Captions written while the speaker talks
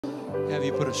have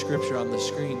you put a scripture on the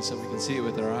screen so we can see it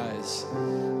with our eyes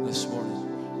this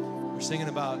morning. We're singing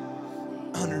about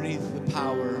underneath the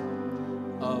power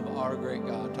of our great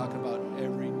God, talking about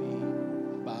every knee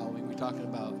bowing. We're talking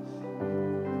about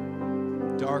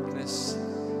darkness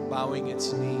bowing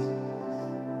its knee.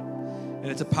 And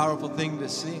it's a powerful thing to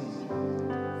sing.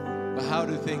 But how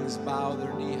do things bow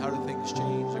their knee? How do things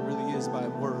change? It really is by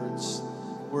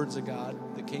words of God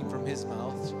that came from his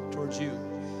mouth towards you.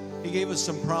 He gave us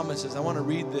some promises. I want to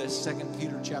read this, 2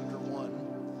 Peter chapter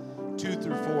 1, 2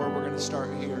 through 4. We're going to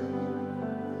start here.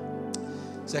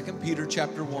 2 Peter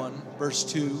chapter 1, verse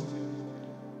 2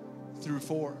 through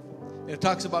 4. And it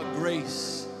talks about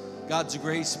grace, God's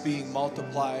grace being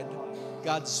multiplied,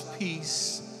 God's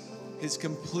peace, his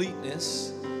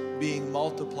completeness being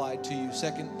multiplied to you.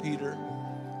 2 Peter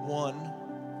 1,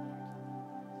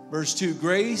 verse 2.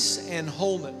 Grace and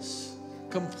wholeness,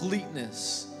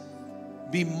 completeness,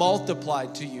 be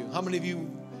multiplied to you. How many of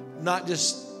you not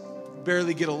just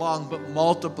barely get along, but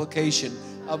multiplication,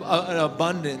 an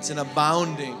abundance and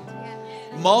abounding,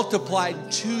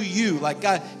 multiplied to you, like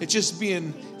God, it's just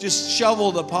being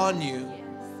shoveled upon you.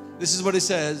 This is what it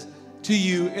says, to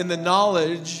you in the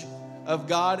knowledge of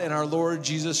God and our Lord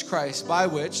Jesus Christ, by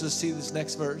which, let's see this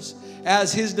next verse,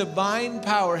 as his divine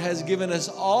power has given us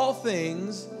all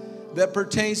things that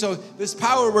pertain. So this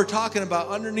power we're talking about,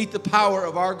 underneath the power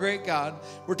of our great God,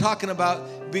 we're talking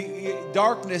about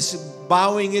darkness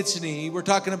bowing its knee. We're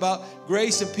talking about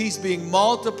grace and peace being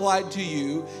multiplied to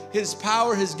you. His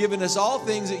power has given us all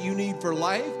things that you need for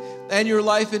life and your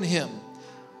life in him.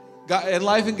 God, and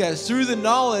life in God, through the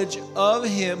knowledge of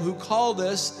him who called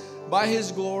us by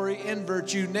his glory and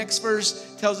virtue. Next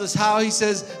verse tells us how. He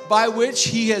says, by which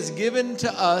he has given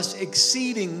to us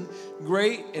exceeding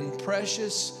great and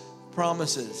precious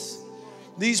promises.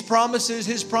 These promises,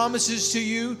 his promises to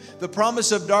you, the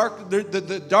promise of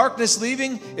the darkness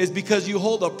leaving is because you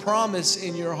hold a promise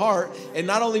in your heart. And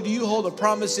not only do you hold a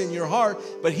promise in your heart,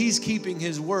 but he's keeping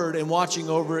his word and watching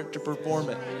over it to perform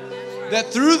it. That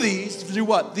through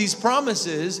these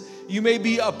promises, you may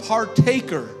be a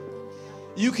partaker.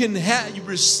 You can you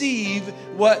receive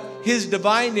what his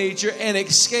divine nature and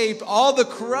escape all the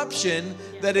corruption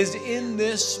that is in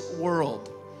this world.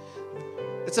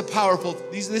 It's a powerful,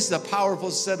 this is a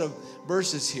powerful set of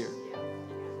verses here.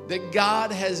 That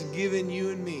God has given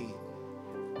you and me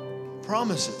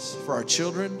promises for our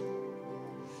children,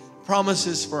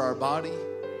 promises for our body,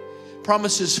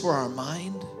 promises for our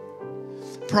mind,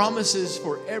 promises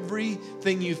for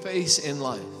everything you face in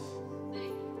life.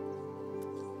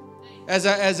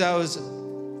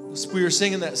 We were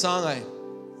singing that song,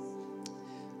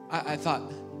 I thought,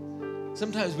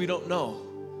 sometimes we don't know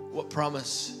what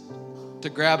promise to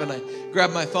grab, and I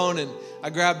grabbed my phone and I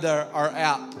grabbed our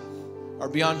app, our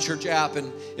Beyond Church app,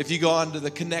 and if you go onto the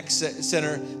Connect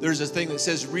Center, there's this thing that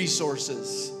says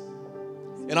resources,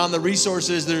 and on the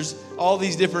resources there's all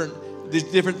these different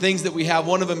things that we have.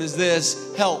 One of them is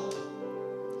this: help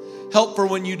for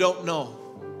when you don't know.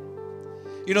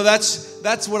 You know,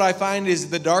 that's what I find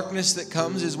is the darkness that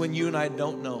comes is when you and I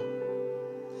don't know.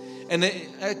 And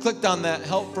I clicked on that,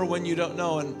 help for when you don't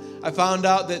know. And I found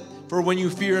out that for when you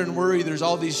fear and worry, there's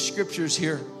all these scriptures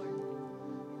here.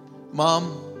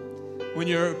 Mom, when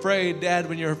you're afraid, Dad,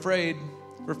 when you're afraid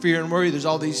for fear and worry, there's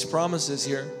all these promises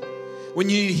here. When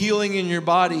you need healing in your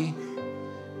body,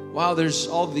 wow, there's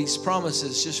all these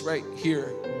promises just right here.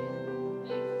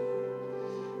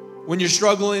 When you're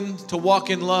struggling to walk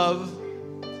in love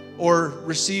or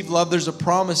receive love, there's the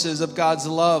promises of God's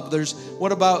love. There's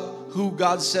what about who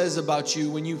God says about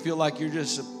you when you feel like you're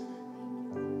just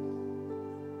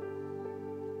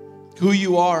who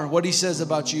you are, what he says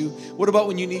about you. What about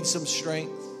when you need some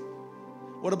strength?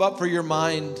 What about for your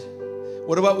mind?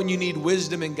 What about when you need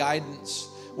wisdom and guidance?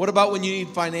 What about when you need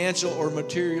financial or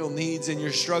material needs and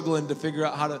you're struggling to figure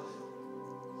out how to?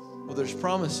 Well, there's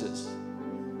promises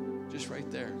just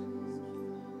right there.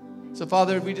 So,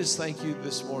 Father, we just thank you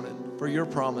this morning for your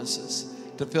promises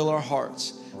to fill our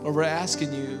hearts. Lord, we're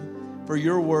asking you for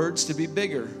your words to be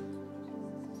bigger,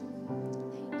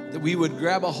 that we would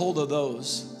grab a hold of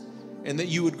those and that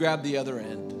you would grab the other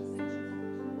end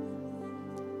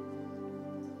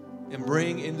and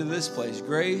bring into this place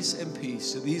grace and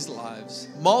peace to these lives,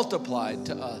 multiplied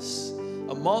to us,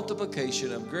 a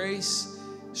multiplication of grace,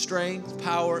 strength,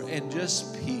 power, and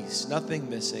just peace, nothing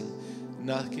missing,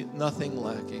 nothing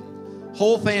lacking.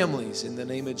 Whole families in the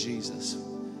name of Jesus.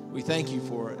 We thank you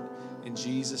for it in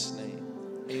Jesus' name.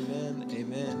 Amen,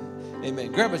 amen,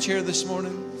 amen. Grab a chair this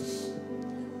morning.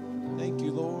 Thank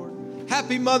you, Lord.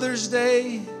 Happy Mother's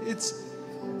Day.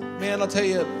 I'll tell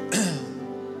you,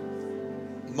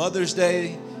 Mother's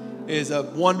Day is a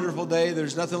wonderful day.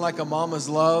 There's nothing like a mama's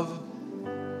love.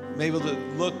 I'm able to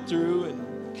look through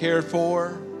and care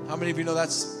for. How many of you know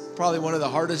that's probably one of the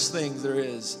hardest things there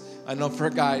is? I know for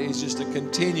a guy, is just to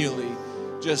continually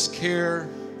just care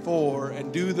for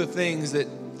and do the things that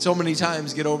so many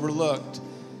times get overlooked.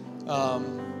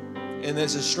 And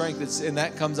there's a strength and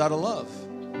that comes out of love.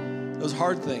 Those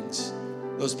hard things,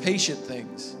 those patient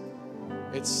things.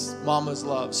 It's mama's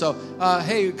love. So,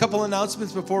 hey, a couple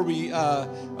announcements before we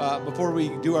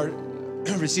do our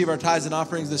receive our tithes and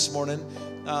offerings this morning.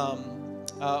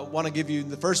 Want to give you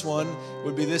the first one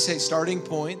would be this. Hey, starting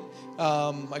point.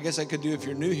 I guess I could do if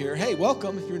you're new here. Hey,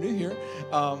 welcome if you're new here.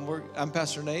 I'm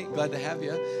Pastor Nate. Glad to have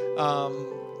you.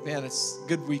 Man, it's a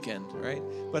good weekend, right?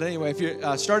 But anyway, if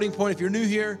you're starting point, if you're new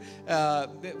here,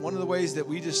 one of the ways that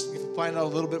we just find out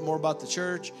a little bit more about the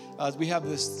church is we have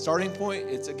this starting point.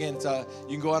 It's you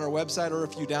can go on our website, or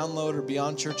if you download or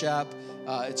Beyond Church app,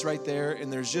 it's right there.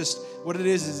 And there's just what it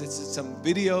is it's some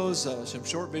videos, some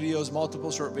short videos,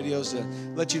 multiple short videos to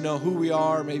let you know who we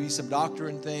are, maybe some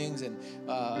doctrine things, and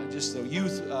just the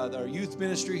youth, our youth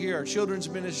ministry here, our children's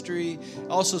ministry,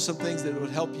 also some things that would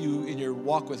help you in your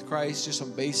walk with Christ, just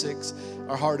some basics.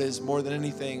 Our heart is more than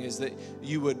anything is that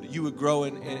you would grow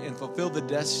and fulfill the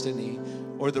destiny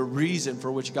or the reason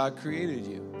for which God created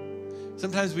you.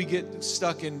 Sometimes we get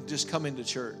stuck in just coming to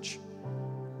church,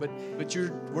 but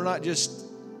we're not just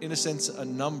in a sense a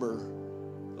number,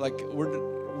 like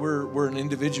we're an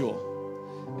individual.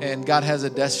 And God has a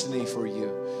destiny for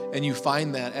you. And you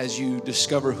find that as you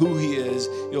discover who He is,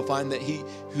 you'll find that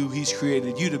who He's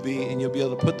created you to be, and you'll be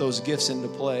able to put those gifts into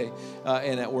play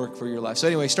and at work for your life. So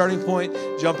anyway, starting point,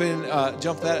 jump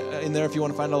that in there if you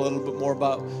want to find out a little bit more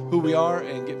about who we are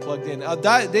and get plugged in.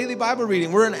 Daily Bible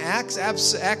reading, we're in Acts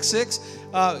 6,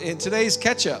 and today's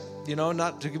ketchup,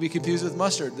 not to be confused with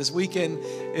mustard. This weekend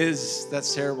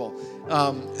that's terrible.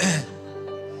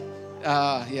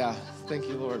 Yeah, thank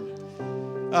you, Lord.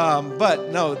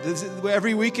 But no,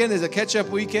 every weekend is a catch-up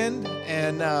weekend,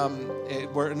 and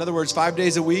in other words, 5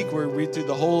 days a week, we read through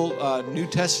the whole New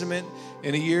Testament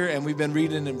in a year, and we've been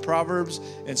reading in Proverbs,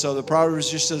 and so the Proverbs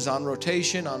just is on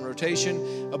rotation,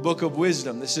 a book of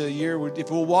wisdom. This is a year if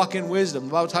we'll walk in wisdom.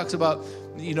 The Bible talks about,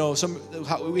 in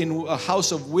a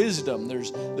house of wisdom,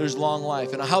 there's long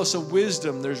life. In a house of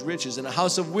wisdom, there's riches. In a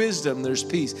house of wisdom, there's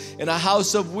peace. In a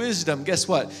house of wisdom, guess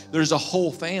what? There's a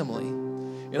whole family.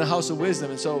 In a house of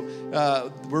wisdom. And so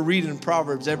we're reading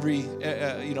Proverbs every,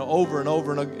 over and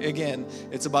over and again.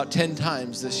 It's about 10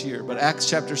 times this year. But Acts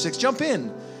chapter 6, jump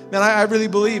in. Man, I really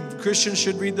believe Christians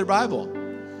should read their Bible.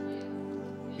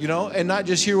 And not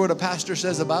just hear what a pastor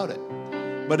says about it.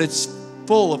 But it's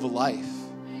full of life.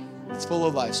 It's full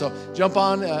of life. So jump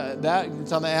on that.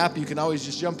 It's on the app. You can always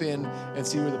just jump in and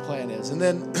see where the plan is. And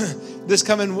then this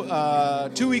coming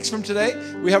 2 weeks from today,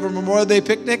 we have a Memorial Day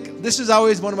picnic. This is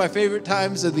always one of my favorite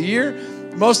times of the year,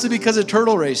 mostly because of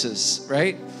turtle races,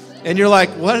 right? And you're like,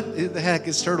 what the heck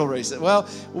is turtle races? Well,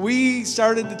 we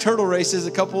started the turtle races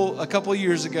a couple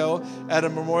years ago at a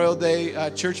Memorial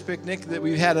Day church picnic that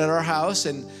we had at our house,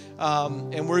 and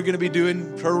we're going to be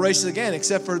doing turtle races again,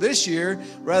 except for this year,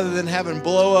 rather than having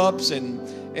blow-ups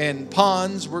and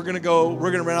ponds, we're going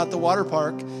to rent out the water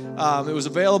park. It was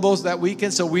available that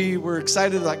weekend, so we were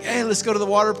excited, like, hey, let's go to the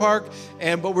water park.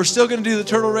 But we're still going to do the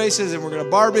turtle races, and we're going to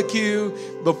barbecue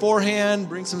beforehand,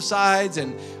 bring some sides.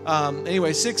 And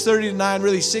anyway, 6:30 to 9,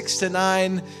 really 6 to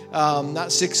 9, not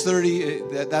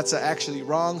 6:30. That's actually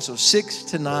wrong. So 6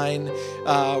 to 9,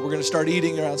 we're going to start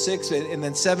eating around 6, and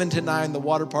then 7 to 9, the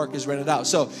water park is rented out.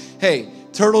 So, hey,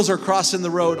 turtles are crossing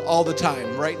the road all the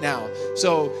time right now.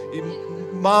 So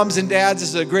moms and dads, this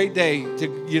is a great day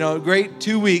great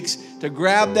 2 weeks to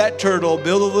grab that turtle,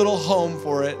 build a little home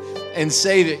for it, and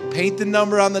save it. Paint the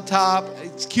number on the top.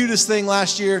 It's the cutest thing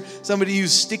last year. Somebody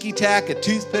used sticky tack, a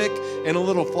toothpick, and a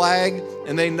little flag,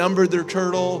 and they numbered their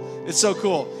turtle. It's so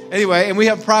cool. Anyway, and we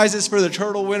have prizes for the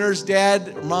turtle winners.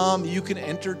 Dad, Mom, you can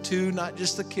enter too, not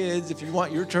just the kids if you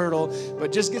want your turtle,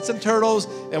 but just get some turtles,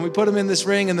 and we put them in this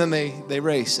ring, and then they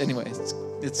race. Anyway,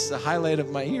 it's the highlight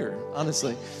of my year,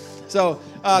 honestly. So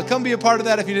come be a part of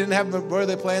that if you didn't have Memorial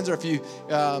Day plans, or if you,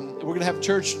 we're going to have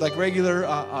church like regular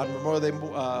on Memorial Day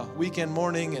weekend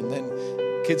morning, and then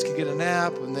kids can get a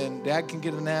nap, and then Dad can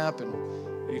get a nap, and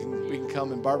we can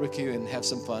come and barbecue and have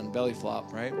some fun, belly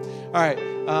flop, right? All right,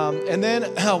 and then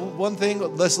one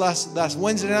thing, this last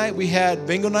Wednesday night, we had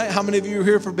bingo night. How many of you were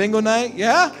here for bingo night?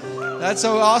 Yeah? That's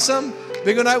so awesome.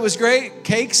 Bingo night was great.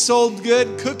 Cakes sold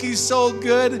good. Cookies sold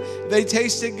good. They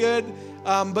tasted good,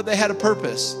 but they had a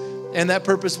purpose. And that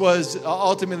purpose was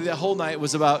ultimately that whole night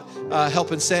was about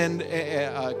helping send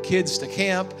kids to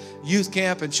camp, youth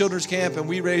camp and children's camp. And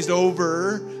we raised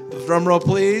over, drum roll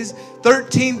please,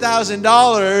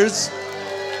 $13,000.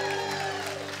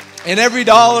 And every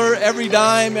dollar, every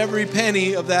dime, every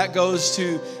penny of that goes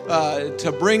to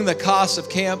bring the cost of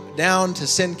camp down to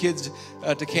send kids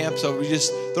to camp. So we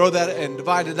just throw that and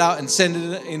divide it out and send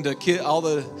it into all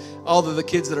of the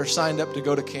kids that are signed up to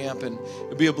go to camp, and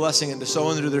it'll be a blessing and to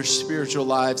sow into their spiritual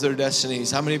lives, their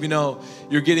destinies. How many of you know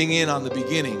you're getting in on the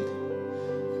beginning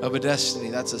of a destiny?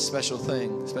 That's a special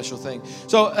thing, special thing.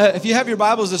 So if you have your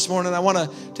Bibles this morning, I want to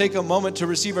take a moment to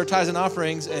receive our tithes and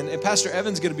offerings. And Pastor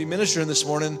Evan's going to be ministering this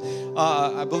morning,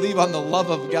 I believe, on the love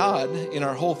of God in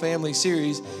our whole family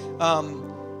series.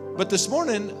 But this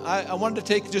morning, I wanted to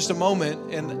take just a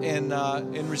moment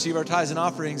and receive our tithes and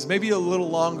offerings, maybe a little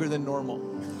longer than normal.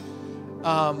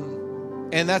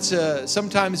 And that's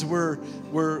sometimes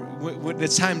when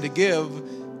it's time to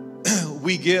give,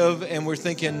 we give and we're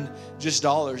thinking just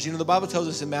dollars. You know, the Bible tells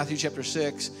us in Matthew chapter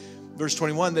 6, verse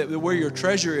 21, that where your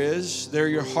treasure is, there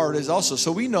your heart is also.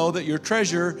 So we know that your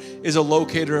treasure is a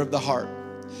locator of the heart.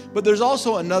 But there's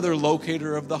also another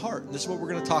locator of the heart. And this is what we're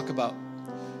going to talk about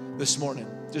this morning,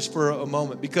 just for a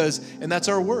moment, and that's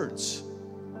our words.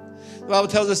 The Bible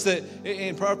tells us that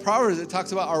in Proverbs, it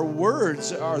talks about our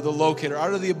words are the locator.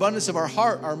 Out of the abundance of our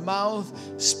heart, our mouth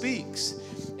speaks.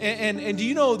 And do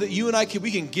you know that you and I we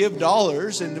can give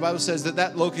dollars, and the Bible says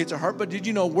that locates our heart, but did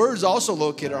you know words also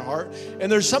locate our heart?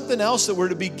 And there's something else that we're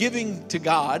to be giving to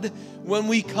God when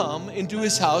we come into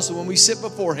his house and when we sit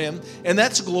before him, and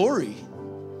that's glory.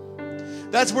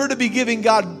 We're to be giving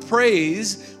God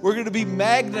praise. We're going to be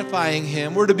magnifying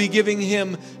him. We're to be giving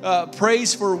him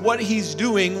praise for what he's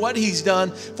doing, what he's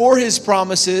done, for his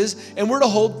promises, and we're to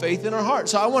hold faith in our heart.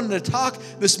 So I wanted to talk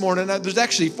this morning. There's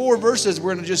actually 4 verses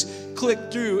we're going to just click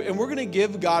through, and we're going to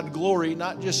give God glory,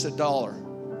 not just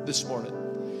 $1 this morning.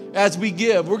 As we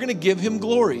give, we're going to give him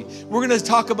glory. We're going to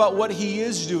talk about what he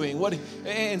is doing.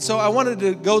 And so I wanted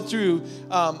to go through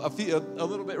a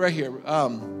little bit right here.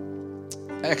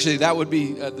 Actually, that would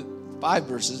be 5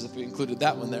 verses if we included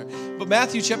that one there. But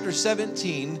Matthew chapter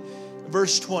 17,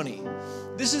 verse 20.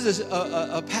 This is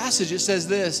a passage. It says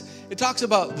this. It talks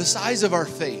about the size of our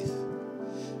faith.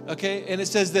 Okay, and it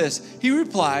says this. He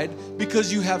replied,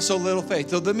 because you have so little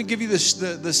faith. So let me give you the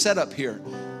setup here.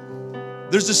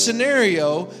 There's a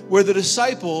scenario where the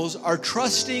disciples are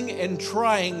trusting and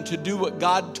trying to do what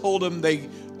God told them they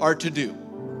are to do.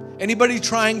 Anybody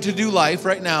trying to do life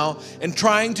right now and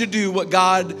trying to do what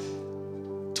God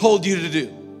told you to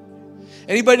do?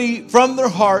 Anybody from their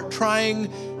heart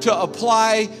trying to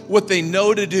apply what they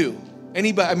know to do?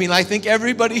 Anybody? I think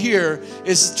everybody here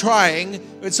is trying,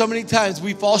 and so many times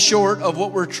we fall short of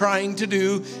what we're trying to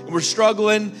do, and we're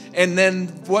struggling, and then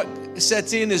what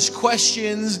sets in is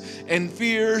questions and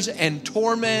fears and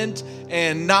torment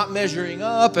and not measuring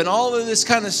up and all of this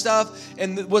kind of stuff.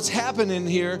 And what's happening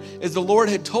here is the Lord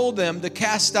had told them to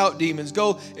cast out demons,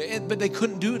 go, but they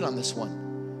couldn't do it on this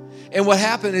one. And what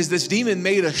happened is this demon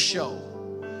made a show.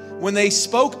 When they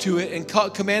spoke to it and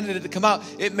commanded it to come out,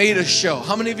 it made a show.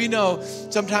 How many of you know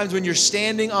sometimes when you're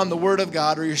standing on the word of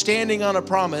God or you're standing on a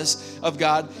promise of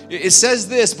God, it says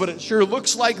this, but it sure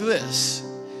looks like this.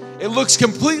 It looks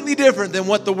completely different than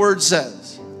what the word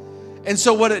says. And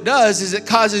so what it does is it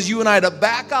causes you and I to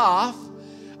back off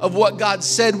of what God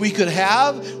said we could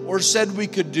have or said we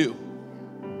could do.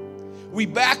 We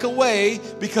back away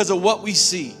because of what we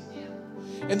see.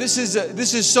 And this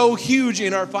is so huge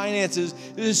in our finances.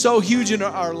 This is so huge in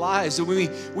our lives. So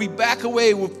we back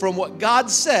away from what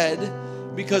God said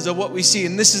because of what we see.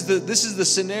 And this is the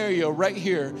scenario right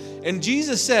here. And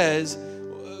Jesus says,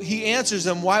 he answers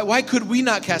them, why could we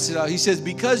not cast it out? He says,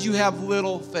 because you have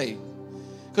little faith.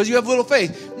 Because you have little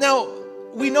faith. Now,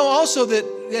 we know also that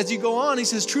as you go on, he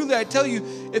says, truly I tell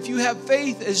you, if you have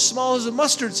faith as small as a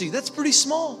mustard seed, that's pretty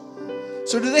small.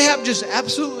 So do they have just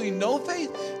absolutely no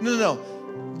faith? No.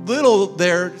 Little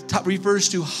there refers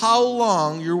to how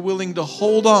long you're willing to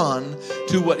hold on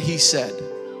to what he said.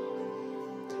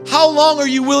 How long are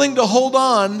you willing to hold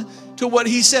on to what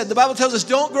he said? The Bible tells us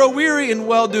don't grow weary in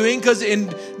well-doing, because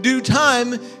in due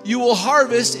time you will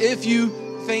harvest if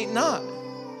you faint not.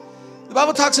 The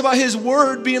Bible talks about his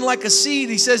word being like a seed.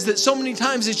 He says that so many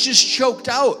times it's just choked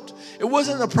out. It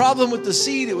wasn't a problem with the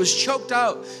seed. It was choked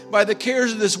out by the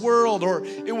cares of this world, or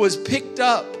it was picked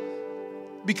up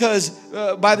because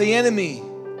by the enemy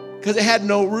because it had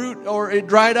no root, or it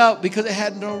dried up because it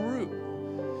had no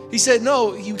root. He said,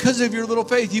 no, because of your little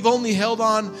faith, you've only held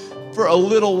on for a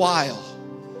little while.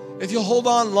 If you'll hold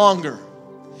on longer,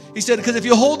 He said, because if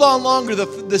you hold on longer,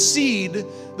 the seed,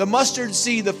 the mustard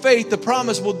seed, the faith, the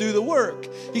promise will do the work.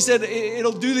 He said,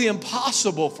 it'll do the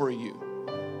impossible for you.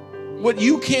 What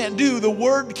you can't do, the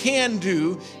Word can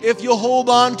do if you'll hold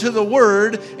on to the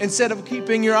Word instead of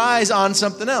keeping your eyes on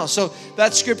something else. So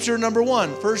that's scripture number 1.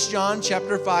 1 John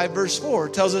chapter 5, verse 4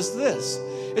 tells us this.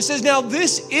 It says, now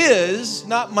this is,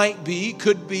 not might be,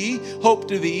 could be, hope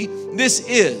to be, this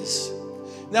is.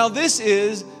 Now this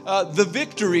is the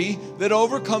victory that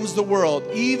overcomes the world,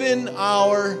 even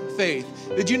our faith.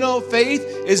 Did you know faith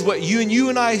is what you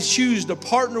and I choose to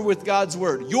partner with God's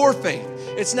Word? Your faith.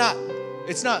 It's not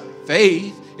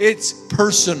faith, it's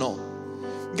personal.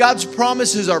 God's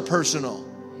promises are personal.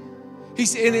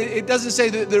 And it doesn't say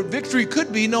that the victory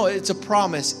could be. No, it's a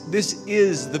promise. This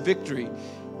is the victory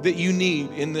that you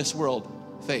need in this world.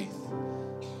 Faith.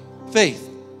 Faith.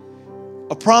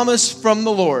 A promise from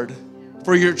the Lord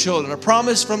for your children. A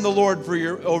promise from the Lord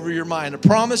over your mind. A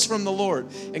promise from the Lord.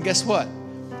 And guess what?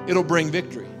 It'll bring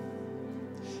victory.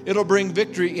 It'll bring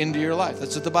victory into your life.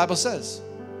 That's what the Bible says.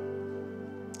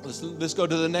 Let's go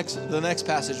to the next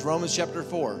passage, Romans chapter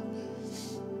 4.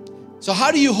 So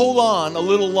how do you hold on a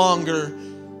little longer?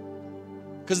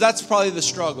 Because that's probably the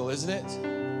struggle, isn't it?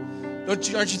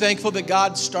 Aren't you thankful that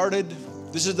God started?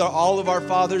 This is all of our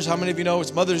fathers. How many of you know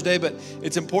it's Mother's Day? But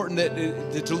it's important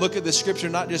to look at the scripture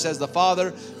not just as the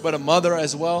father, but a mother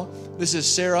as well. This is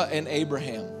Sarah and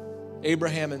Abraham.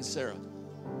 Abraham and Sarah.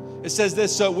 It says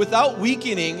this, so without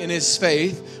weakening in his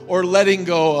faith or letting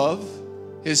go of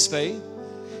his faith,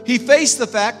 he faced the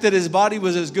fact that his body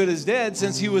was as good as dead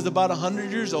since he was about 100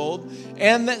 years old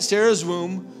and that Sarah's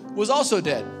womb was also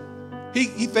dead.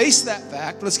 He faced that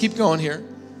fact. Let's keep going here.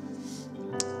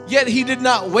 Yet he did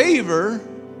not waver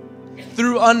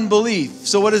through unbelief.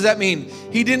 So what does that mean?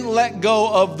 He didn't let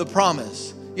go of the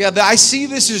promise. Yeah, I see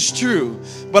this is true,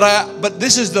 but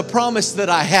this is the promise that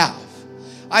I have.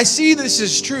 I see this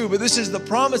is true, but this is the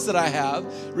promise that I have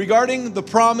regarding the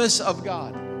promise of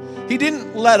God. He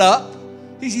didn't let up.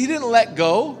 He didn't let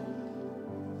go.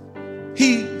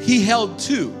 He held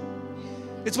to.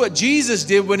 It's what Jesus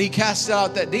did when he cast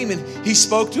out that demon. He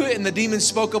spoke to it, and the demon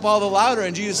spoke up all the louder,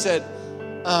 and Jesus said,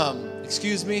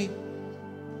 excuse me?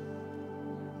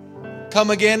 Come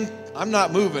again? I'm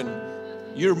not moving.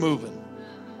 You're moving.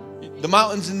 The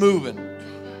mountain's moving.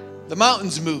 The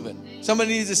mountain's moving.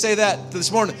 Somebody needs to say that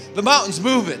this morning. The mountain's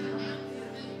moving.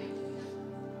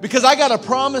 Because I got a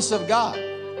promise of God.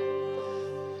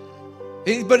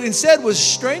 But instead was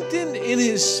strengthened in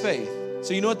his faith.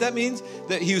 So you know what that means?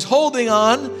 That he was holding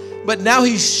on, but now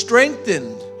he's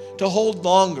strengthened to hold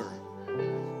longer.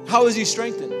 How is he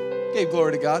strengthened? Gave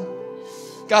glory to God.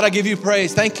 God, I give you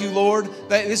praise. Thank you, Lord.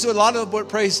 This is a lot of what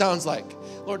praise sounds like.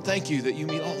 Lord, thank you that you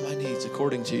meet all my needs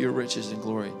according to your riches and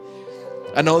glory.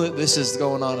 I know that this is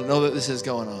going on. I know that this is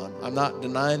going on. I'm not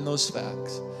denying those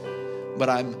facts, but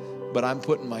I'm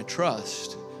putting my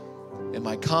trust and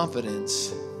my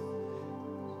confidence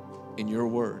in your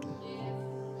word.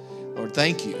 Lord,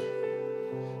 thank you.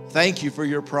 Thank you for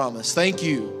your promise. Thank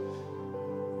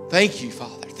you. Thank you,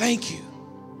 Father. Thank you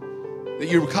that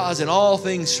you're causing all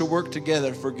things to work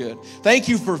together for good. Thank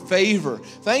you for favor.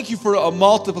 Thank you for a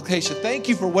multiplication. Thank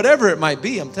you for whatever it might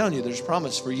be. I'm telling you, there's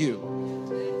promise for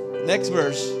you. Next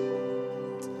verse.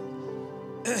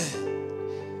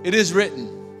 It is written,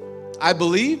 I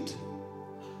believed.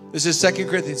 This is 2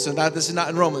 Corinthians, so this is not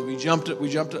in Romans. We jumped.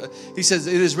 He says,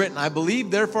 it is written, I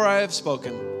believe, therefore I have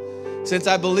spoken. Since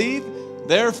I believe,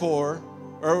 therefore,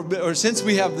 or since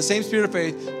we have the same spirit of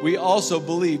faith, we also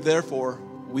believe, therefore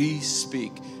we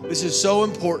speak. This is so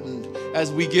important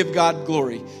as we give God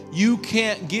glory. You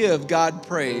can't give God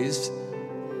praise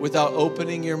without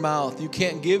opening your mouth. You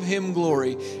can't give him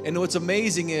glory. And what's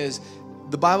amazing is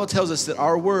the Bible tells us that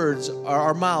our words,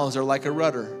 our mouths are like a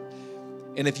rudder.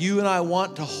 And if you and I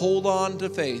want to hold on to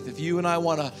faith, if you and I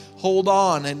want to hold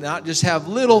on and not just have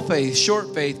little faith,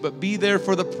 short faith, but be there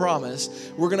for the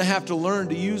promise, we're going to have to learn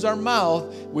to use our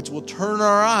mouth, which will turn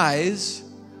our eyes.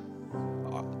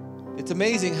 It's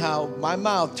amazing how my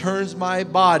mouth turns my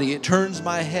body, it turns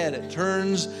my head, it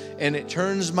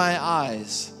turns my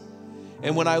eyes.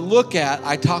 And when I look at,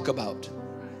 I talk about.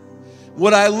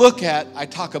 What I look at, I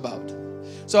talk about.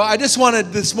 So I just wanted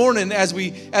this morning, as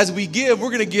we give, we're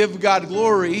going to give God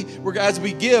glory. As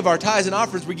we give our tithes and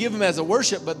offerings, we give them as a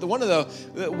worship. But one of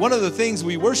the things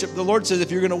we worship, the Lord says,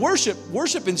 if you're going to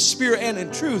worship in spirit and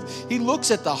in truth, he looks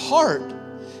at the heart.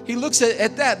 He looks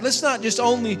at that. Let's not just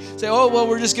only say, oh, well,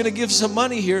 we're just going to give some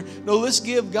money here. No, let's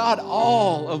give God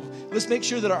let's make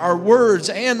sure that our words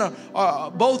and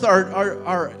both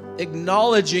are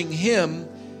acknowledging him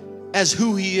as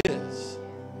who he is.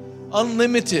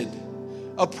 Unlimited.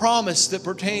 a promise that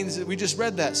pertains, we just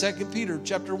read that, 2 Peter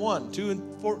chapter 1, 2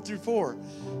 and 4 through 4.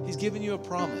 He's given you a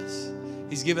promise.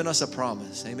 He's given us a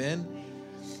promise. Amen.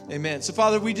 Amen. So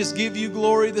Father, we just give you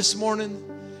glory this morning.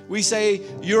 We say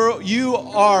you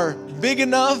are big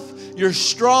enough. You're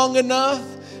strong enough.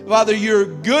 Father, you're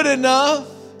good enough.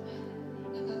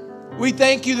 We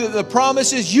thank you that the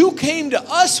promise is you came to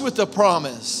us with the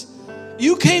promise.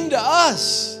 You came to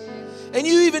us. And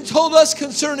you even told us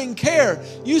concerning care.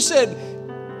 You said,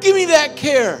 give me that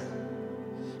care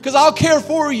because I'll care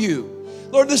for you.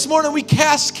 Lord, this morning we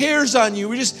cast cares on you.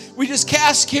 We just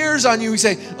cast cares on you. We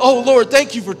say, oh, Lord,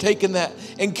 thank you for taking that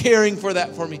and caring for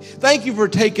that for me. Thank you for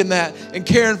taking that and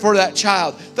caring for that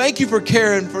child. Thank you for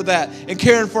caring for that and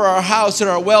caring for our house and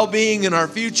our well-being and our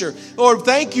future. Lord,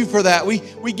 thank you for that.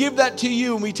 We give that to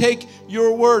you and we take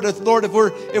your word. Lord, if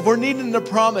we're needing a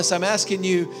promise, I'm asking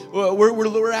you,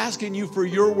 we're asking you for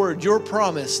your word, your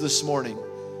promise this morning.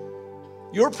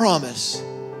 Your promise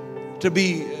to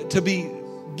be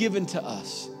given to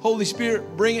us. Holy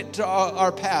Spirit, bring it to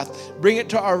our path. Bring it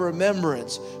to our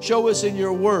remembrance. Show us in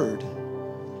your word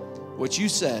what you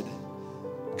said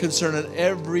concerning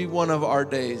every one of our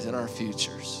days and our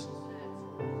futures.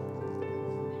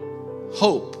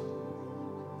 Hope.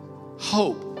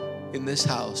 Hope in this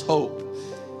house. Hope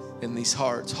in these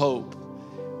hearts. Hope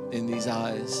in these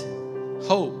eyes.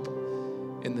 Hope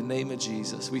in the name of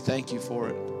Jesus. We thank you for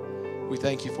it. We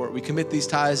thank you for it. We commit these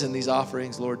tithes and these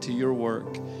offerings, Lord, to your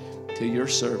work, to your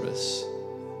service.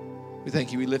 We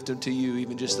thank you. We lift them to you,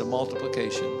 even just a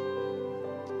multiplication.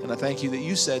 And I thank you that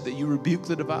you said that you rebuke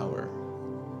the devourer.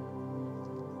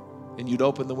 And you'd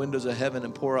open the windows of heaven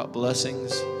and pour out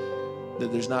blessings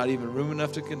that there's not even room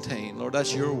enough to contain. Lord,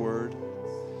 that's your word.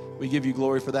 We give you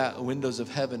glory for that. Windows of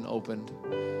heaven opened.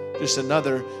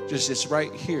 It's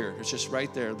right here. It's just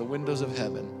right there. The windows of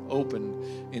heaven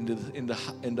opened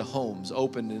into homes,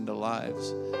 opened into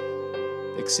lives,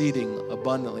 exceeding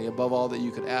abundantly above all that you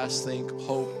could ask, think,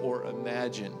 hope, or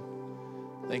imagine.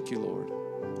 Thank you, Lord.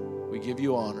 We give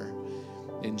you honor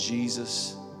in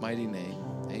Jesus' mighty name.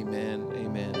 Amen,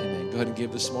 amen, amen. Go ahead and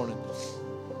give this morning.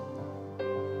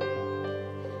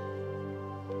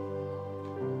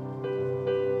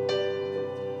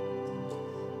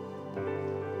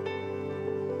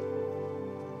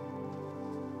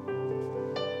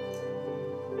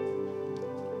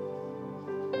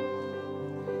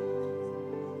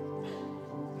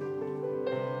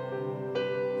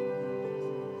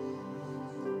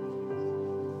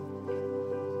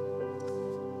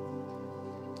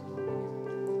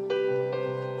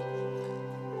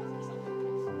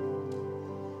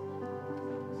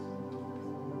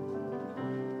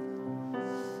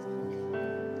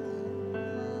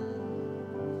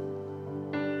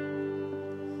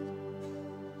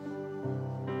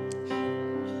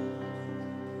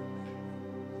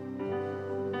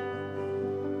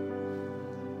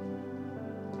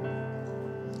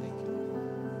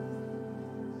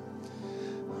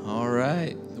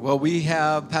 Well, we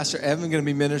have Pastor Evan going to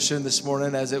be ministering this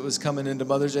morning as it was coming into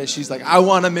Mother's Day. She's like, I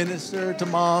want to minister to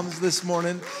moms this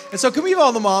morning. And so can we have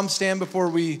all the moms stand before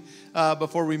we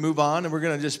move on? And we're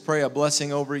going to just pray a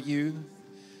blessing over you.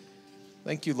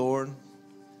 Thank you, Lord.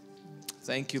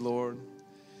 Thank you, Lord.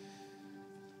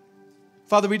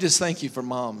 Father, we just thank you for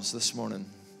moms this morning.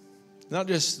 Not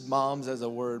just moms as a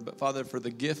word, but Father, for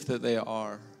the gift that they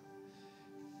are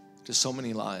to so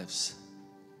many lives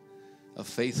of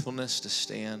faithfulness to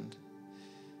stand.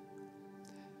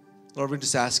 Lord, we're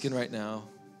just asking right now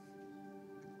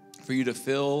for you to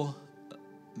fill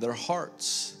their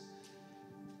hearts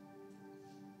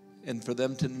and for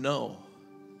them to know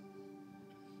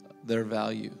their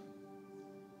value.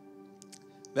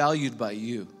 Valued by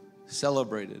you,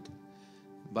 celebrated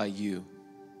by you.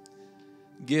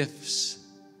 Gifts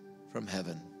from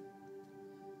heaven,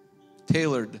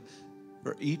 tailored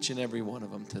for each and every one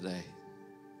of them today.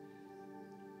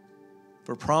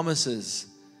 For promises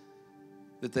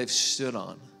that they've stood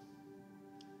on,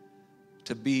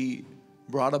 to be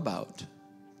brought about,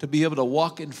 to be able to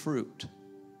walk in fruit,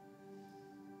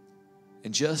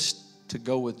 and just to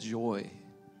go with joy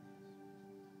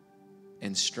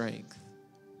and strength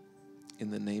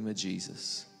in the name of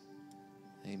Jesus.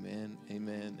 Amen,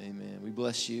 amen, amen. We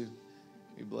bless you.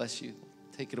 We bless you.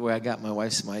 Take it away. I got my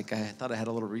wife's mic. I thought I had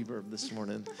a little reverb this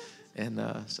morning. And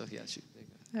so, yeah, shoot.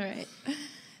 All right.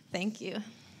 Thank you.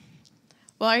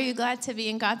 Well, are you glad to be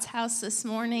in God's house this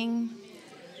morning?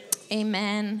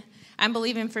 Amen. I'm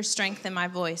believing for strength in my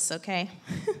voice, okay?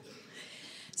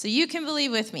 So you can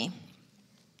believe with me.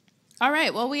 All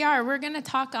right, well, we're going to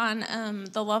talk on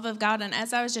the love of God. And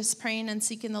as I was just praying and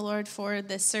seeking the Lord for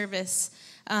this service,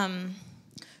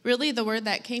 really the word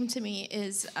that came to me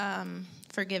is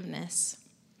forgiveness.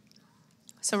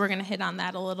 So we're going to hit on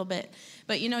that a little bit.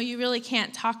 But, you really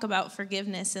can't talk about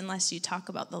forgiveness unless you talk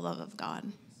about the love of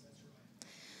God.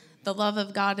 The love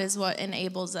of God is what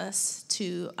enables us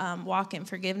to walk in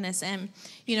forgiveness. And,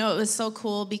 it was so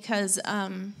cool because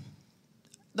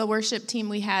the worship team,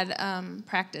 we had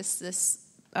practice this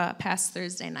past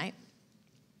Thursday night.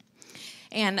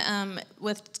 And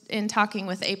in talking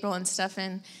with April and stuff,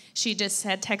 and she just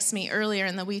had texted me earlier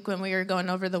in the week when we were going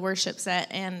over the worship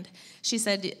set, and she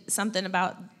said something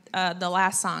about the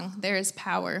last song, There Is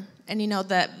Power. And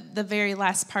that the very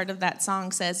last part of that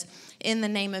song says, in the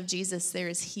name of Jesus, there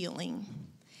is healing.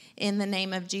 In the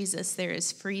name of Jesus, there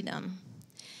is freedom.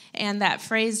 And that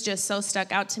phrase just so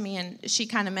stuck out to me, and she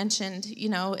kind of mentioned,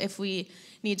 if we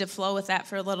need to flow with that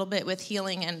for a little bit with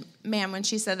healing. And man, when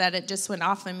she said that, it just went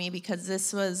off on me, because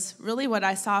this was really what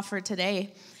I saw for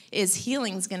today, is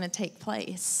healing's going to take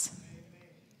place.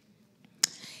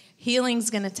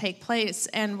 Healing's going to take place,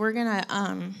 and we're going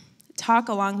to talk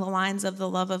along the lines of the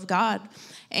love of God,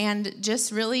 and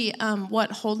just really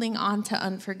what holding on to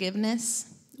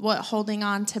unforgiveness, what holding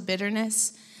on to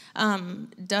bitterness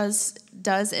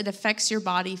does. It affects your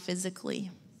body physically.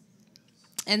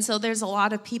 And so there's a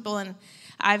lot of people, and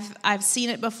I've seen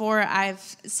it before. I've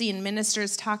seen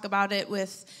ministers talk about it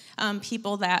with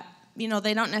people that,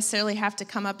 they don't necessarily have to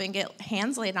come up and get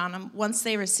hands laid on them. Once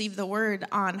they receive the word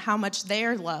on how much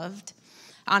they're loved,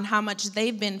 on how much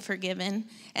they've been forgiven,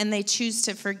 and they choose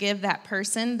to forgive that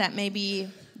person that maybe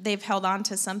they've held on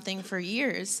to something for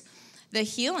years, the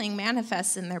healing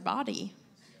manifests in their body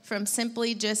from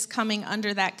simply just coming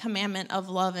under that commandment of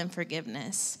love and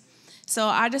forgiveness. So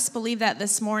I just believe that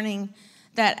this morning,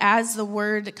 that as the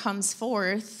word comes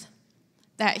forth,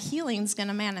 that healing's going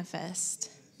to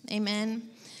manifest. Amen.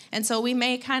 And so we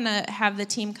may kind of have the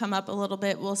team come up a little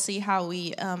bit. We'll see how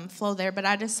we flow there. But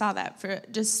I just saw that for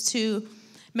just to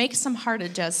make some heart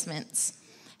adjustments.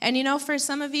 And for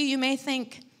some of you, you may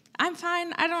think, I'm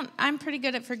fine. I'm pretty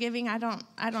good at forgiving. I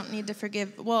don't need to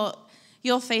forgive. Well,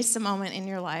 you'll face a moment in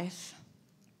your life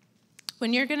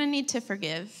when you're going to need to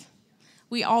forgive.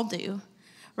 We all do,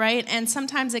 right? And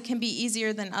sometimes it can be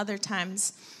easier than other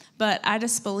times. But I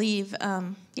just believe,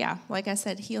 like I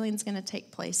said, healing's going to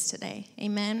take place today.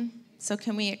 Amen? So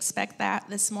can we expect that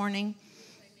this morning?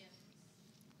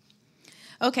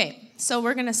 Okay, so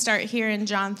we're going to start here in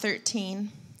John 13,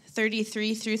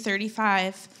 33 through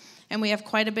 35. And we have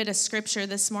quite a bit of scripture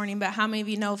this morning, but how many of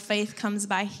you know faith comes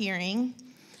by hearing,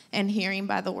 and hearing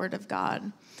by the word of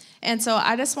God? And so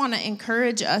I just want to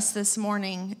encourage us this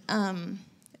morning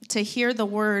to hear the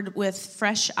word with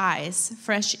fresh eyes,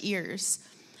 fresh ears,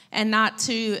 and not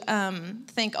to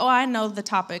think, I know the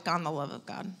topic on the love of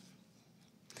God.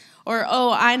 Or,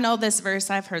 I know this verse,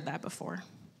 I've heard that before.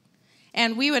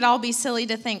 And we would all be silly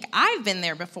to think, I've been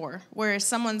there before, where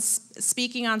someone's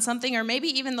speaking on something, or maybe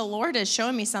even the Lord is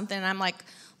showing me something, and I'm like,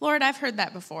 Lord, I've heard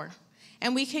that before.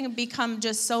 And we can become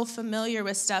just so familiar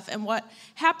with stuff. And what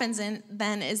happens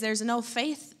then is there's no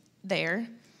faith there,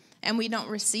 and we don't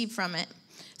receive from it.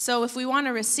 So if we want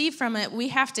to receive from it, we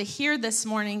have to hear this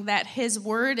morning that his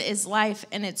word is life,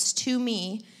 and it's to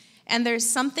me. And there's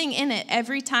something in it.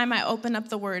 Every time I open up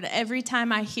the word, every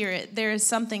time I hear it, there is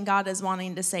something God is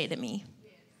wanting to say to me.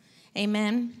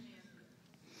 Amen.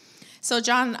 So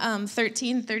John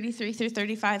 13, 33 through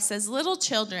 35 says, little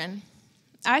children,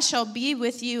 I shall be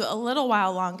with you a little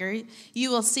while longer.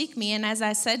 You will seek me. And as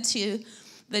I said to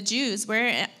the Jews,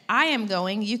 where I am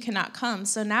going, you cannot come.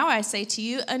 So now I say to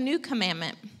you, a new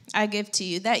commandment I give to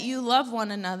you, that you love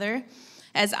one another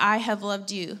as I have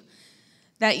loved you,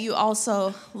 that you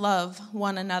also love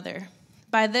one another.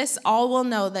 By this, all will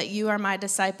know that you are my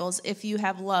disciples if you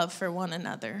have love for one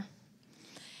another.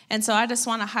 And so I just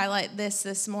want to highlight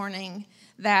this morning,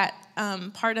 that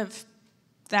part of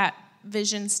that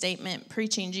vision statement,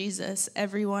 preaching Jesus,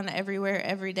 everyone, everywhere,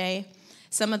 every day.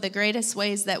 Some of the greatest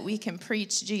ways that we can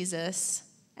preach Jesus,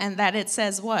 and that it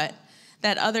says what?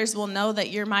 That others will know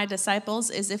that you're my disciples,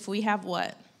 is if we have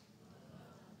what?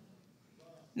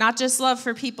 Not just love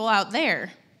for people out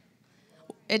there.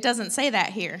 It doesn't say that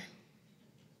here.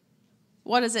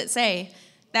 What does it say?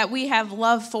 That we have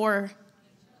love for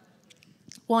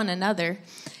one another.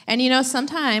 And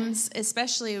sometimes,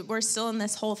 especially, we're still in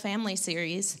this whole family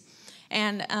series.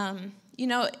 And,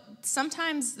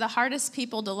 sometimes the hardest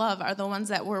people to love are the ones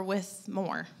that we're with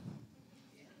more.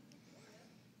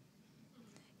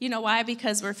 You know why?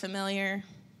 Because we're familiar.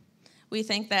 We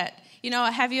think that,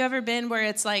 have you ever been where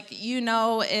it's like,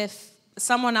 if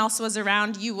someone else was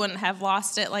around, you wouldn't have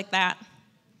lost it like that?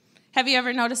 Have you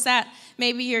ever noticed that?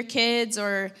 Maybe your kids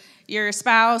or your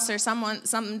spouse or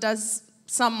something does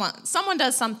someone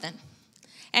does something.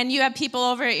 And you have people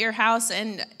over at your house,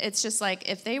 and it's just like,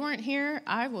 if they weren't here,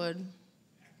 I would.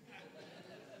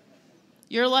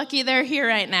 You're lucky they're here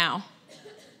right now.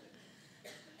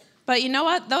 But you know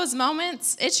what? Those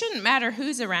moments, it shouldn't matter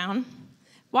who's around.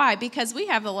 Why? Because we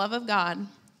have the love of God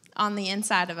on the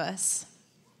inside of us.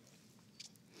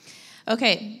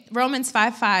 Okay, Romans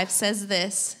 5:5 says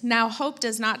this, "Now hope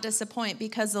does not disappoint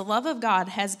because the love of God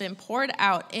has been poured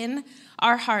out in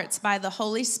our hearts by the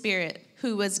Holy Spirit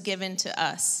who was given to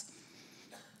us."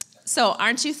 So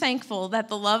aren't you thankful that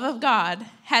the love of God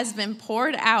has been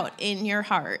poured out in your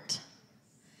heart?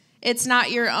 It's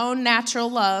not your own natural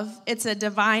love. It's a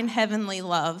divine heavenly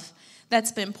love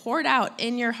that's been poured out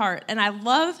in your heart. And I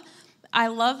love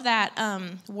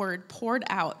that word, poured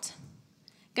out.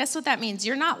 Guess what that means?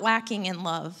 You're not lacking in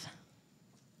love.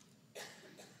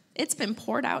 It's been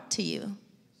poured out to you.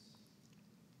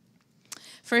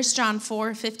 1 John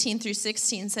 4:15 through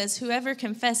 16 says, "Whoever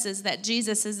confesses that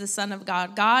Jesus is the Son of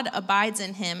God, God abides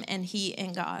in him and he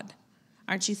in God."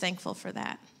 Aren't you thankful for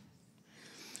that?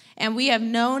 "And we have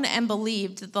known and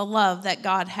believed the love that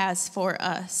God has for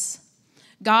us.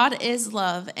 God is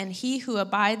love, and he who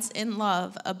abides in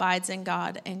love abides in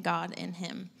God, and God in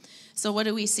him." So what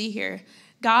do we see here?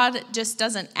 God just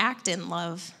doesn't act in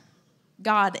love.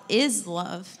 God is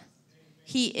love.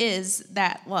 He is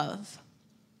that love.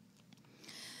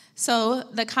 So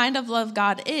the kind of love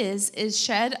God is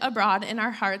shed abroad in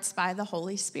our hearts by the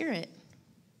Holy Spirit.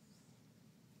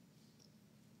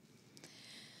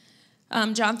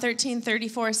 John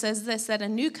 13:34 says this, that a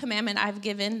new commandment I've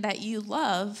given, that you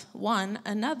love one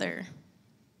another.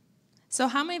 So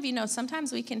how many of you know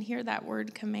sometimes we can hear that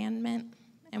word commandment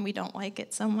and we don't like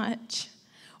it so much?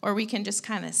 Or we can just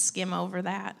kind of skim over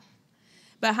that.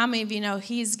 But how many of you know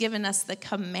he's given us the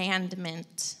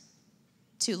commandment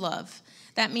to love?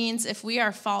 That means if we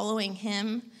are following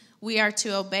him, we are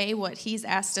to obey what he's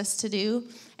asked us to do,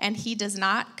 and he does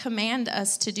not command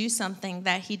us to do something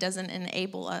that he doesn't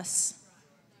enable us.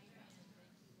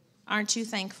 Aren't you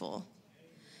thankful?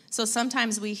 So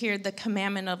sometimes we hear the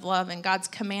commandment of love, and God's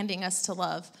commanding us to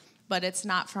love, but it's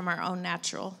not from our own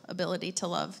natural ability to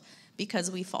love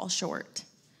because we fall short.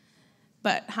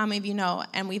 But how many of you know,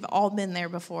 and we've all been there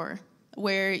before,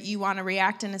 where you want to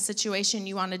react in a situation,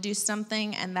 you want to do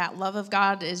something, and that love of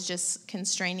God is just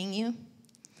constraining you.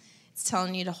 It's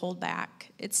telling you to hold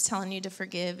back. It's telling you to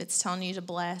forgive. It's telling you to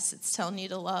bless. It's telling you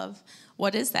to love.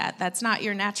 What is that? That's not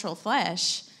your natural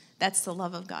flesh. That's the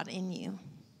love of God in you.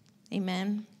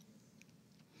 Amen.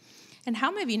 And how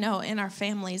many of you know in our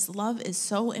families, love is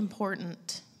so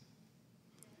important?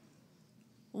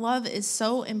 Love is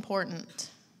so important.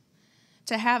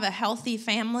 To have a healthy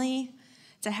family,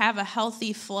 to have a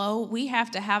healthy flow, we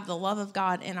have to have the love of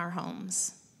God in our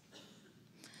homes.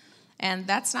 And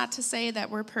that's not to say that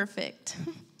we're perfect.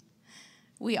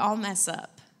 We all mess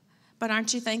up. But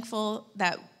aren't you thankful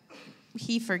that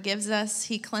he forgives us,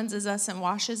 he cleanses us and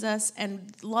washes us?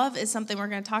 And love is something, we're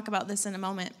going to talk about this in a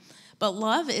moment, but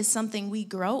love is something we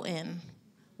grow in.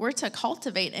 We're to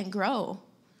cultivate and grow.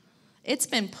 It's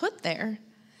been put there.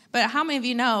 But how many of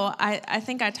you know, I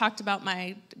think I talked about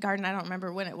my garden, I don't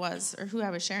remember when it was or who I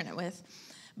was sharing it with,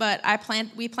 but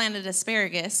we planted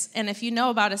asparagus, and if you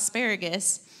know about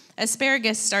asparagus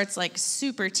starts like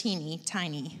super teeny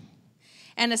tiny.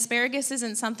 And asparagus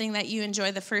isn't something that you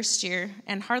enjoy the first year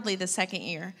and hardly the second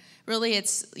year. Really,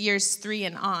 it's years 3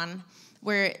 and on,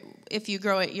 where if you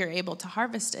grow it, you're able to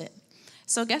harvest it.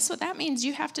 So guess what that means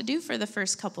you have to do for the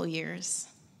first couple years?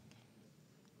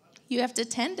 You have to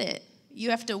tend it.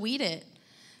 You have to weed it.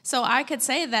 So I could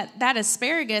say that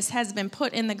asparagus has been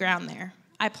put in the ground there.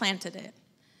 I planted it.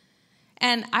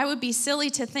 And I would be silly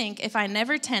to think if I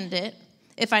never tend it,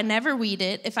 if I never weed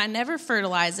it, if I never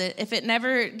fertilize it, if it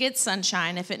never gets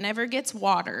sunshine, if it never gets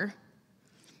water,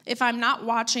 if I'm not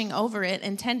watching over it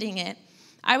and tending it,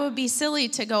 I would be silly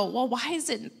to go, well, why is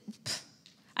it,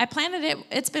 I planted it,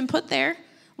 it's been put there,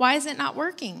 why is it not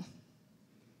working?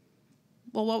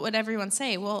 Well, what would everyone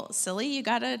say? Well, silly, you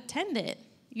got to tend it.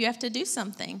 You have to do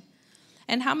something.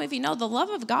 And how many of you know the love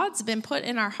of God's been put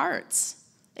in our hearts?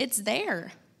 It's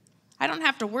there. I don't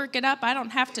have to work it up.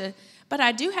 But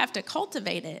I do have to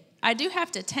cultivate it. I do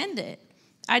have to tend it.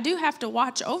 I do have to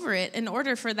watch over it in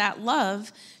order for that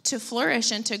love to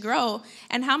flourish and to grow.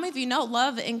 And how many of you know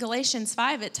love in Galatians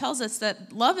 5, it tells us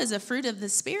that love is a fruit of the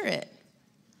Spirit.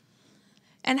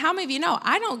 And how many of you know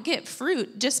I don't get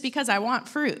fruit just because I want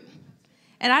fruit?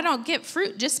 And I don't get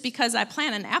fruit just because I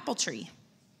plant an apple tree.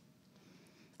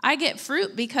 I get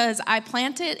fruit because I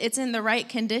plant it, it's in the right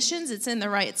conditions, it's in the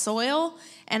right soil,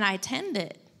 and I tend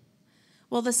it.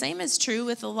 Well, the same is true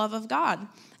with the love of God.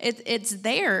 It's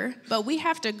there, but we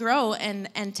have to grow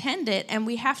and tend it, and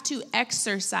we have to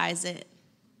exercise it.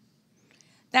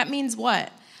 That means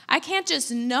what? I can't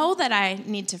just know that I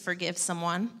need to forgive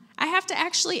someone. I have to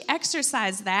actually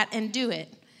exercise that and do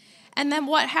it. And then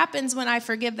what happens when I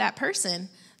forgive that person?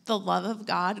 The love of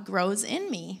God grows in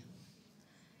me.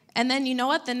 And then you know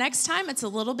what? The next time it's a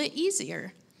little bit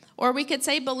easier. Or we could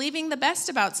say believing the best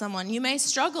about someone. You may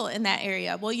struggle in that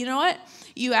area. Well, you know what?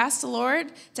 You ask the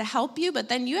Lord to help you, but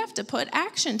then you have to put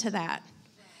action to that.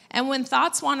 And when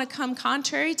thoughts want to come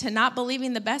contrary to not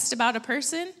believing the best about a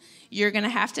person, you're going to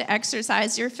have to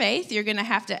exercise your faith. You're going to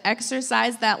have to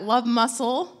exercise that love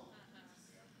muscle.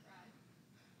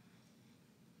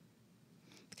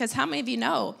 Because how many of you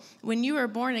know, when you were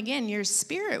born again, your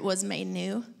spirit was made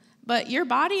new, but your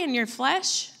body and your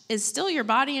flesh is still your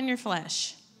body and your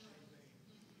flesh.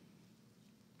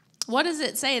 What does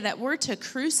it say? That we're to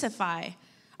crucify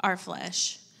our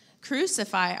flesh,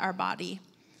 crucify our body.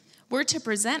 We're to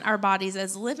present our bodies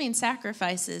as living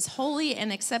sacrifices, holy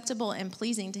and acceptable and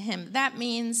pleasing to Him. That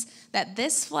means that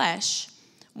this flesh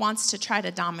wants to try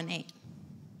to dominate.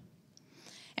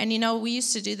 And you know, we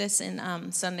used to do this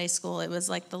in Sunday school. It was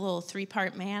like the little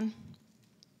 3-part man.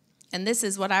 And this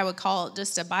is what I would call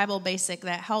just a Bible basic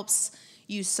that helps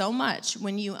you so much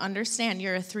when you understand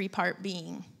you're a 3-part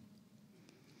being.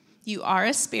 You are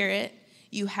a spirit,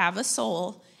 you have a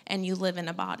soul, and you live in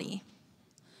a body.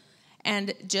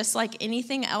 And just like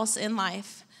anything else in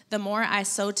life, the more I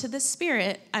sow to the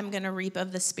spirit, I'm going to reap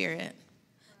of the spirit.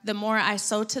 The more I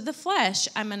sow to the flesh,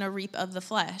 I'm going to reap of the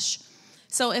flesh.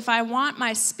 So if I want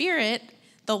my spirit,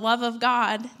 the love of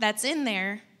God that's in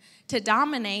there, to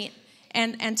dominate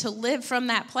and to live from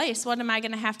that place, what am I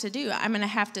going to have to do? I'm going to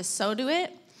have to sow to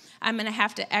it. I'm going to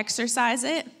have to exercise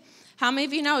it. How many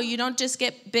of you know you don't just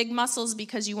get big muscles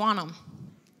because you want them?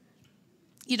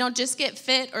 You don't just get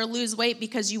fit or lose weight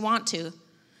because you want to.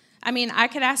 I mean, I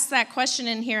could ask that question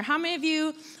in here. How many of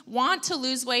you want to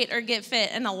lose weight or get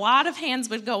fit? And a lot of hands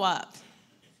would go up.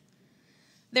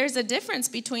 There's a difference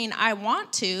between I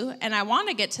want to and I want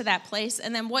to get to that place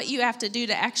and then what you have to do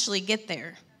to actually get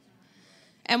there.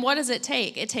 And what does it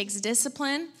take? It takes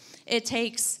discipline. It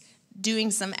takes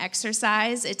doing some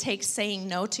exercise. It takes saying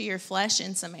no to your flesh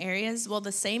in some areas. Well,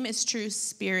 the same is true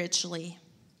spiritually.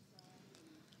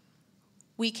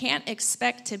 We can't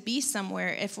expect to be somewhere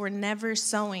if we're never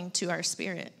sowing to our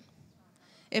spirit.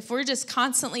 If we're just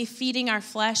constantly feeding our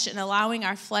flesh and allowing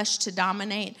our flesh to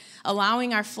dominate,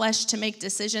 allowing our flesh to make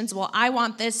decisions, well, I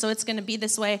want this, so it's going to be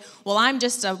this way. Well, I'm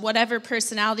just a whatever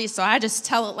personality, so I just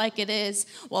tell it like it is.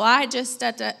 Well, I just,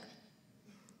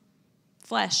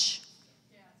 flesh.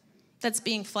 That's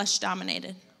being flesh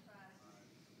dominated.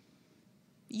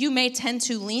 You may tend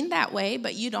to lean that way,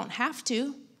 but you don't have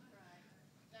to.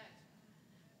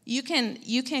 You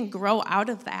can grow out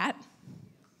of that.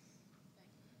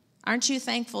 Aren't you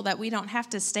thankful that we don't have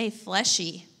to stay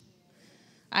fleshy?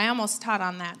 I almost taught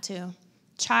on that too.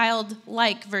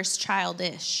 Childlike versus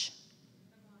childish.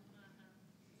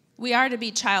 We are to be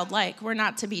childlike. We're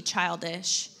not to be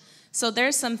childish. So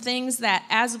there's some things that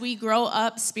as we grow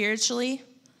up spiritually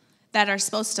that are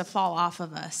supposed to fall off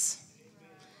of us.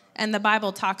 And the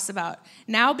Bible talks about,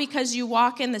 now because you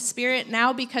walk in the Spirit,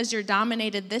 now because you're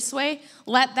dominated this way,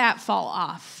 let that fall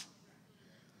off.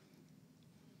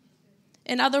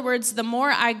 In other words, the more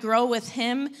I grow with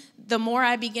Him, the more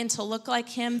I begin to look like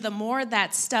Him, the more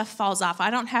that stuff falls off. I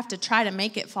don't have to try to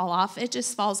make it fall off. It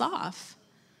just falls off.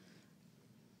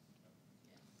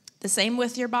 The same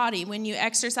with your body. When you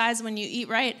exercise, when you eat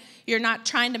right, you're not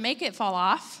trying to make it fall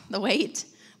off, the weight.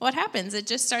 What happens? It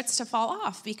just starts to fall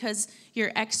off because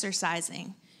you're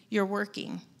exercising, you're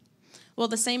working. Well,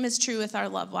 the same is true with our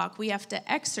love walk. We have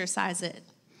to exercise it.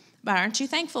 But aren't you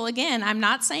thankful? Again, I'm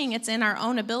not saying it's in our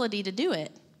own ability to do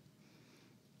it.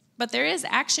 But there is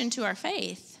action to our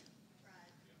faith.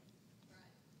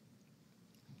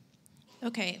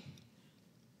 Okay.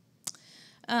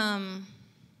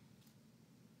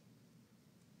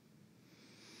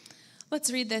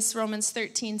 Let's read this, Romans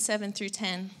 13, 7 through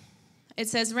 10. It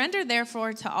says, render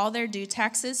therefore to all their due,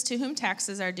 taxes to whom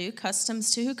taxes are due, customs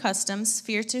to whom customs,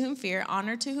 fear to whom fear,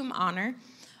 honor to whom honor.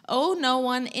 Owe no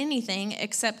one anything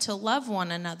except to love one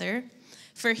another,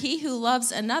 for he who loves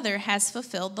another has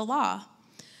fulfilled the law.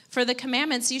 For the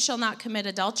commandments, you shall not commit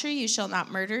adultery, you shall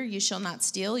not murder, you shall not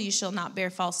steal, you shall not bear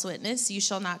false witness, you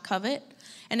shall not covet.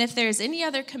 And if there is any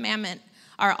other commandment,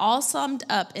 are all summed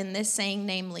up in this saying,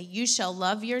 namely, you shall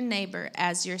love your neighbor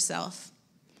as yourself.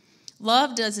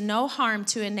 Love does no harm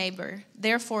to a neighbor.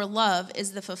 Therefore, love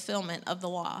is the fulfillment of the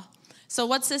law. So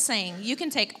what's this saying? You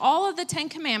can take all of the 10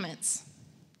 commandments.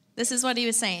 This is what he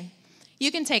was saying.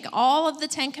 You can take all of the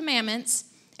 10 commandments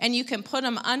and you can put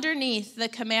them underneath the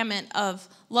commandment of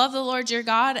love the Lord your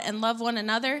God and love one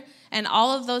another, and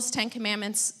all of those 10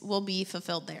 commandments will be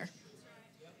fulfilled there.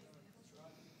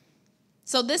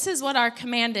 So this is what our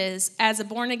command is as a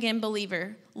born-again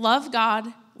believer. Love God,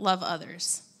 love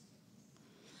others.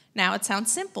 Now, it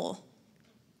sounds simple.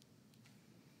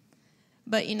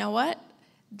 But you know what?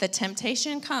 The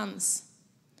temptation comes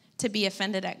to be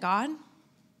offended at God,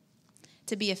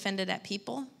 to be offended at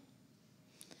people.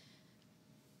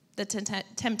 The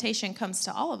temptation comes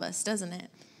to all of us, doesn't it?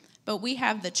 But we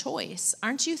have the choice.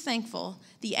 Aren't you thankful?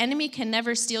 The enemy can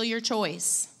never steal your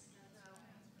choice.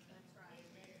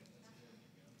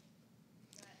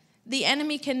 The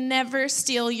enemy can never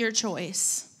steal your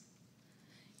choice.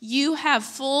 You have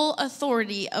full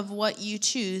authority of what you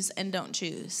choose and don't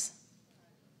choose.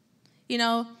 You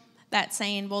know, that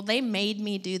saying, well, they made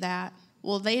me do that.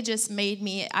 Well, they just made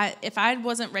me. If I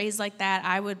wasn't raised like that,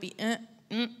 I would be,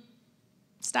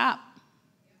 Stop.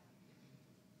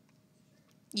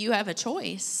 You have a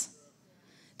choice.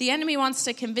 The enemy wants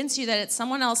to convince you that it's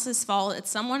someone else's fault.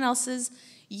 It's someone else's.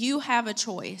 You have a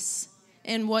choice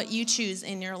in what you choose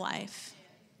in your life.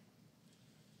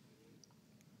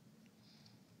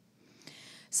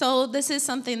 So this is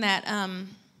something that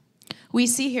we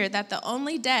see here, that the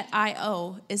only debt I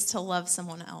owe is to love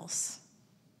someone else.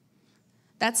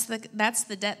 That's the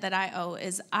debt that I owe,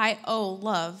 is I owe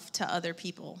love to other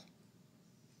people.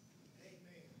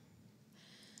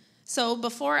 So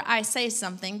before I say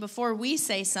something, before we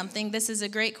say something, this is a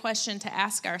great question to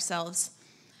ask ourselves.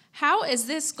 How is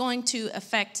this going to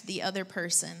affect the other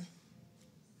person?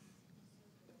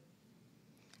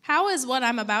 How is what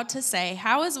I'm about to say,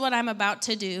 how is what I'm about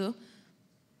to do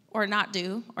or not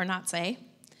say,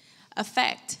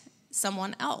 affect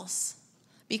someone else?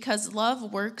 Because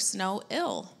love works no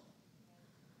ill.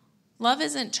 Love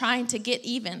isn't trying to get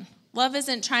even. Love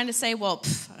isn't trying to say, well,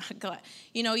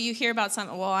 you hear about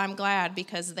something, well, I'm glad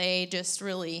because they just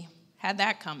really had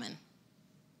that coming.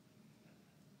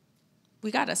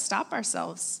 We got to stop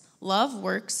ourselves. Love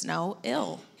works no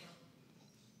ill.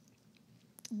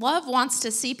 Love wants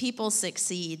to see people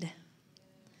succeed.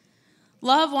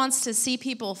 Love wants to see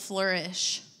people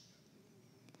flourish.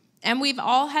 And we've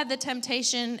all had the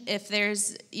temptation, if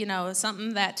there's,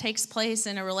 something that takes place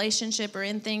in a relationship or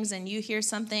in things, and you hear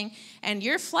something, and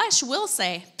your flesh will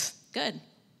say, good.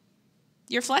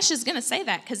 Your flesh is going to say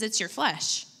that because it's your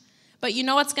flesh. But you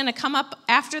know what's going to come up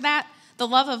after that? The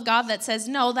love of God that says,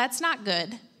 no, that's not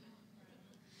good.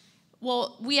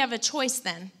 Well, we have a choice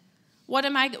then. What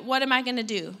am I going to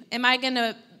do? Am I going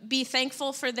to be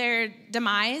thankful for their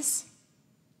demise?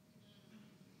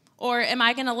 Or am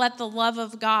I going to let the love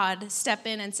of God step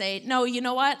in and say, no, you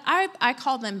know what? I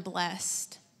call them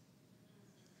blessed.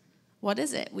 What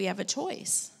is it? We have a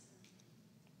choice.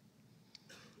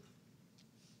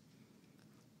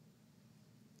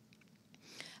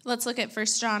 Let's look at 1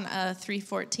 John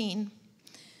 3:14.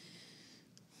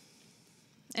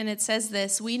 And it says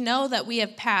this, we know that we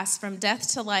have passed from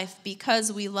death to life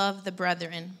because we love the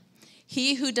brethren.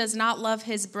 He who does not love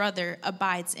his brother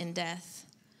abides in death.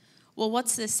 Well,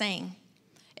 what's this saying?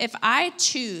 If I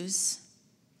choose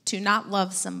to not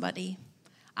love somebody,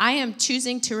 I am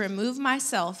choosing to remove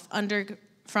myself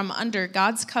from under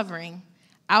God's covering,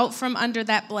 out from under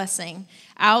that blessing,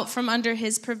 out from under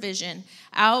his provision,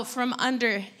 out from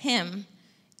under him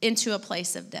into a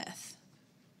place of death.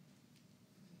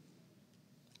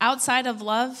 Outside of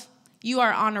love, you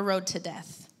are on a road to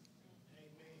death.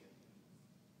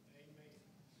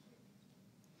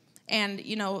 And,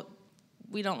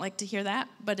 we don't like to hear that,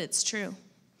 but it's true.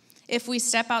 If we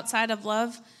step outside of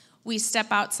love, we step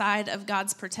outside of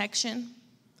God's protection.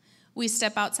 We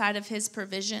step outside of his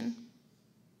provision.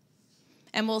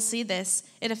 And we'll see this.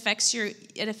 It affects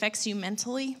you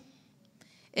mentally.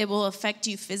 It will affect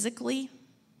you physically.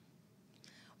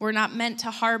 We're not meant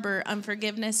to harbor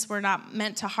unforgiveness. We're not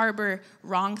meant to harbor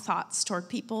wrong thoughts toward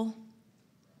people.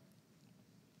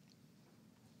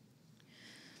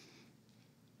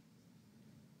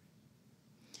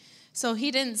 So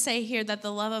he didn't say here that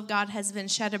the love of God has been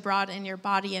shed abroad in your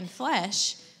body and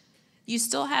flesh. You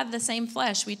still have the same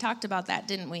flesh. We talked about that,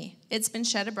 didn't we? It's been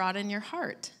shed abroad in your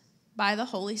heart by the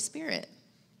Holy Spirit.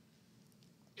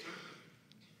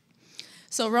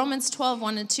 So Romans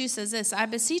 12:1-2 says this, I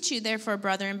beseech you therefore,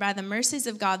 brethren, by the mercies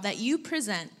of God, that you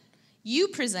present,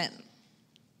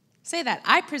 say that,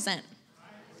 I present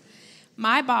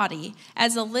my body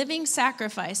as a living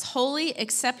sacrifice, holy,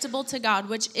 acceptable to God,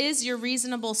 which is your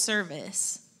reasonable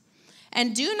service.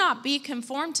 And do not be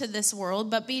conformed to this world,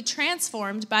 but be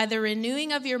transformed by the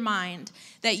renewing of your mind,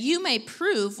 that you may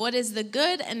prove what is the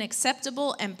good and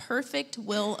acceptable and perfect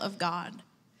will of God.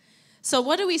 So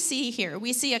what do we see here?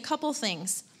 We see a couple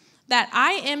things. That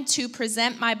I am to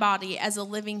present my body as a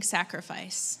living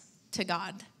sacrifice to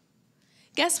God.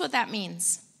 Guess what that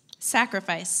means?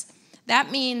 Sacrifice.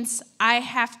 That means I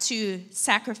have to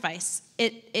sacrifice.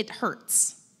 It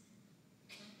hurts.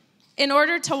 In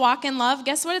order to walk in love,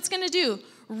 guess what it's going to do?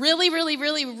 Really, really,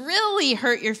 really, really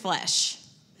hurt your flesh.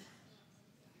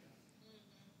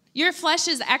 Your flesh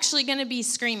is actually going to be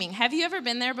screaming. Have you ever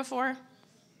been there before?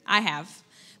 I have.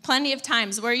 Plenty of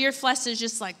times where your flesh is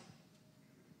just like,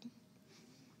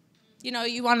 you know,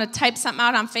 you want to type something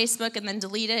out on Facebook and then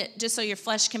delete it just so your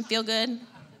flesh can feel good.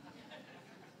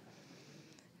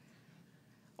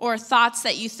 Or thoughts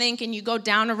that you think and you go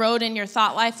down a road in your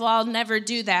thought life, well, I'll never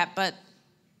do that, but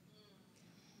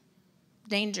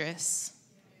dangerous.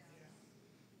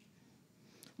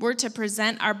 We're to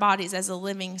present our bodies as a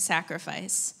living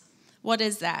sacrifice. What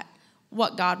is that?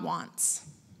 What God wants.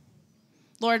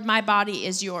 Lord, my body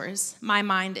is yours. My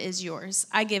mind is yours.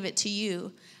 I give it to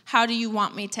you. How do you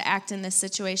want me to act in this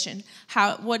situation?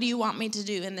 What do you want me to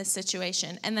do in this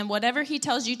situation? And then whatever he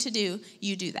tells you to do,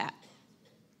 you do that.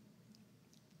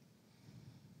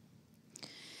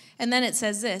 And then it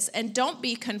says this, and don't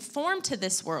be conformed to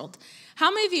this world.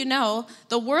 How many of you know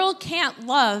the world can't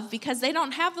love because they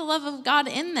don't have the love of God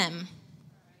in them?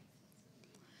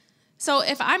 So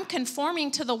if I'm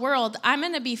conforming to the world, I'm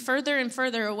going to be further and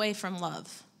further away from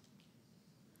love.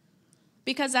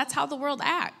 Because that's how the world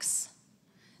acts.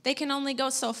 They can only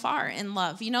go so far in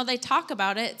love. You know, they talk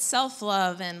about it,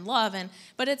 self-love and love,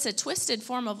 but it's a twisted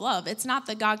form of love. It's not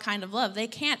the God kind of love. They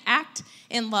can't act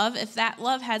in love if that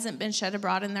love hasn't been shed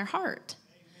abroad in their heart.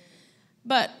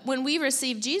 But when we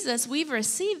receive Jesus, we've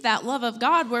received that love of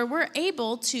God where we're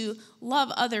able to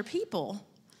love other people.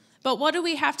 But what do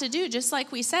we have to do? Just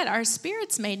like we said, our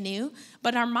spirit's made new,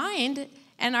 but our mind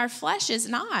and our flesh is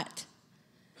not.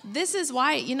 This is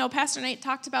why, you know, Pastor Nate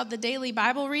talked about the daily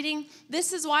Bible reading.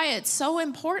 This is why it's so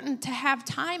important to have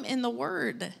time in the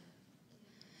Word.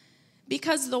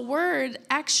 Because the Word,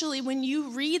 actually, when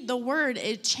you read the Word,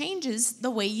 it changes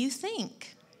the way you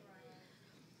think.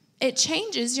 It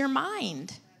changes your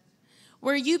mind,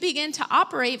 where you begin to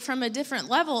operate from a different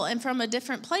level and from a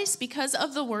different place because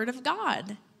of the Word of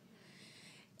God.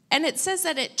 And it says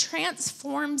that it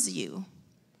transforms you.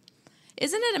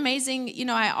 Isn't it amazing? You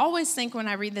know, I always think when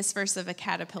I read this verse of a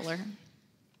caterpillar.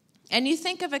 And you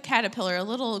think of a caterpillar, a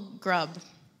little grub,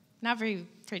 not very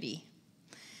pretty,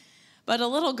 but a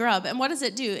little grub. And what does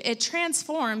it do? It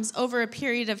transforms over a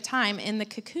period of time in the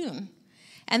cocoon.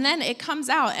 And then it comes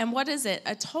out, and what is it?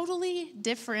 A totally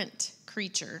different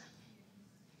creature.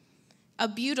 A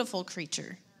beautiful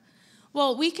creature.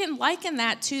 Well, we can liken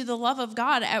that to the love of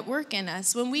God at work in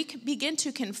us. When we begin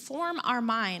to conform our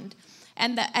mind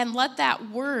and let that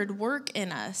word work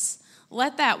in us,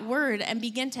 let that word and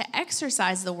begin to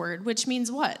exercise the word, which means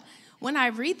what? When I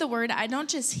read the word, I don't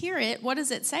just hear it. What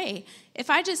does it say? If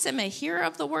I just am a hearer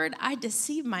of the word, I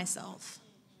deceive myself.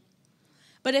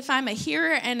 But if I'm a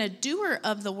hearer and a doer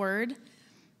of the word,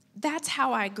 that's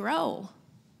how I grow.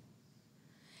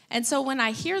 And so when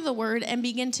I hear the word and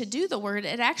begin to do the word,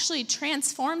 it actually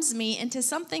transforms me into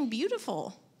something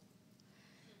beautiful,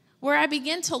 where I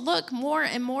begin to look more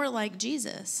and more like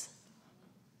Jesus.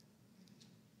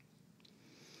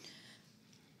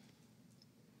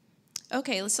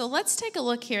 Okay, so let's take a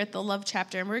look here at the love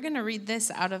chapter, and we're going to read this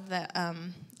out of the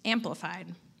Amplified.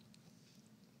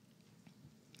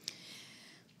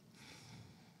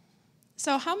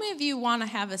 So how many of you want to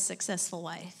have a successful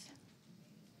life?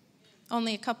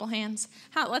 Only a couple hands.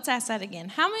 Let's ask that again.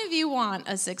 How many of you want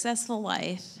a successful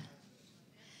life?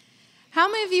 How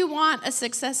many of you want a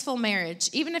successful marriage?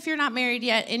 Even if you're not married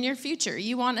yet, in your future,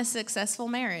 you want a successful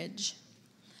marriage.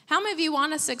 How many of you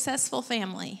want a successful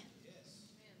family?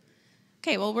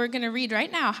 Okay, well, we're going to read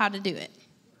right now how to do it.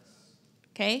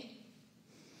 Okay?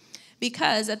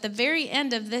 Because at the very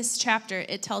end of this chapter,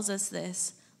 it tells us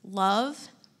this: love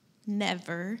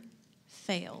never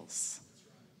fails.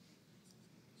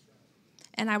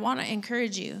 And I want to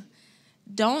encourage you,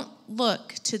 don't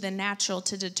look to the natural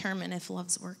to determine if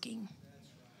love's working.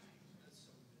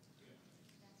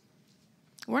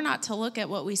 We're not to look at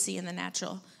what we see in the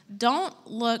natural. Don't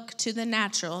look to the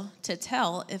natural to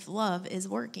tell if love is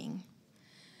working.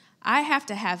 I have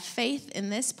to have faith in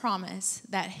this promise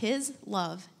that his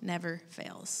love never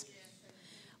fails.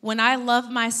 When I love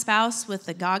my spouse with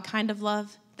the God kind of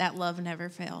love, that love never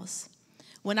fails.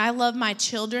 When I love my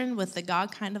children with the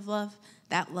God kind of love,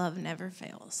 that love never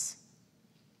fails.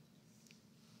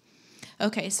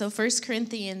 Okay, so 1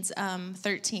 Corinthians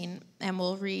 13, and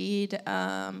we'll read,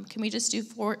 can we just do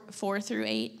 4 through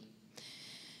 8?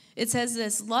 It says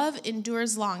this, love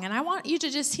endures long. And I want you to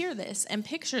just hear this and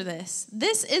picture this.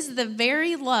 This is the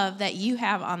very love that you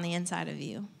have on the inside of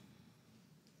you.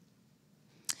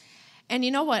 And you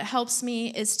know what helps me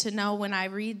is to know when I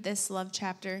read this love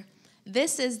chapter,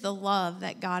 this is the love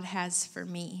that God has for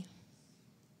me.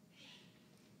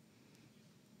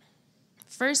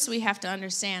 First, we have to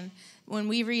understand when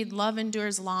we read love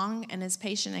endures long and is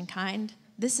patient and kind,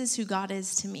 this is who God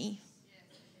is to me.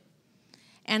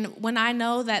 And when I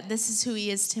know that this is who he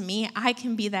is to me, I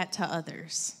can be that to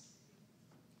others.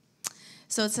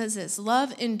 So it says this,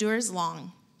 love endures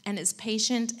long and is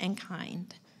patient and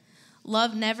kind.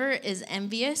 Love never is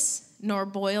envious, nor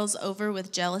boils over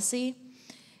with jealousy,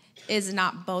 is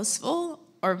not boastful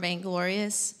or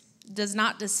vainglorious, does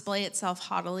not display itself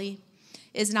haughtily,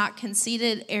 is not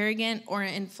conceited, arrogant, or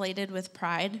inflated with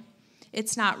pride.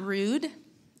 It's not rude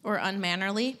or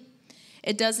unmannerly.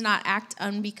 It does not act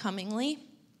unbecomingly.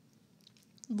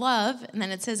 Love, and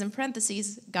then it says in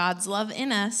parentheses, God's love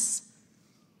in us,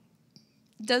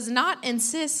 does not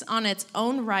insist on its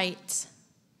own right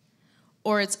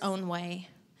or its own way,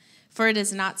 for it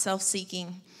is not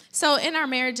self-seeking. So in our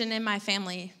marriage and in my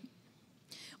family,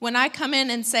 when I come in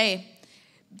and say,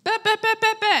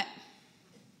 bet,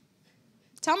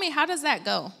 tell me, how does that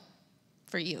go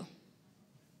for you?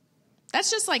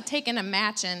 That's just like taking a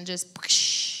match and just,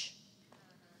 whoosh,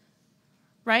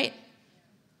 right?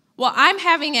 Well, I'm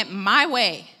having it my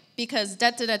way because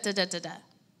da-da-da-da-da-da-da.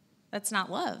 That's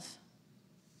not love.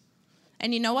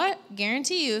 And you know what?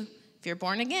 Guarantee you, if you're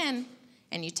born again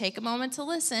and you take a moment to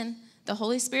listen, the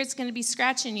Holy Spirit's going to be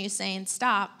scratching you saying,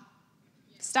 stop,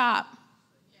 stop,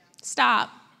 stop.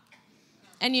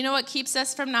 And you know what keeps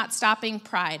us from not stopping?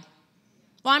 Pride.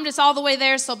 Well, I'm just all the way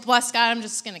there, so bless God, I'm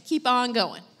just going to keep on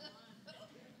going.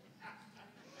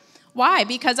 Why?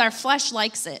 Because our flesh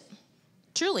likes it.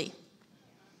 Truly.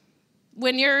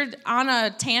 When you're on a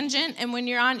tangent and when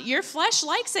you're on, your flesh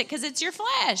likes it because it's your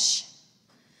flesh.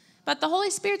 But the Holy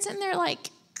Spirit's in there like,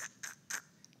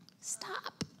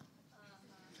 stop.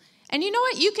 And you know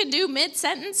what you can do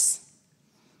mid-sentence?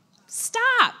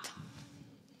 Stop.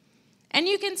 And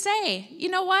you can say, you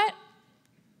know what?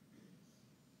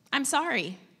 I'm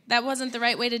sorry. That wasn't the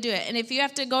right way to do it. And if you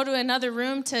have to go to another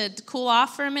room to cool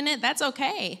off for a minute, that's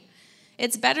okay.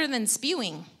 It's better than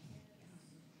spewing.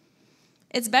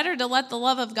 It's better to let the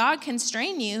love of God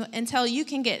constrain you until you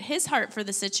can get his heart for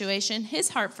the situation, his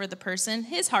heart for the person,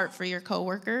 his heart for your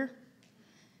coworker,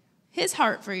 his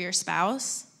heart for your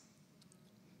spouse.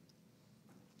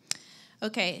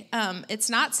 Okay, it's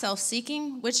not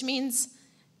self-seeking, which means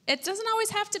it doesn't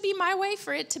always have to be my way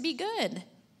for it to be good.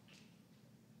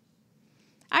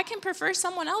 I can prefer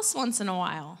someone else once in a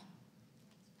while.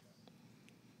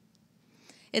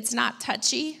 It's not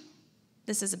touchy.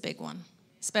 This is a big one,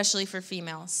 especially for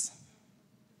females.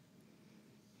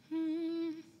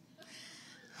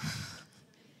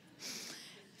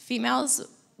 Females,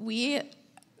 we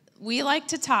like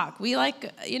to talk. We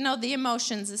like, the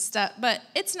emotions and stuff, but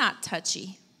it's not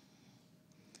touchy.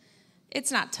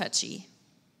 It's not touchy.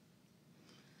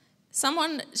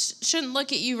 Someone shouldn't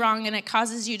look at you wrong and it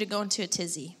causes you to go into a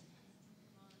tizzy.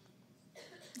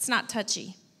 It's not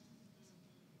touchy.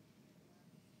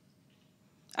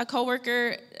 A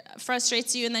coworker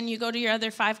frustrates you and then you go to your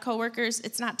other 5 coworkers.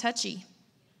 It's not touchy.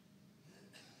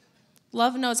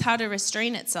 Love knows how to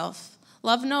restrain itself.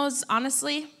 Love knows,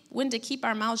 honestly, when to keep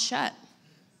our mouths shut.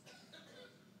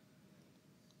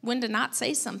 When to not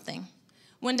say something.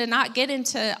 When to not get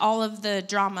into all of the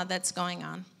drama that's going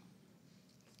on.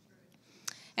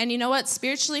 And you know what?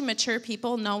 Spiritually mature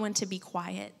people know when to be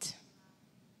quiet.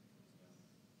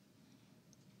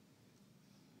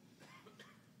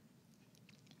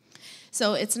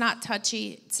 So it's not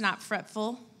touchy, it's not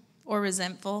fretful or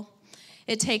resentful.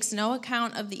 It takes no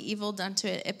account of the evil done to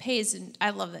it. It pays, I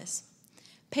love this,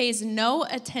 pays no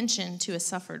attention to a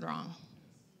suffered wrong.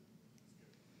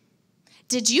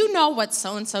 Did you know what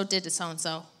so-and-so did to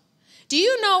so-and-so? Do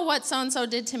you know what so-and-so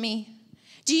did to me?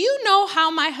 Do you know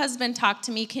how my husband talked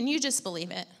to me? Can you just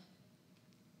believe it?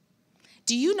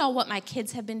 Do you know what my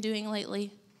kids have been doing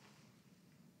lately?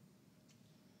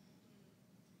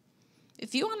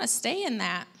 If you want to stay in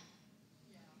that,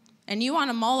 and you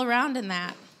want to mull around in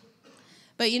that,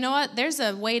 but you know what? There's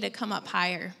a way to come up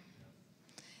higher.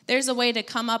 There's a way to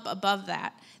come up above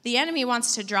that. The enemy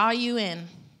wants to draw you in.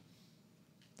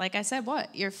 Like I said,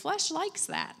 what? Your flesh likes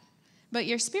that. But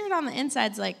your spirit on the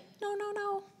inside's like, no, no,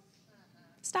 no.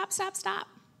 Stop, stop, stop.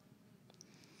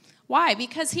 Why?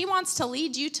 Because he wants to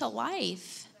lead you to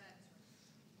life.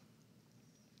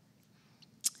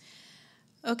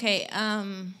 Okay,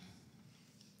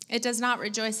 it does not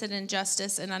rejoice at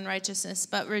injustice and unrighteousness,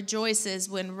 but rejoices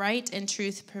when right and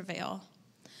truth prevail.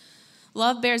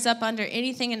 Love bears up under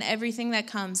anything and everything that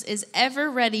comes, is ever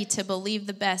ready to believe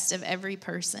the best of every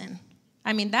person.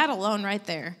 I mean, that alone right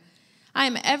there. I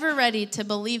am ever ready to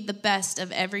believe the best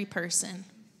of every person.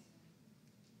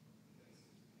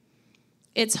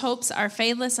 Its hopes are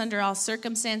fadeless under all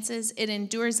circumstances. It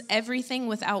endures everything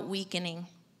without weakening.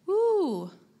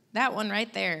 Woo, that one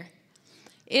right there.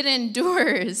 It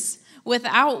endures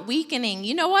without weakening.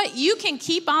 You know what? You can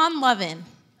keep on loving.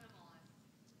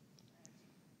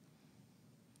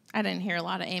 I didn't hear a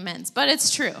lot of amens, but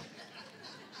it's true.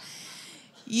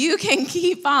 You can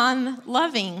keep on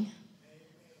loving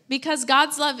because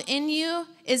God's love in you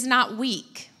is not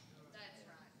weak.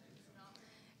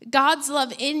 God's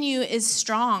love in you is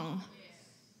strong.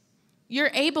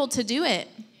 You're able to do it.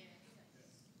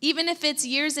 Even if it's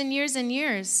years and years and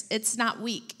years, it's not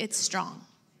weak, it's strong.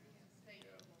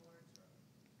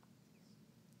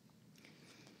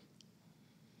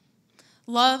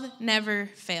 Love never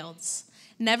fails,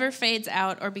 never fades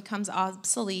out or becomes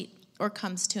obsolete or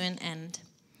comes to an end.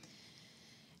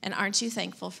 And aren't you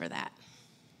thankful for that?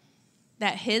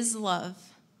 That his love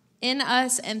in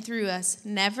us and through us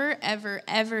never, ever,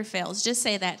 ever fails. Just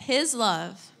say that. His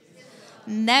love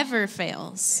never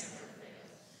fails.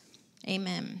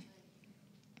 Amen.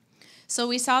 So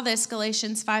we saw this,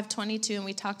 Galatians 5:22, and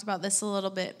we talked about this a little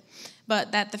bit,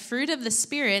 but that the fruit of the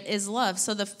Spirit is love.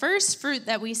 So the first fruit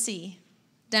that we see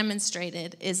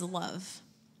demonstrated is love.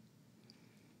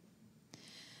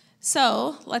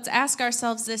 So let's ask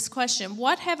ourselves this question.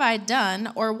 What have I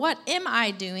done or what am I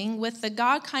doing with the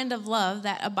God kind of love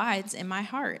that abides in my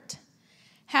heart?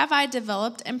 Have I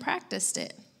developed and practiced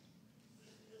it?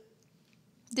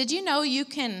 Did you know you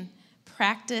can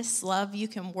practice love? You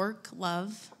can work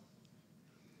love?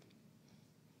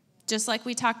 Just like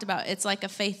we talked about, it's like a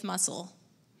faith muscle.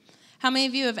 How many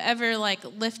of you have ever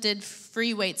lifted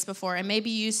free weights before? And maybe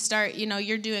you start,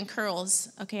 you're doing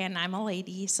curls. Okay, and I'm a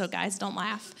lady, so guys don't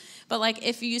laugh. But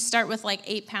if you start with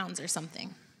 8 pounds or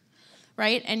something,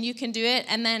 right? And you can do it,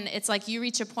 and then it's you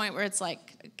reach a point where it's I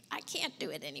can't do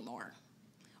it anymore.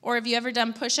 Or have you ever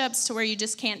done push-ups to where you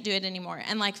just can't do it anymore?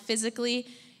 And physically,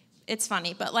 it's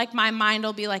funny, but my mind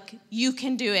will be you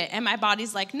can do it. And my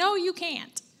body's no, you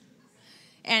can't.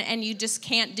 And you just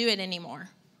can't do it anymore.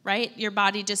 Right? Your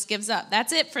body just gives up.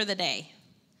 That's it for the day.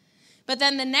 But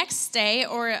then the next day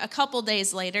or a couple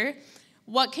days later,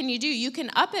 what can you do? You can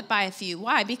up it by a few.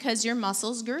 Why? Because your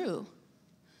muscles grew.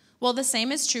 Well, the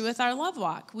same is true with our love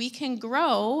walk. We can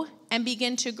grow and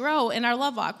begin to grow in our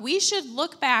love walk. We should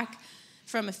look back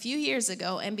from a few years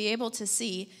ago and be able to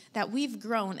see that we've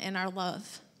grown in our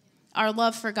love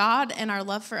for God and our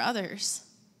love for others.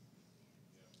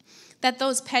 That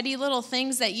those petty little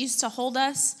things that used to hold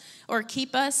us or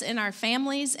keep us in our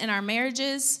families, in our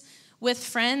marriages, with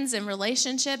friends and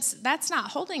relationships, that's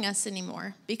not holding us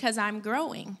anymore because I'm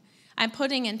growing. I'm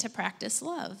putting into practice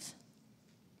love.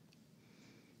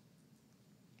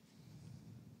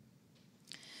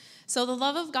 So the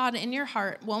love of God in your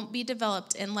heart won't be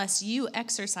developed unless you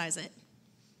exercise it.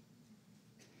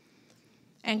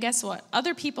 And guess what?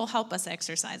 Other people help us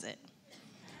exercise it.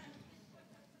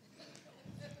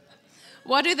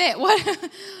 What do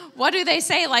they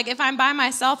say? If I'm by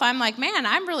myself, I'm man,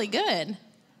 I'm really good.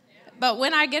 But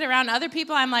when I get around other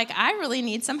people, I'm I really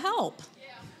need some help.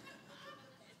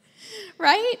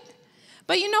 Right?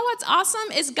 But you know what's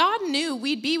awesome is God knew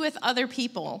we'd be with other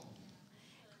people.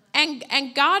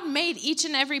 And God made each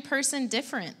and every person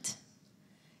different.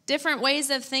 Different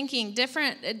ways of thinking,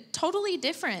 totally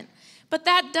different. But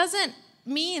that doesn't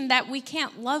mean that we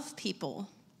can't love people.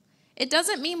 It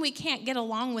doesn't mean we can't get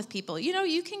along with people.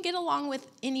 You can get along with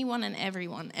anyone and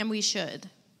everyone, and we should.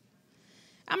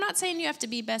 I'm not saying you have to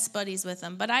be best buddies with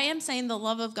them, but I am saying the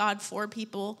love of God for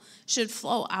people should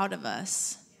flow out of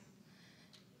us.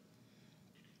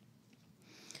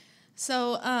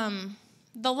 So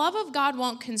the love of God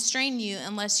won't constrain you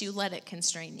unless you let it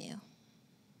constrain you.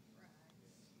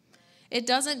 It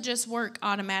doesn't just work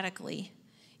automatically.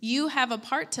 You have a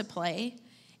part to play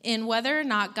in whether or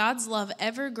not God's love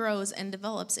ever grows and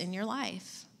develops in your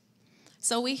life.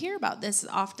 So we hear about this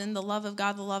often, the love of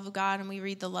God, and we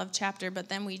read the love chapter, but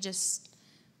then we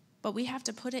have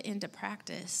to put it into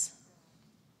practice.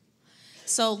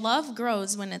 So love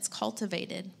grows when it's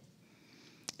cultivated.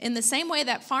 In the same way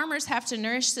that farmers have to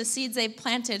nourish the seeds they've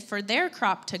planted for their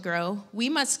crop to grow, we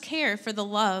must care for the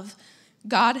love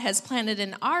God has planted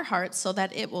in our hearts so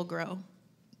that it will grow.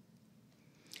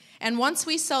 And once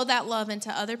we sow that love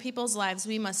into other people's lives,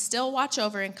 we must still watch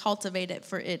over and cultivate it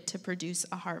for it to produce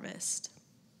a harvest.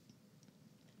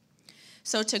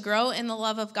 So to grow in the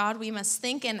love of God, we must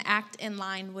think and act in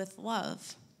line with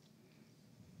love.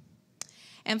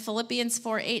 And Philippians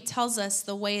 4:8 tells us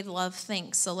the way love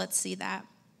thinks. So let's see that.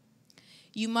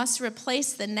 You must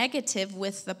replace the negative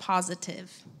with the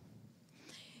positive.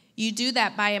 You do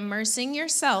that by immersing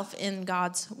yourself in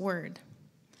God's word.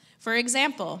 For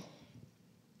example,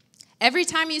 every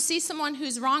time you see someone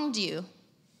who's wronged you,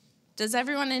 does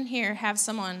everyone in here have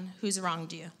someone who's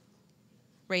wronged you?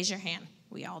 Raise your hand.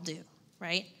 We all do,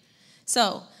 right?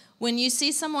 So when you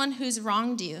see someone who's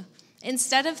wronged you,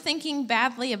 instead of thinking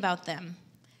badly about them,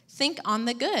 think on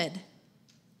the good.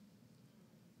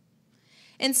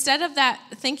 Instead of that,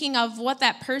 thinking of what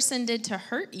that person did to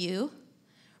hurt you,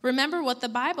 remember what the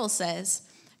Bible says.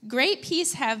 Great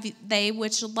peace have they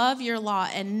which love your law,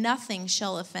 and nothing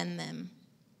shall offend them.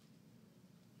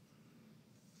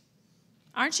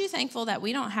 Aren't you thankful that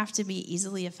we don't have to be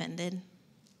easily offended?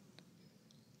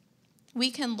 We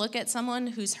can look at someone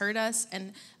who's hurt us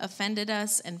and offended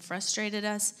us and frustrated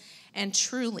us, and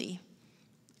truly,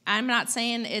 I'm not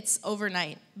saying it's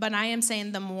overnight, but I am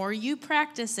saying the more you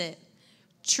practice it,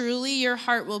 truly your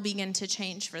heart will begin to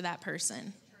change for that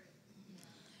person.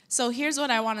 So here's what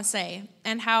I want to say,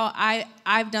 and how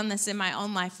I've done this in my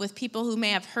own life with people who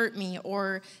may have hurt me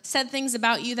or said things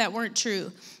about you that weren't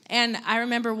true. And I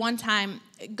remember one time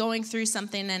going through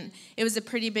something, and it was a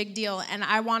pretty big deal, and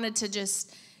I wanted to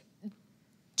just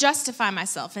justify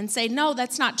myself and say, no,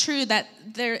 that's not true,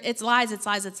 it's lies, it's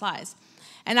lies, it's lies.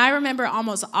 And I remember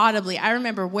almost audibly, I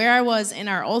remember where I was in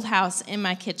our old house in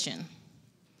my kitchen.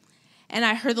 And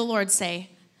I heard the Lord say,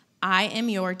 I am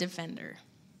your defender.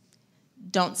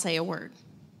 Don't say a word.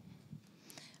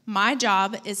 My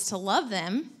job is to love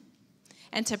them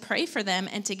and to pray for them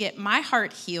and to get my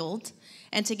heart healed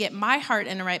and to get my heart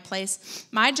in the right place.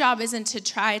 My job isn't to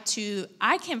try to,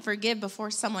 I can forgive before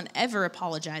someone ever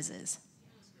apologizes.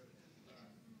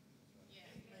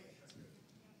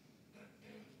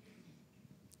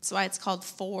 That's why it's called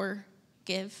forgive.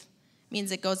 It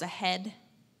means it goes ahead.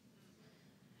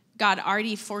 God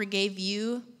already forgave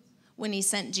you when he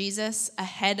sent Jesus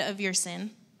ahead of your sin.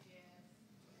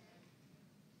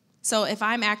 So if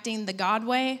I'm acting the God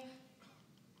way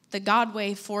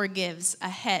forgives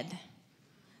ahead.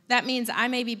 That means I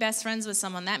may be best friends with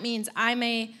someone. That means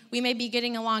we may be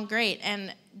getting along great,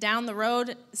 and down the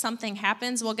road something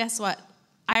happens. Well, guess what?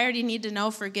 I already need to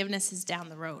know forgiveness is down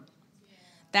the road.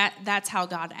 That's how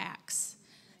God acts.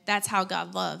 That's how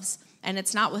God loves. And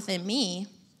it's not within me,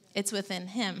 it's within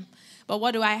him. But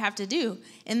what do I have to do?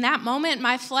 In that moment,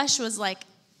 my flesh was like,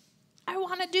 I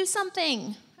want to do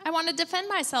something. I want to defend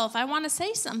myself. I want to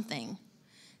say something.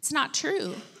 It's not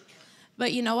true.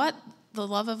 But you know what? The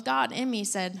love of God in me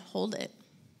said, hold it.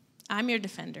 I'm your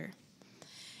defender.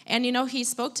 And you know, he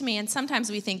spoke to me, and sometimes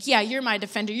we think, yeah, you're my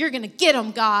defender. You're going to get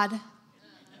him, God.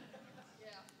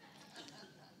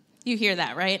 You hear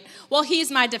that, right? Well,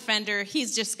 he's my defender.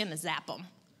 He's just going to zap him.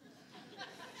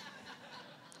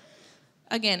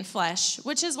 Again, flesh,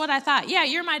 which is what I thought. Yeah,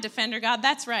 you're my defender, God.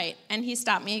 That's right. And he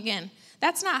stopped me again.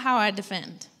 That's not how I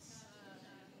defend.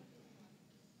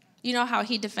 You know how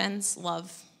he defends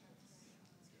love.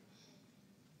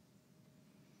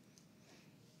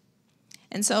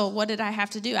 And so what did I have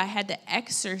to do? I had to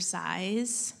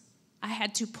exercise. I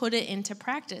had to put it into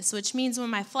practice, which means when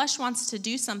my flesh wants to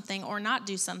do something or not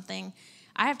do something,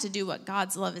 I have to do what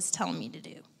God's love is telling me to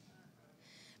do.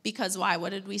 Because why? What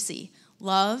did we see?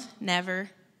 Love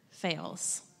never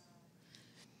fails.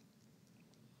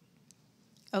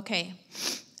 Okay.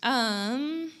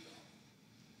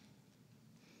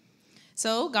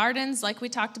 So gardens, like we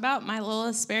talked about, my little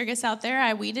asparagus out there,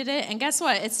 I weeded it. And guess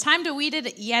what? It's time to weed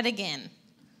it yet again.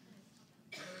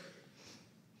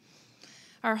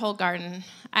 Our whole garden.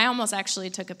 I almost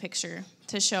actually took a picture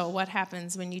to show what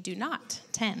happens when you do not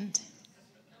tend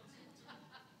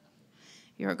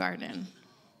your garden.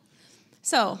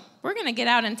 So we're going to get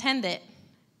out and tend it.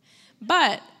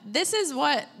 But this is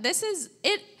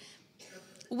it.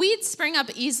 Weeds spring up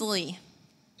easily.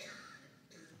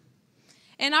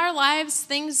 In our lives,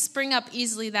 things spring up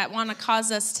easily that want to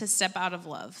cause us to step out of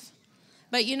love.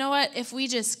 But you know what? If we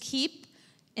just keep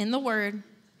in the Word,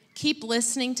 keep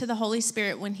listening to the Holy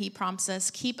Spirit when he prompts us,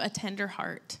 keep a tender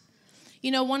heart.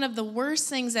 You know, one of the worst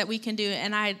things that we can do,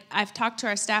 and I've talked to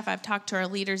our staff, I've talked to our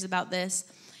leaders about this,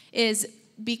 is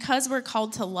because we're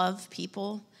called to love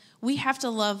people, we have to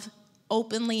love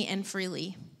openly and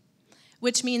freely,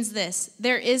 which means this: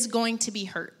 there is going to be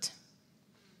hurt.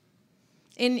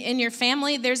 In your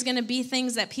family, there's going to be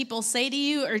things that people say to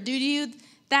you or do to you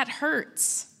that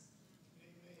hurts.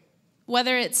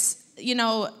 Whether it's, you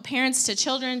know, parents to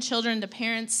children, children to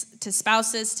parents, to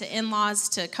spouses, to in-laws,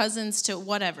 to cousins, to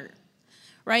whatever.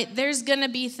 right? There's going to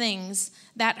be things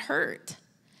that hurt.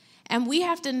 And we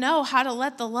have to know how to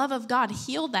let the love of God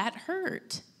heal that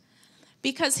hurt.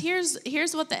 Because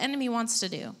here's what the enemy wants to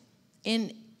do.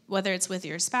 Whether it's with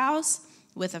your spouse,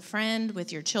 with a friend,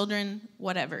 with your children,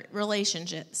 whatever,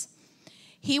 relationships.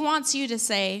 He wants you to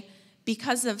say,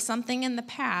 because of something in the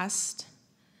past,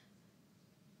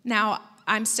 now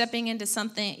I'm stepping into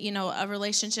something, a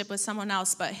relationship with someone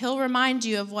else, but he'll remind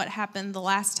you of what happened the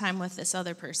last time with this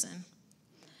other person.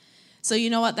 So you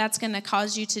know what that's going to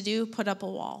cause you to do? Put up a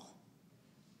wall.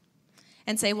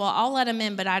 And say, well, I'll let him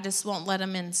in, but I just won't let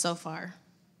him in so far.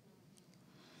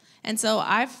 And so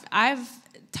I've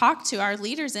talked to our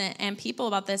leaders and people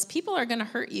about this. People are going to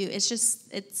hurt you. It's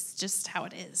just how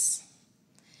it is.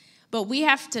 But we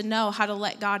have to know how to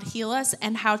let God heal us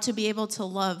and how to be able to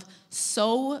love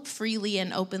so freely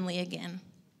and openly again.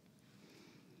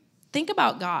 Think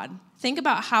about God. Think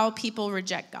about how people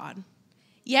reject God.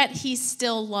 Yet he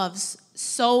still loves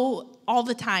so all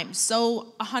the time,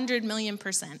 so 100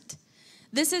 million%.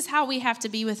 This is how we have to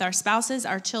be with our spouses,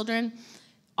 our children,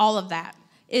 all of that,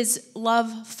 is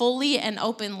love fully and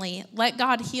openly. Let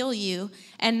God heal you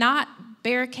and not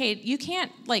barricade. You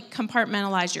can't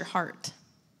compartmentalize your heart.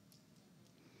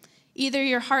 Either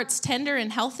your heart's tender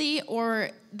and healthy or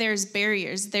there's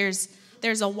barriers. There's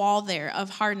a wall there of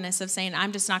hardness of saying,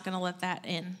 I'm just not going to let that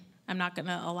in. I'm not going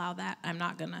to allow that.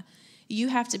 You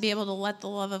have to be able to let the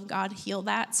love of God heal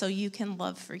that so you can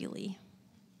love freely.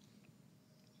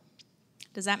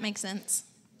 Does that make sense?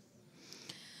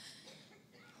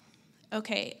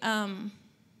 Okay,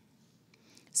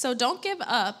 so don't give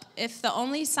up if the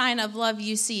only sign of love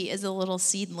you see is a little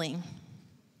seedling.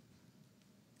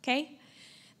 Okay?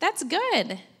 That's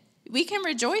good. We can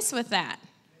rejoice with that.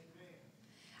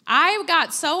 I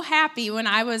got so happy when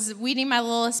I was weeding my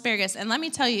little asparagus, and let me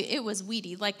tell you, it was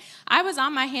weedy. I was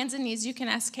on my hands and knees. You can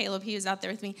ask Caleb, he was out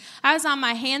there with me. I was on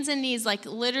my hands and knees,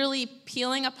 literally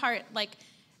peeling apart,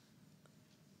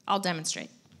 I'll demonstrate.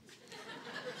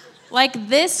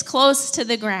 This close to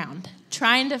the ground,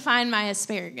 trying to find my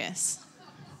asparagus.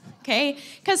 Okay?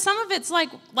 Because some of it's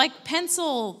like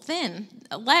pencil thin,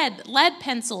 lead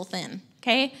pencil thin.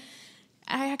 Okay?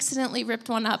 I accidentally ripped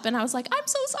one up, and I was like, I'm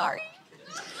so sorry.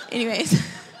 Anyways.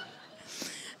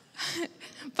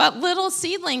 But little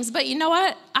seedlings. But you know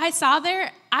what? I saw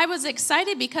there, I was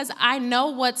excited because I know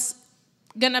what's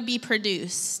going to be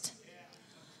produced.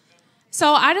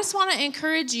 So I just want to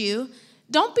encourage you,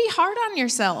 don't be hard on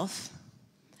yourself.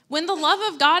 When the love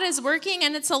of God is working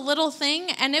and it's a little thing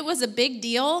and it was a big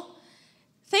deal,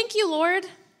 thank you, Lord.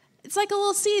 It's like a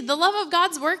little seed. The love of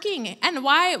God's working. And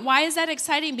why is that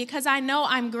exciting? Because I know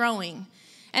I'm growing.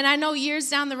 And I know years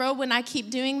down the road when I keep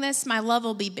doing this, my love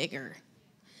will be bigger.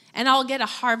 And I'll get a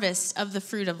harvest of the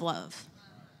fruit of love.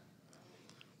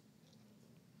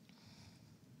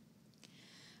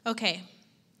 Okay.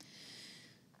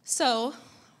 So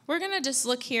we're going to just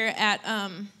look here at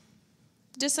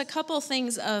just a couple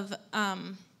things of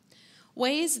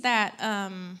ways that,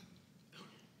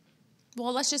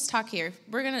 let's just talk here.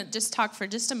 We're going to just talk for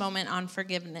just a moment on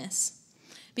forgiveness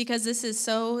because this is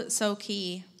so, so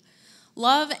key.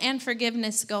 Love and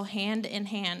forgiveness go hand in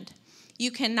hand.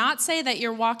 You cannot say that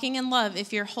you're walking in love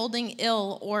if you're holding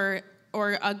ill or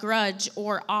a grudge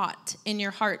or aught in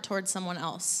your heart towards someone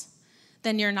else.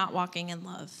 Then you're not walking in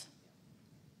love.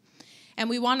 And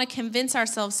we want to convince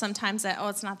ourselves sometimes that,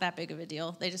 it's not that big of a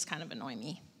deal. They just kind of annoy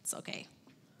me. It's okay.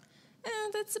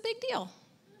 That's a big deal.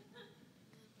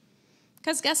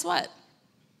 Because guess what?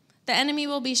 The enemy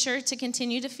will be sure to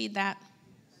continue to feed that.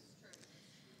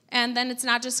 And then it's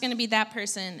not just going to be that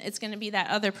person. It's going to be that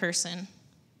other person.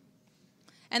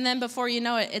 And then before you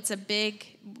know it, it's a big,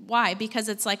 why? Because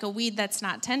it's like a weed that's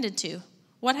not tended to.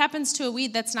 What happens to a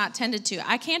weed that's not tended to?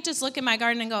 I can't just look at my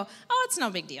garden and go, it's no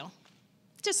big deal.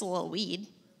 Just a little weed.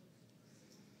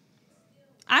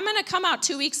 I'm going to come out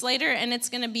 2 weeks later and it's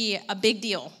going to be a big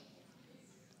deal.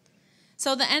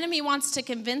 So the enemy wants to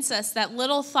convince us that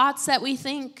little thoughts that we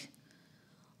think,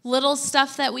 little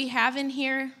stuff that we have in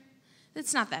here,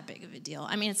 it's not that big of a deal.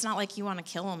 I mean, it's not like you want to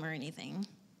kill them or anything.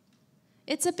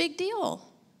 It's a big deal.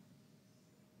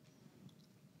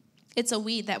 It's a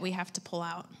weed that we have to pull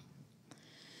out.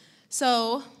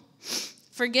 So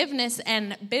forgiveness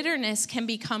and bitterness can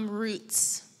become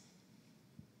roots.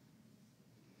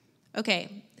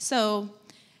 Okay, so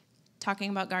talking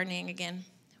about gardening again.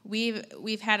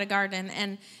 We've had a garden,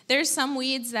 and there's some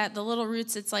weeds that the little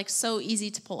roots, it's like so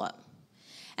easy to pull up.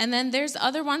 And then there's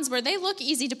other ones where they look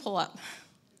easy to pull up.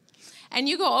 And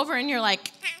you go over and you're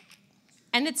like,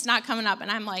 and it's not coming up.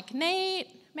 And I'm like, Nate,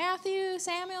 Matthew,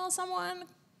 Samuel, someone,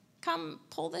 come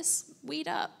pull this weed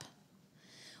up.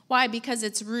 Why? Because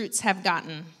its roots have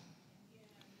gotten.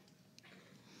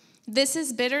 This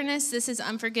is bitterness. This is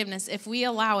unforgiveness. If we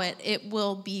allow it, it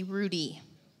will be rooty.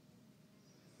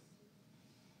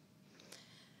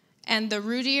 And the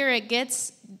rootier it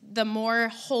gets, the more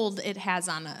hold it has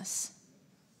on us.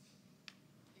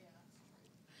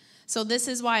 So this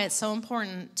is why it's so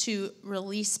important to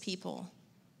release people.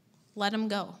 Let them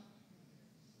go.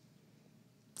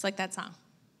 It's like that song.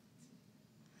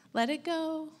 Let it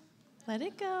go. Let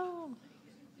it go.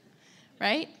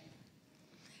 Right?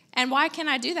 And why can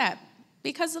I do that?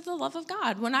 Because of the love of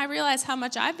God. When I realize how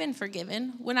much I've been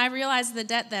forgiven, when I realize the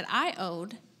debt that I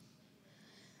owed,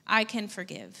 I can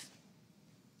forgive.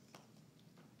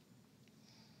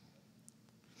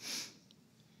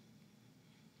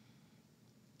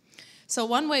 So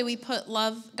one way we put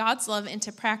God's love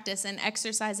into practice and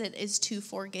exercise it is to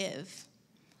forgive.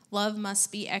 Love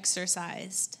must be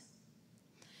exercised.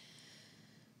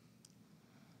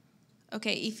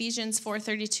 Okay, Ephesians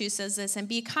 4:32 says this, and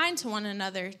be kind to one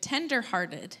another,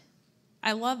 tender-hearted.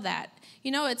 I love that.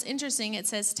 You know, it's interesting. It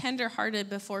says tender-hearted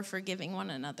before forgiving one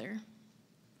another.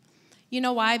 You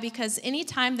know why? Because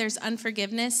anytime there's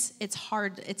unforgiveness, it's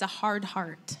hard. It's a hard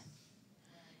heart.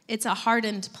 It's a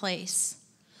hardened place.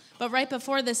 But right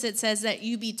before this, it says that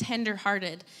you be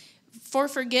tender-hearted. For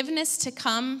forgiveness to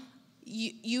come,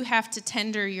 you have to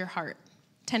tender your heart,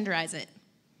 tenderize it.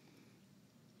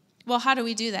 Well, how do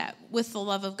we do that? With the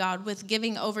love of God, with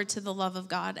giving over to the love of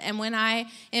God. And when I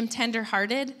am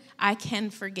tender-hearted, I can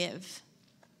forgive.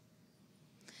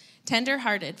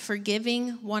 Tender-hearted,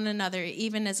 forgiving one another,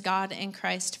 even as God and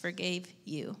Christ forgave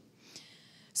you.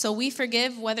 So we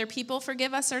forgive whether people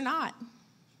forgive us or not.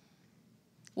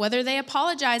 Whether they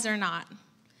apologize or not.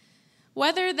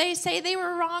 Whether they say they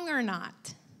were wrong or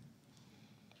not.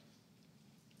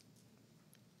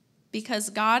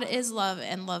 Because God is love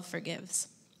and love forgives.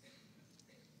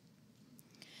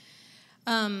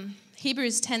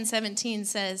 Hebrews 10:17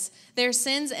 says, their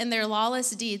sins and their lawless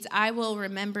deeds I will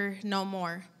remember no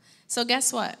more. So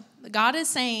guess what? God is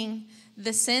saying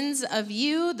the sins of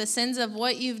you, the sins of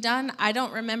what you've done, I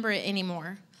don't remember it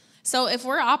anymore. So if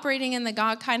we're operating in the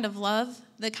God kind of love,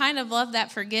 the kind of love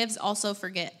that forgives also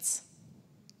forgets.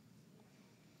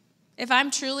 If I'm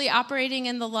truly operating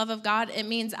in the love of God, it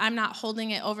means I'm not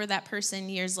holding it over that person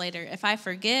years later. If I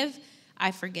forgive,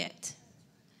 I forget.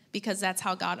 Because that's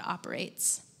how God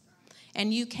operates.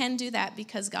 And you can do that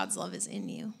because God's love is in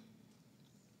you.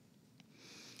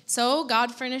 So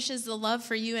God furnishes the love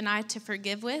for you and I to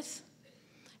forgive with.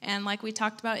 And like we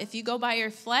talked about, if you go by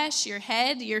your flesh, your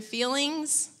head, your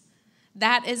feelings,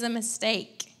 that is a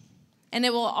mistake. And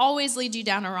it will always lead you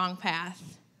down a wrong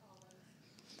path.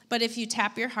 But if you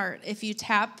tap your heart, if you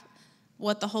tap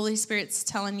what the Holy Spirit's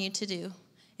telling you to do,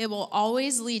 it will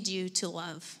always lead you to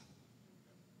love.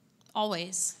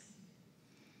 Always.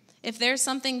 If there's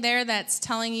something there that's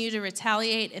telling you to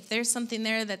retaliate, if there's something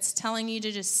there that's telling you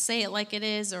to just say it like it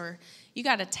is, or you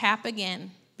got to tap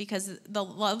again, because the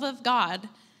love of God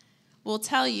will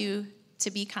tell you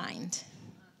to be kind.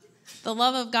 The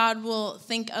love of God will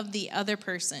think of the other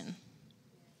person.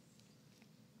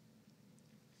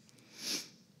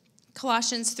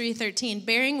 Colossians 3:13,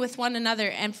 bearing with one another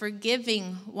and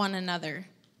forgiving one another.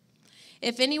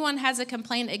 If anyone has a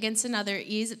complaint against another,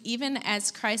 even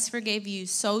as Christ forgave you,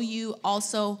 so you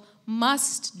also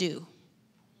must do.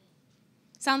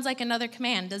 Sounds like another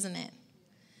command, doesn't it?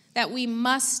 That we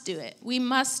must do it. We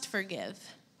must forgive.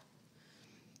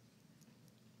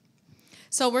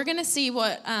 So we're going to see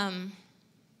what,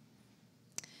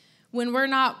 when we're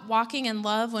not walking in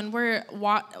love, when we're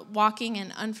walking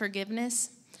in unforgiveness,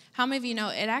 how many of you know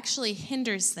it actually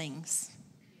hinders things?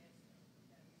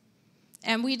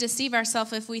 And we deceive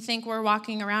ourselves if we think we're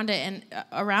walking around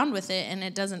with it and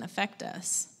it doesn't affect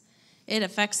us. It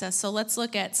affects us. So let's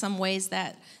look at some ways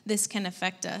that this can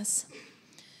affect us.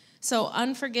 So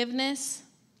unforgiveness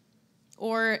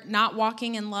or not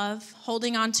walking in love,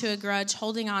 holding on to a grudge,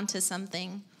 holding on to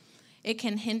something, it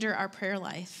can hinder our prayer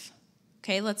life.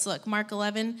 Okay, let's look. Mark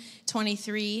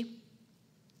 11:23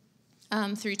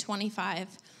 through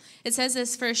 25. It says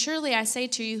this, for surely I say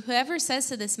to you, whoever says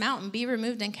to this mountain, be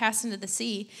removed and cast into the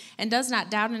sea, and does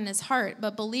not doubt in his heart,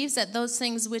 but believes that those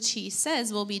things which he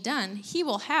says will be done, he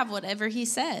will have whatever he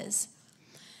says.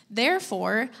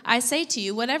 Therefore, I say to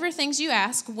you, whatever things you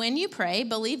ask when you pray,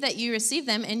 believe that you receive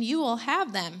them, and you will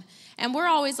have them. And we're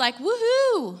always like,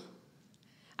 woohoo!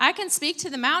 I can speak to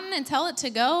the mountain and tell it to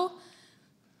go.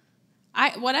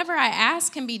 Whatever I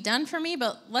ask can be done for me,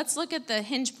 but let's look at the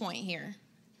hinge point here.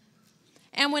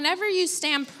 And whenever you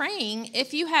stand praying,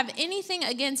 if you have anything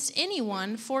against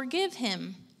anyone, forgive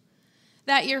him.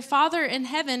 that your Father in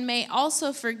heaven may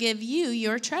also forgive you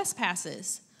your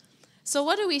trespasses. So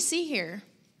what do we see here?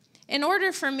 In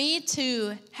order for me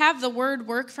to have the word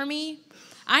work for me,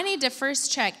 I need to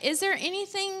first check, is there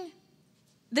anything,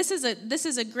 this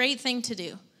is a great thing to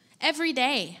do every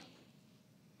day.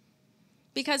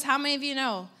 Because how many of you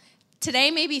know,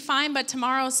 today may be fine, but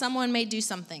tomorrow someone may do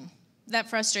something that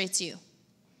frustrates you.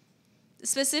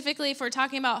 Specifically, if we're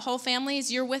talking about whole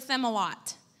families, you're with them a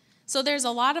lot. So there's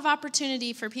a lot of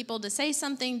opportunity for people to say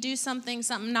something, do something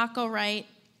not go right.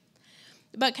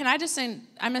 But I'm just going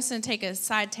to take a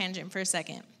side tangent for a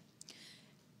second.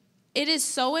 It is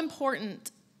so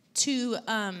important to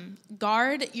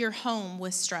guard your home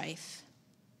with strife.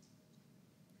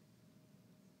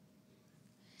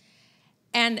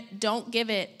 And don't give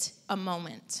it a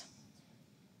moment.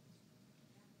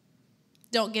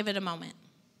 Don't give it a moment.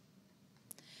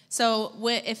 So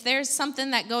if there's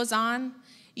something that goes on,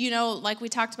 like we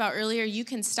talked about earlier, you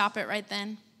can stop it right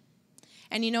then.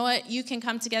 And you know what? You can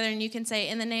come together and you can say,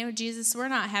 in the name of Jesus, we're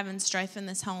not having strife in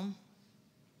this home.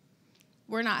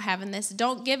 We're not having this.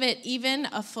 Don't give it even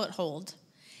a foothold.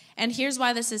 And here's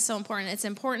why this is so important. It's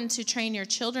important to train your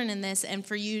children in this and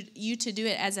for you to do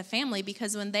it as a family,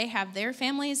 because when they have their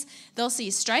families, they'll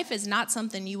see strife is not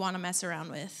something you want to mess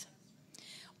around with.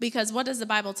 Because what does the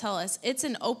Bible tell us? It's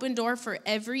an open door for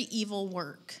every evil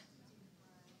work.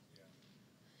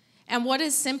 And what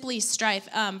is simply strife?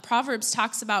 Proverbs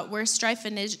talks about where strife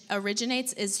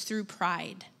originates is through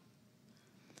pride.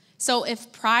 So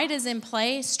if pride is in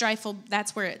play,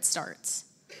 that's where it starts.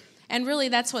 And really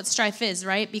that's what strife is,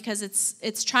 right? Because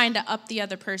it's trying to up the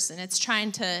other person. It's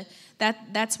trying to,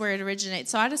 that's where it originates.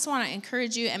 So I just want to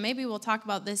encourage you, and maybe we'll talk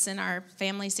about this in our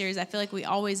family series. I feel like we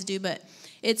always do, but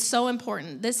it's so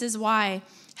important. This is why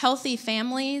healthy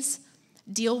families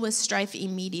deal with strife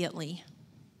immediately.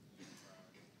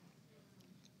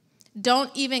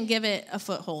 Don't even give it a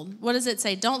foothold. What does it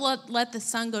say? Don't let the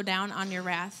sun go down on your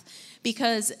wrath.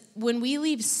 Because when we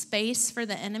leave space for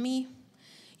the enemy,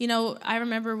 I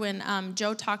remember when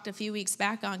Joe talked a few weeks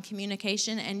back on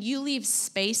communication, and you leave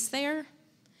space there,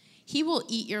 he will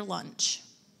eat your lunch.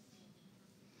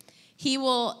 He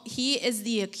is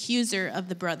the accuser of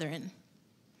the brethren.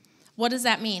 What does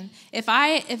that mean?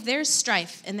 If there's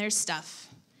strife and there's stuff,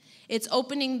 it's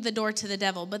opening the door to the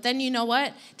devil. But then you know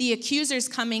what? The accuser's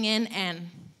coming in and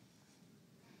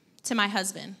to my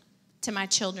husband, to my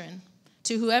children,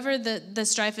 to whoever the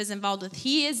strife is involved with.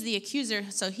 He is the accuser,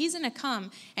 so he's going to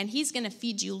come and he's going to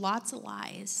feed you lots of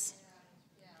lies.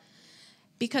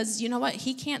 Because you know what?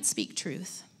 He can't speak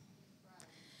truth.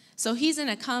 So he's going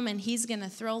to come and he's going to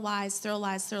throw lies.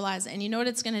 And you know what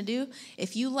it's going to do?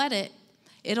 If you let it,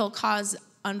 it'll cause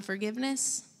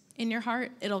unforgiveness in your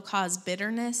heart. It'll cause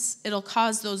bitterness. It'll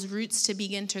cause those roots to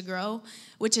begin to grow,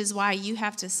 which is why you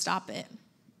have to stop it.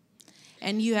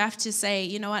 And you have to say,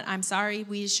 you know what, I'm sorry.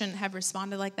 We shouldn't have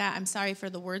responded like that. I'm sorry for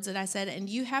the words that I said. And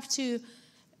you have to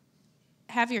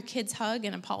have your kids hug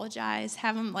and apologize.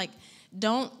 Have them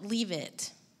don't leave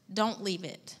it. Don't leave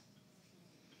it.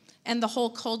 And the whole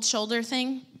cold shoulder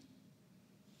thing,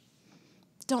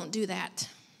 don't do that.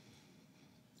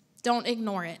 Don't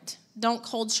ignore it. Don't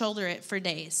cold shoulder it for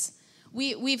days.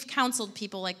 We've counseled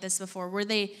people like this before where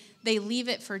they leave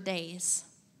it for days.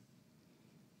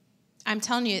 I'm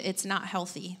telling you, it's not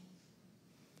healthy.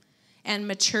 And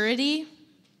maturity,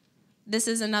 this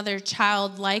is another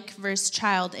childlike versus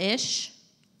childish.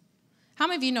 How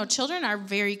many of you know children are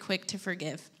very quick to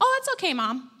forgive? Oh, that's okay,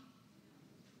 Mom.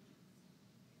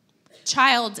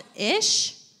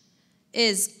 Childish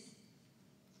is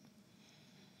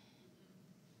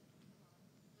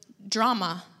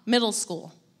drama, middle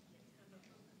school.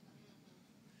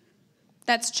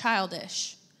 That's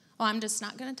childish. Oh, I'm just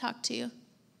not going to talk to you.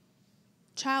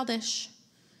 Childish.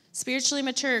 Spiritually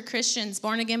mature Christians,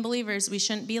 born-again believers, we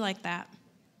shouldn't be like that.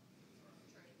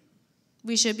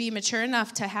 We should be mature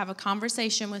enough to have a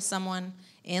conversation with someone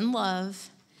in love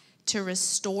to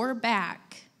restore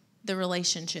back the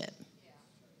relationship.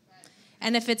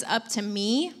 And if it's up to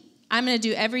me, I'm going to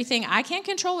do everything. I can't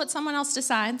control what someone else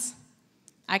decides.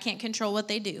 I can't control what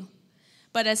they do.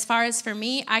 But as far as for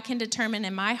me, I can determine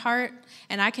in my heart,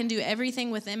 and I can do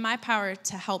everything within my power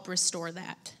to help restore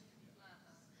that.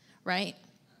 Right?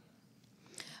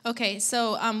 Okay,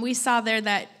 so we saw there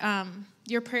that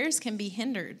your prayers can be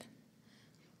hindered.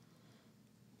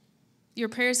 Your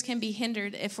prayers can be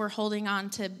hindered if we're holding on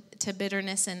to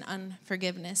bitterness and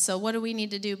unforgiveness. So what do we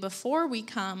need to do before we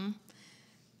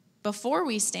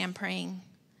stand praying?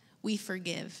 We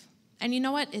forgive. And you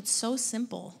know what? It's so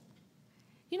simple.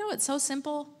 You know what's so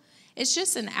simple? It's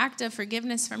just an act of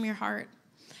forgiveness from your heart.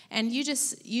 And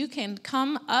you can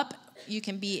come up You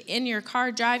can be in your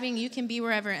car driving. You can be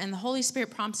wherever. And the Holy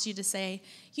Spirit prompts you to say,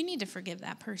 you need to forgive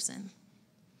that person.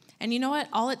 And you know what?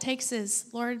 All it takes is,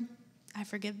 Lord, I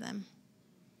forgive them.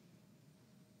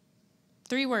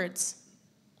 3 words,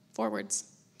 4 words.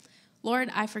 Lord,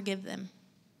 I forgive them.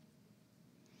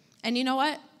 And you know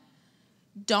what?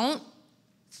 Don't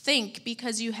think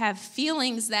because you have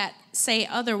feelings that say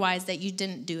otherwise that you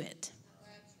didn't do it.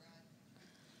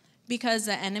 Because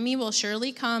the enemy will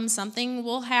surely come, something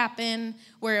will happen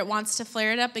where it wants to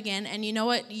flare it up again. And you know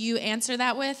what you answer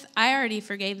that with? I already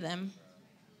forgave them.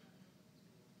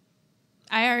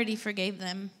 I already forgave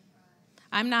them.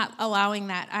 I'm not allowing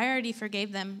that. I already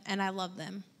forgave them, and I love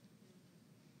them.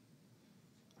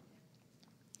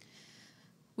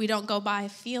 We don't go by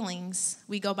feelings.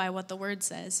 We go by what the word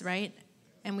says, right?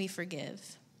 And we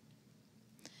forgive.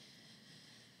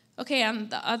 Okay, on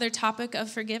the other topic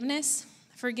of forgiveness,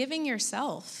 forgiving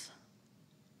yourself.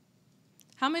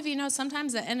 How many of you know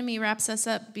sometimes the enemy wraps us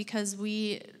up because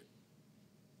we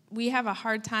have a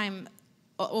hard time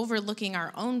overlooking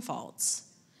our own faults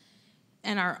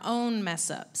and our own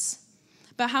mess ups?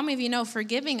 But how many of you know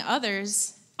forgiving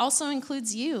others also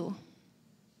includes you?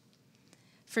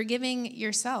 Forgiving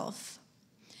yourself.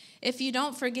 If you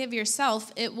don't forgive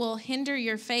yourself, it will hinder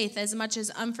your faith as much as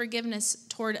unforgiveness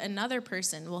toward another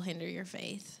person will hinder your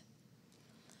faith.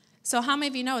 So how many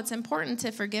of you know it's important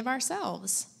to forgive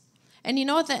ourselves? And you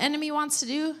know what the enemy wants to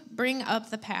do? Bring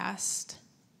up the past.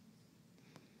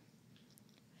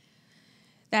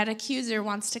 That accuser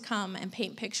wants to come and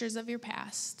paint pictures of your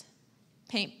past.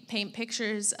 Paint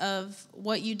pictures of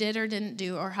what you did or didn't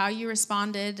do, or how you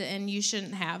responded and you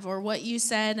shouldn't have, or what you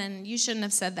said and you shouldn't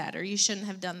have said that, or you shouldn't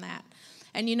have done that.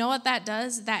 And you know what that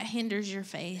does? That hinders your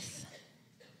faith.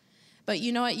 But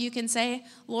you know what you can say?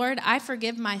 Lord, I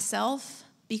forgive myself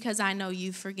because I know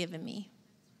you've forgiven me.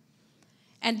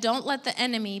 And don't let the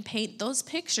enemy paint those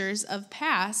pictures of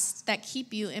past that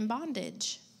keep you in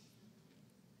bondage.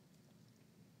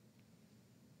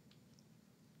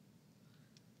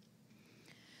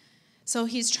 So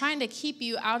he's trying to keep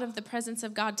you out of the presence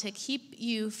of God, to keep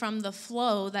you from the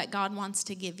flow that God wants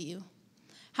to give you.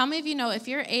 How many of you know if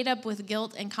you're ate up with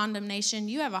guilt and condemnation,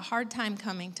 you have a hard time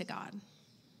coming to God?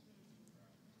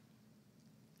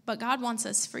 But God wants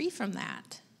us free from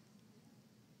that.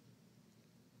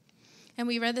 And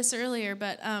we read this earlier,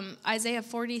 but Isaiah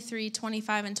 43,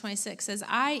 25 and 26 says,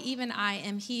 I, even I,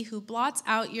 am he who blots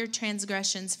out your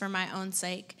transgressions for my own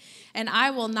sake, and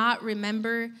I will not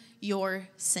remember your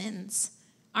sins.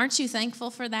 Aren't you thankful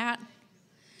for that?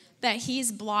 That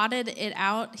he's blotted it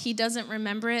out. He doesn't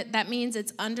remember it. That means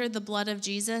it's under the blood of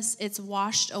Jesus. It's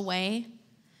washed away.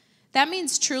 That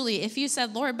means truly, if you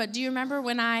said, Lord, but do you remember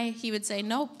when he would say,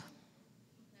 nope.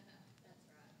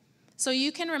 So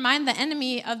you can remind the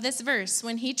enemy of this verse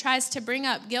when he tries to bring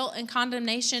up guilt and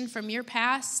condemnation from your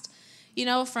past, he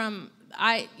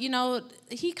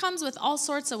comes with all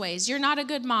sorts of ways. You're not a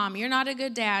good mom. You're not a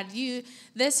good dad. You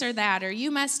this or that, or you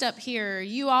messed up here. Or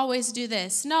you always do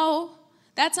this. No,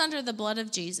 that's under the blood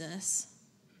of Jesus.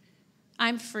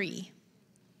 I'm free.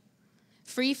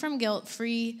 Free from guilt,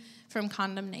 free from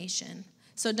condemnation.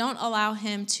 So don't allow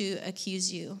him to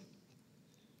accuse you.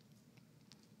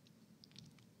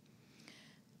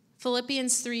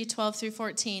 Philippians 3, 12 through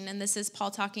 14, and this is Paul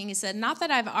talking. He said, not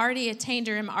that I've already attained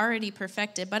or am already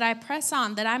perfected, but I press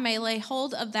on that I may lay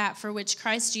hold of that for which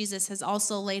Christ Jesus has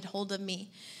also laid hold of me.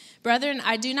 Brethren,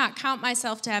 I do not count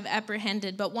myself to have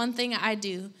apprehended, but one thing I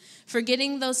do,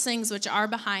 forgetting those things which are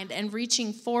behind and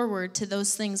reaching forward to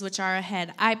those things which are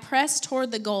ahead. I press toward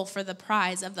the goal for the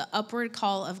prize of the upward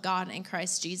call of God in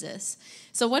Christ Jesus.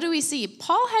 So what do we see?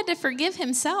 Paul had to forgive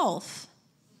himself.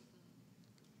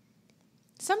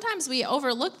 Sometimes we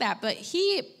overlook that, but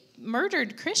he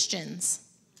murdered Christians.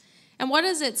 And what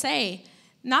does it say?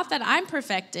 Not that I'm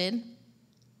perfected,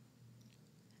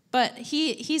 but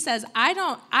he says,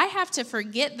 I have to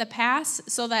forget the past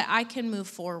so that I can move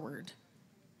forward.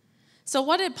 So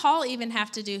what did Paul even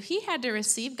have to do? He had to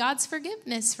receive God's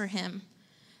forgiveness for him.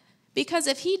 Because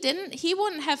if he didn't, he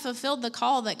wouldn't have fulfilled the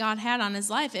call that God had on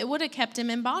his life. It would have kept him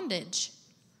in bondage.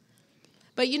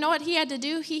 But you know what he had to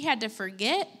do? He had to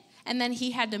forget, and then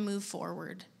he had to move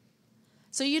forward.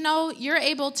 So you're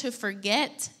able to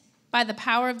forget by the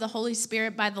power of the Holy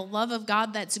Spirit, by the love of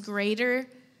God that's greater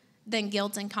than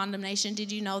guilt and condemnation.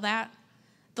 Did you know that?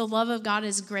 The love of God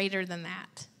is greater than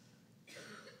that.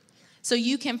 So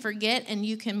you can forget and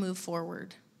you can move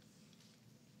forward.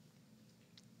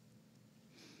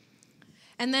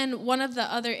 And then one of the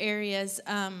other areas,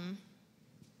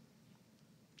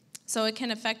 so it can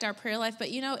affect our prayer life, but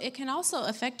it can also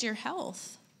affect your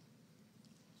health.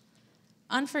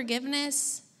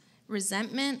 Unforgiveness,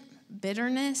 resentment,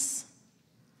 bitterness.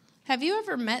 Have you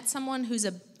ever met someone who's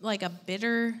a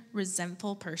bitter,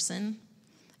 resentful person?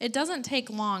 It doesn't take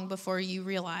long before you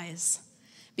realize,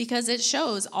 because it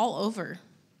shows all over.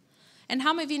 And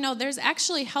how many of you know there's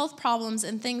actually health problems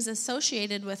and things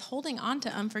associated with holding on to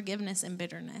unforgiveness and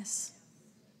bitterness?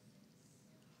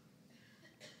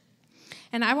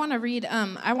 And I want to read,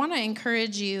 I want to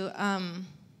encourage you, and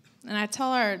I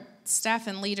tell our staff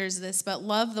and leaders this, but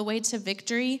Love the Way to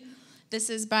Victory. This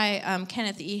is by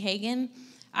Kenneth E. Hagin.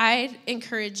 I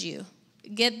encourage you,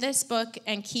 get this book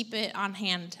and keep it on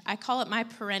hand. I call it my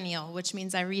perennial, which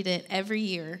means I read it every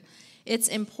year. It's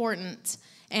important,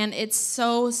 and it's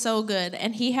so, so good.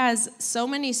 And he has so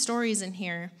many stories in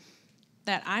here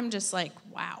that I'm just like,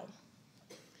 wow.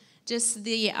 Just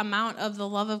the amount of the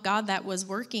love of God that was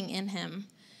working in him.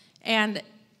 And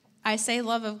I say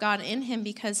love of God in him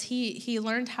because he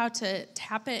learned how to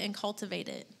tap it and cultivate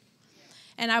it.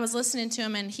 And I was listening to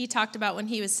him, and he talked about when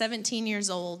he was 17 years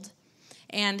old,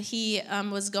 and he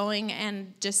was going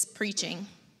and just preaching.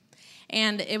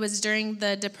 And it was during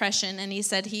the Depression, and he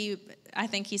said I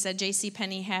think he said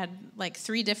JCPenney had like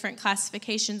 3 different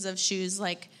classifications of shoes,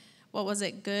 like, what was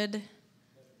it, good,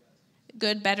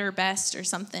 better, best, or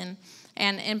something,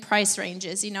 and in price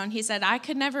ranges, and he said, I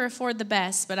could never afford the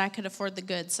best, but I could afford the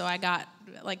good, so I got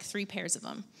like 3 pairs of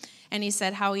them. And he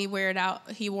said how he wore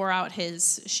out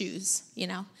his shoes,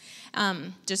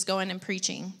 just going and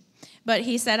preaching. But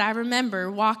he said, I remember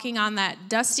walking on that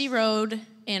dusty road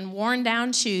in worn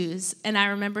down shoes, and I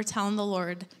remember telling the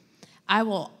Lord, I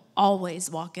will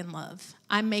always walk in love.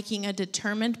 I'm making a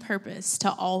determined purpose to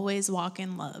always walk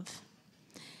in love.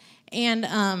 And,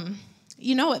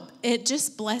 it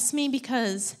just blessed me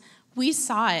because we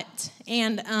saw it.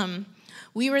 And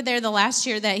we were there the last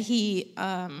year that he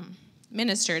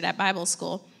ministered at Bible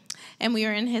school, and we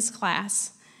were in his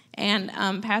class. And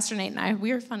Pastor Nate and I,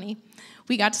 we were funny.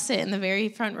 We got to sit in the very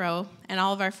front row, and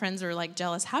all of our friends were like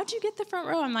jealous. How'd you get the front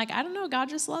row? I'm like, I don't know. God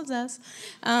just loves us.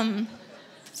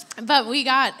 But we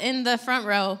got in the front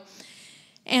row.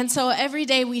 And so every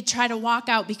day we try to walk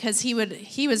out because he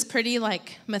was pretty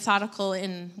like methodical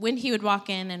in when he would walk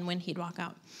in and when he'd walk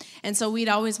out. And so we'd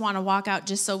always want to walk out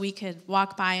just so we could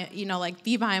walk by,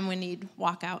 be by him when he'd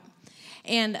walk out.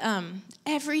 And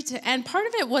and part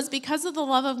of it was because of the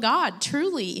love of God,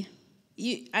 truly.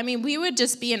 We would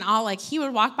just be in awe, like he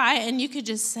would walk by and you could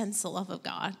just sense the love of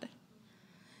God.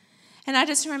 And I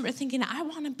just remember thinking, I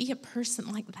want to be a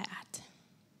person like that,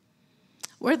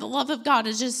 where the love of God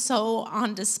is just so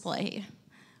on display,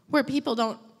 where people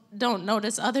don't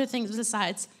notice other things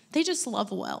besides, they just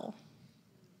love well.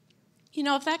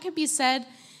 If that could be said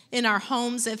in our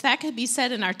homes, if that could be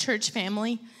said in our church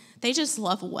family, they just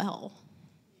love well.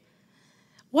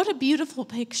 What a beautiful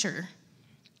picture.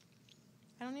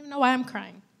 I don't even know why I'm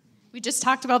crying. We just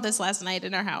talked about this last night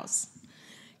in our house.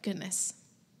 Goodness.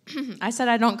 I said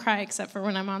I don't cry except for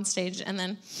when I'm on stage, and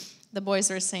then the boys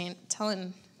were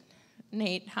telling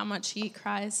Nate how much he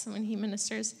cries when he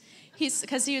ministers.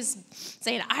 Because he was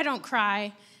saying, I don't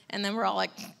cry, and then we're all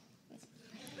like,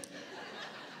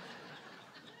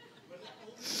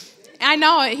 I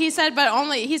know. I said, well,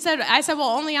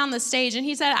 only on the stage. And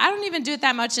he said, I don't even do it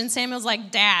that much. And Samuel's like,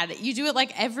 Dad, you do it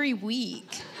like every week.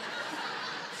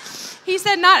 He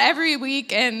said, not every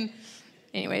week. And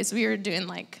anyways, we were doing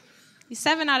like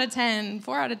 7 out of 10,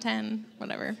 4 out of 10,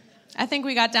 whatever. I think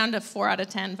we got down to 4 out of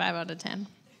 10, 5 out of 10.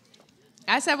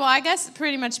 I said, well, I guess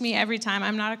pretty much me every time.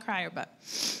 I'm not a crier, but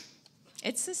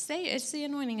it's the state. It's the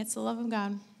anointing. It's the love of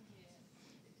God.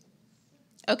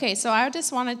 Okay, so I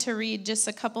just wanted to read just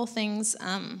a couple things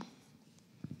shut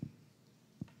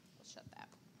that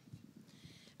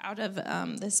out of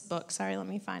this book. Sorry, let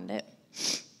me find it.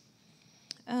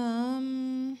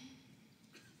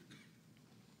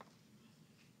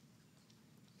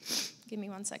 Give me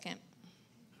 1 second.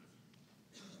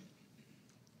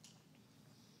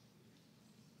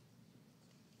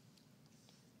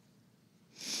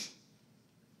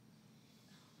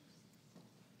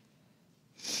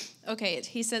 Okay,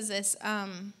 he says this.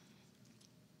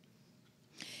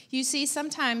 You see,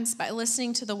 sometimes by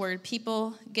listening to the word,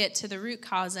 people get to the root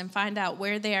cause and find out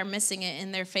where they are missing it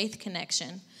in their faith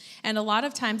connection. And a lot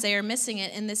of times they are missing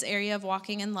it in this area of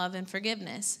walking in love and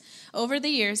forgiveness. Over the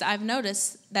years, I've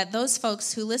noticed that those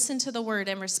folks who listen to the word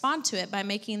and respond to it by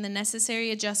making the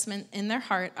necessary adjustment in their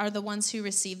heart are the ones who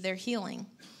receive their healing.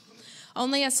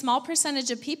 Only a small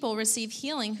percentage of people receive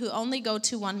healing who only go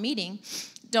to one meeting,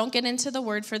 don't get into the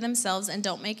word for themselves, and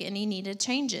don't make any needed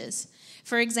changes.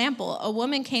 For example, a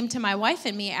woman came to my wife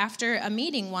and me after a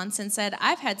meeting once and said,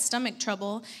 I've had stomach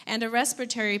trouble and a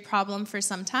respiratory problem for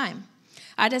some time.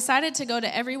 I decided to go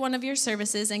to every one of your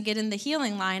services and get in the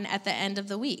healing line at the end of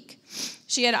the week.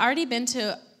 She had already been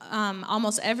to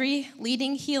almost every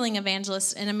leading healing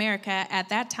evangelist in America at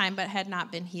that time, but had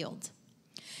not been healed.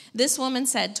 This woman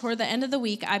said, toward the end of the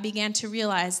week, I began to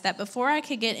realize that before I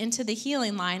could get into the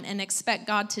healing line and expect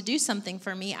God to do something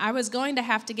for me, I was going to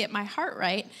have to get my heart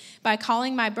right by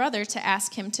calling my brother to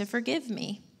ask him to forgive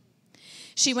me.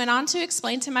 She went on to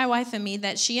explain to my wife and me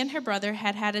that she and her brother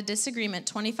had had a disagreement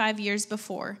 25 years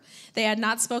before. They had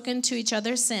not spoken to each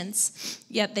other since,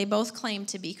 yet they both claimed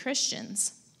to be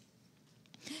Christians.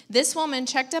 This woman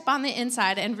checked up on the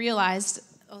inside and realized,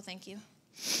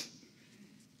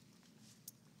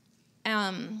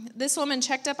 This woman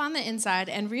checked up on the inside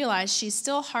and realized she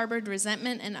still harbored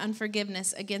resentment and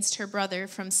unforgiveness against her brother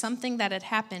from something that had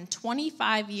happened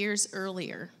 25 years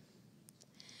earlier.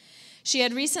 She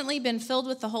had recently been filled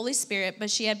with the Holy Spirit,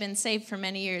 but she had been saved for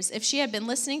many years. If she had been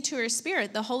listening to her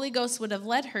spirit, the Holy Ghost would have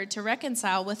led her to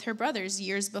reconcile with her brothers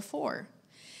years before.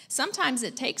 Sometimes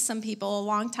it takes some people a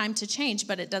long time to change,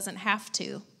 but it doesn't have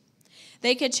to.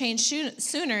 They could change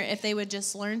sooner if they would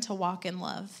just learn to walk in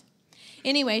love.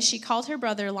 Anyway, she called her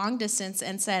brother long distance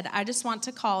and said, I just want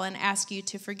to call and ask you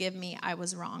to forgive me. I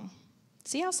was wrong.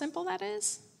 See how simple that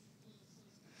is?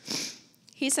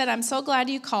 He said, I'm so glad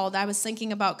you called. I was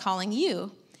thinking about calling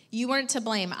you. You weren't to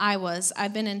blame. I was.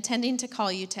 I've been intending to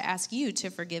call you to ask you to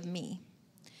forgive me.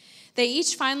 They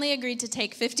each finally agreed to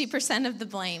take 50% of the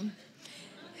blame.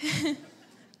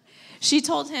 She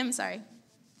told him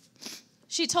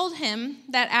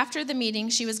that after the meeting,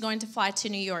 she was going to fly to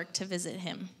New York to visit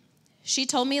him. She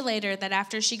told me later that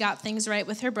after she got things right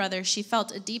with her brother, she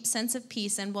felt a deep sense of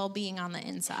peace and well-being on the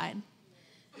inside.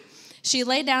 She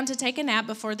lay down to take a nap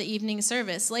before the evening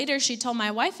service. Later, she told my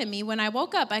wife and me, when I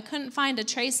woke up, I couldn't find a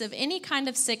trace of any kind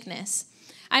of sickness.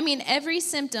 I mean, every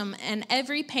symptom and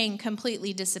every pain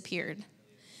completely disappeared.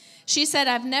 She said,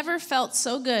 I've never felt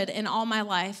so good in all my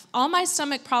life. All my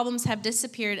stomach problems have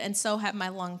disappeared, and so have my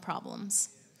lung problems.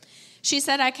 She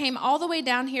said, I came all the way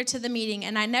down here to the meeting,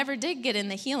 and I never did get in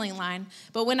the healing line,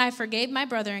 but when I forgave my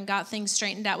brother and got things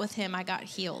straightened out with him, I got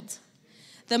healed.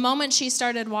 The moment she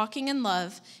started walking in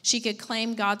love, she could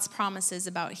claim God's promises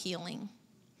about healing.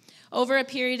 Over a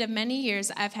period of many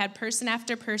years, I've had person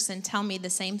after person tell me the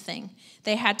same thing.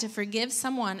 They had to forgive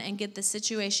someone and get the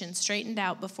situation straightened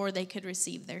out before they could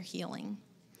receive their healing.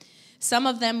 Some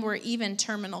of them were even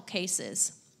terminal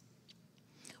cases.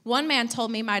 One man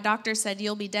told me, my doctor said,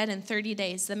 you'll be dead in 30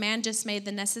 days. The man just made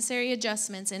the necessary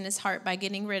adjustments in his heart by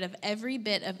getting rid of every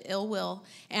bit of ill will,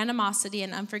 animosity,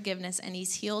 and unforgiveness, and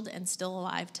he's healed and still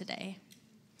alive today.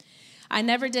 I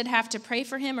never did have to pray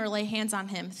for him or lay hands on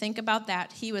him. Think about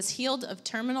that. He was healed of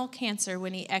terminal cancer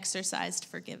when he exercised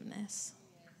forgiveness.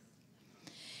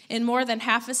 In more than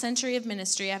half a century of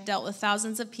ministry, I've dealt with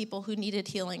thousands of people who needed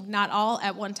healing. Not all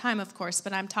at one time, of course,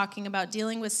 but I'm talking about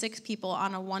dealing with sick people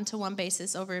on a one-to-one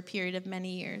basis over a period of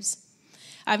many years.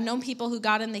 I've known people who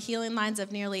got in the healing lines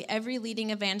of nearly every leading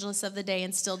evangelist of the day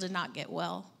and still did not get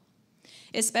well,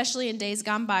 especially in days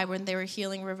gone by when there were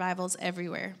healing revivals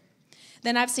everywhere.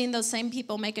 Then I've seen those same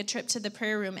people make a trip to the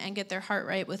prayer room and get their heart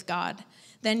right with God.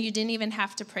 Then you didn't even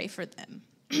have to pray for them.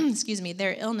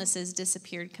 Their illnesses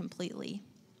disappeared completely.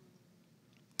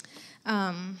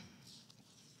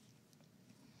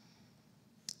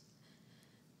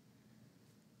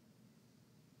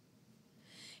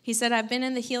 He said, I've been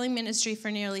in the healing ministry for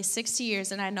nearly 60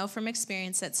 years, and I know from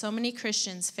experience that so many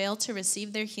Christians fail to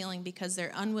receive their healing because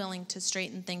they're unwilling to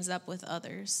straighten things up with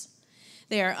others.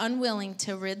 They are unwilling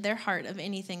to rid their heart of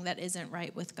anything that isn't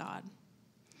right with God.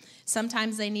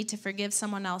 Sometimes they need to forgive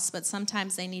someone else, but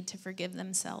sometimes they need to forgive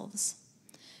themselves.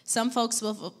 Some folks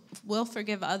will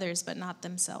forgive others, but not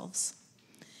themselves.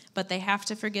 But they have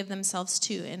to forgive themselves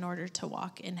too in order to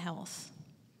walk in health.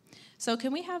 So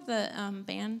can we have the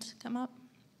band come up?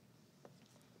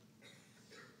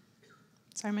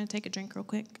 Sorry, I'm going to take a drink real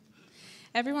quick.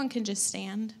 Everyone can just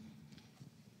stand.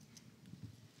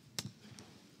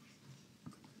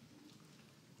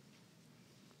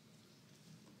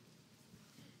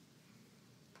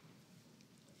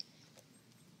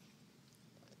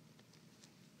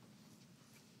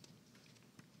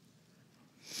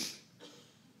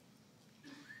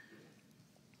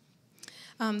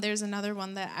 There's another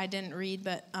one that I didn't read,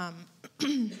 but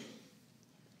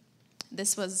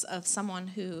this was of someone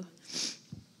who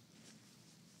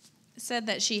said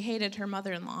that she hated her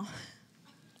mother-in-law.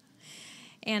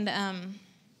 And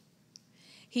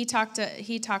he talked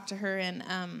to her,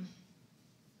 and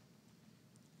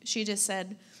she just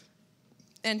said,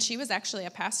 and she was actually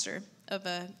a pastor of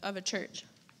a church.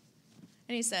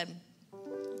 And he said,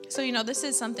 so, this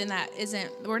is something that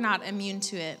we're not immune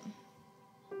to it.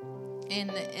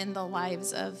 in the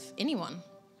lives of anyone.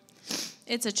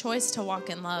 It's a choice to walk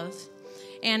in love.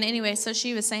 And anyway, so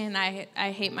she was saying,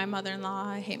 I hate my mother-in-law,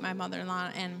 I hate my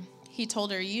mother-in-law. And he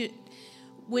told her,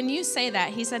 when you say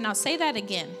that, he said, now say that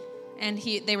again. And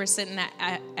they were sitting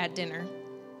at dinner.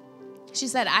 She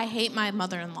said, I hate my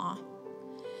mother-in-law.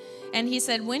 And he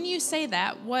said, when you say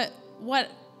that, what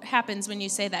happens when you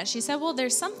say that? She said, well,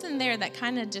 there's something there that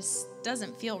kind of just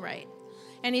doesn't feel right.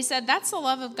 And he said, that's the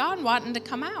love of God wanting to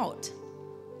come out.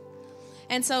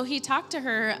 And so he talked to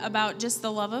her about just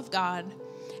the love of God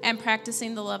and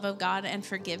practicing the love of God and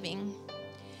forgiving.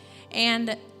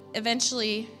 And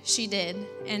eventually she did,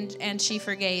 and she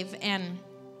forgave. And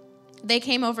they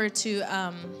came over to,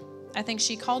 I think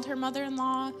she called her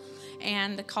mother-in-law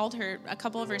and called a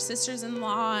couple of her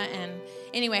sisters-in-law, and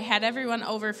anyway, had everyone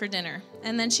over for dinner.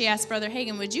 And then she asked Brother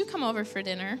Hagin, would you come over for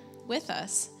dinner with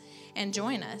us and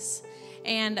join us?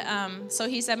 And so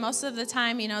he said most of the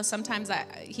time, sometimes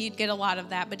he'd get a lot of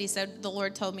that, but he said, the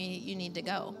Lord told me you need to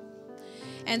go.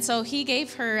 And so he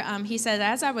gave her, he said,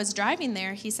 as I was driving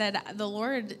there, he said, the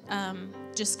Lord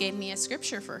just gave me a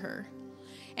scripture for her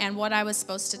and what I was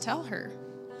supposed to tell her.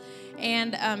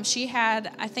 And she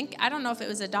had, I don't know if it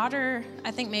was a daughter, I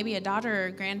think maybe a daughter or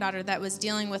a granddaughter that was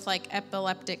dealing with like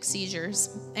epileptic seizures.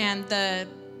 And the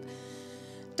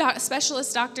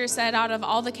specialist doctor said out of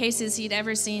all the cases he'd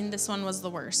ever seen, this one was the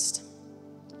worst.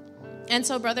 And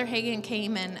so Brother Hagin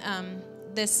came, and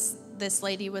this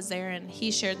lady was there, and he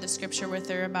shared the scripture with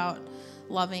her about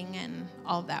loving and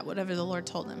all of that, whatever the Lord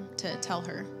told him to tell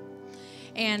her.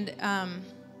 And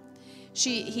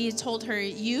he told her,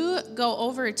 you go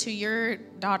over to your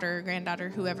daughter or granddaughter,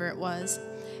 whoever it was,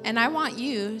 and I want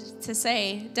you to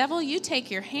say, devil, you take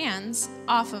your hands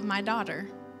off of my daughter.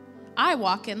 I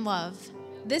walk in love.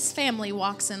 This family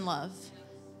walks in love.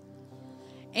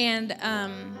 And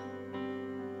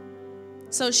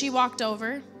so she walked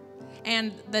over,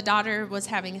 and the daughter was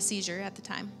having a seizure at the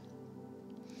time.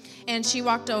 And she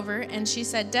walked over, and she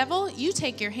said, devil, you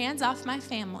take your hands off my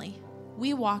family.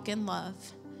 We walk in love.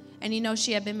 And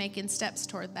she had been making steps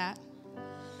toward that.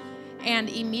 And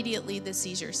immediately the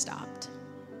seizure stopped.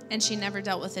 And she never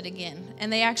dealt with it again.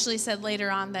 And they actually said later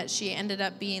on that she ended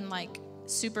up being like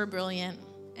super brilliant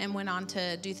and went on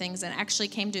to do things and actually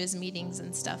came to his meetings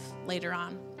and stuff later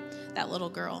on, that little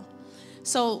girl.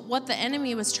 So what the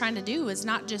enemy was trying to do was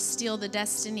not just steal the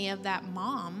destiny of that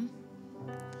mom,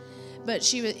 but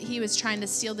he was trying to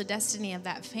steal the destiny of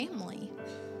that family.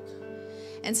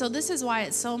 And so this is why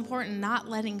it's so important not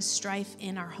letting strife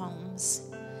in our homes.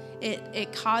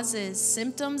 It causes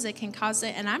symptoms. It can cause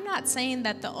it. And I'm not saying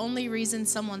that the only reason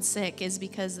someone's sick is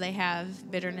because they have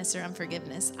bitterness or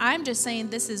unforgiveness. I'm just saying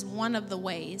this is one of the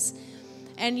ways.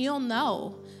 And you'll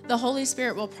know. The Holy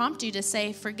Spirit will prompt you to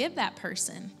say, forgive that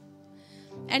person.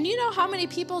 And you know how many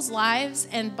people's lives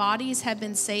and bodies have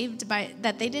been saved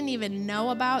that they didn't even know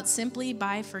about simply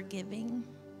by forgiving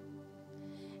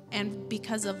and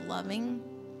because of loving.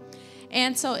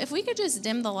 And so if we could just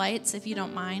dim the lights, if you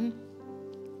don't mind.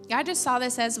 I just saw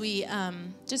this as we,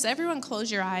 just everyone close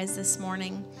your eyes this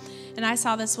morning. And I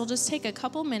saw this. We'll just take a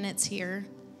couple minutes here.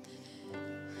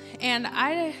 And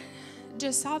I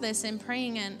just saw this in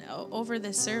praying over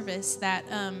this service that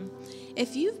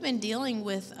if you've been dealing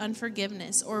with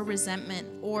unforgiveness or resentment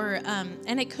or,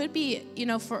 and it could be,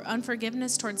 for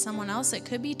unforgiveness towards someone else, it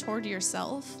could be toward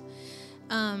yourself,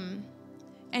 and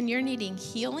you're needing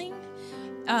healing.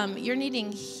 You're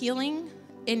needing healing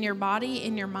in your body,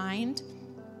 in your mind.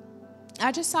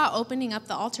 I just saw opening up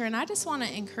the altar, and I just want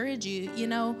to encourage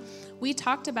you. We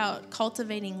talked about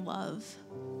cultivating love,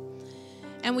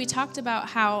 and we talked about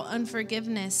how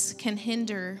unforgiveness can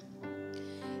hinder,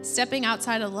 stepping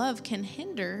outside of love can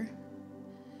hinder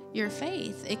your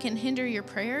faith. It can hinder your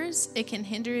prayers. It can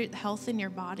hinder health in your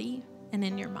body and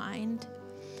in your mind.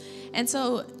 And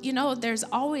so, there's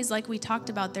always, like we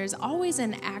talked about, there's always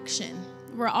an action.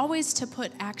 We're always to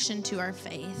put action to our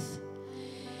faith.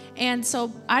 And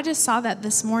so I just saw that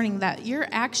this morning, that your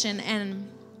action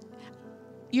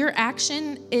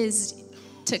is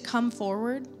to come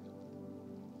forward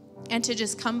and to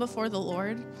just come before the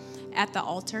Lord at the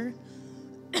altar.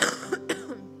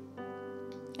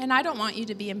 And I don't want you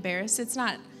to be embarrassed.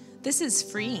 This is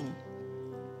freeing.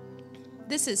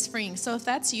 This is freeing. So if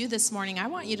that's you this morning, I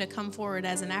want you to come forward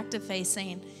as an act of faith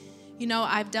saying,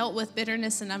 I've dealt with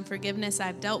bitterness and unforgiveness.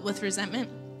 I've dealt with resentment.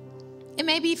 It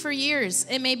may be for years.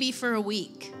 It may be for a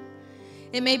week.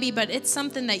 It may be, but it's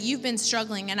something that you've been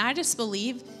struggling. And I just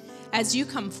believe as you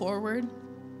come forward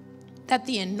that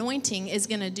the anointing is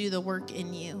going to do the work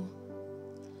in you.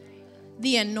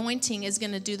 The anointing is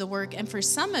going to do the work. And for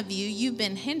some of you, you've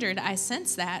been hindered. I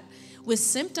sense that with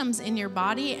symptoms in your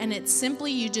body, and it's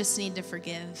simply you just need to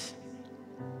forgive.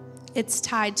 It's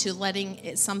tied to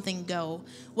letting something go,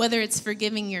 whether it's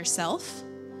forgiving yourself,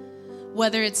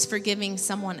 whether it's forgiving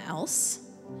someone else.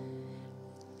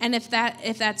 And if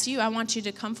that's you, I want you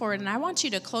to come forward, and I want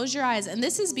you to close your eyes. And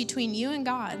this is between you and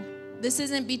God. This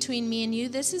isn't between me and you.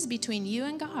 This is between you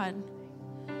and God.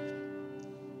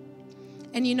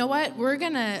 And you know what? We're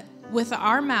going to, with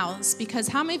our mouths, because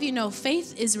how many of you know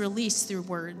faith is released through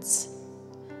words?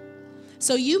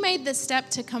 So you made the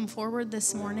step to come forward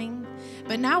this morning,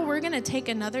 but now we're going to take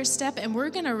another step, and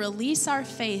we're going to release our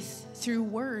faith through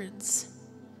words.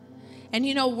 And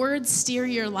you know, words steer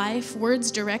your life.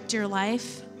 Words direct your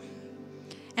life.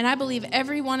 And I believe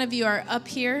every one of you are up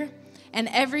here, and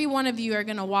every one of you are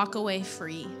going to walk away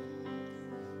free.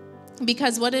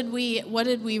 Because what did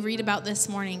we read about this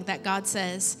morning? That God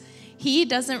says, He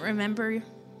doesn't remember.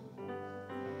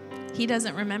 He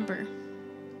doesn't remember.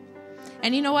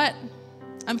 And you know what?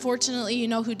 Unfortunately, you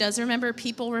know who does remember?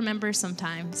 People remember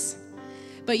sometimes.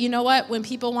 But you know what? When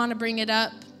people want to bring it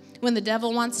up, when the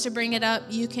devil wants to bring it up,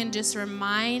 you can just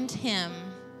remind him,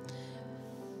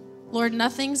 Lord,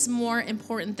 nothing's more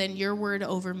important than your word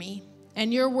over me.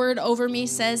 And your word over me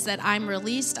says that I'm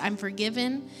released, I'm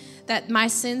forgiven, that my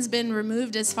sin's been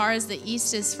removed as far as the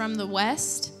east is from the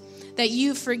west, that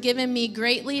you've forgiven me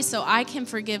greatly so I can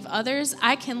forgive others.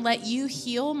 I can let you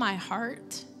heal my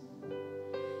heart.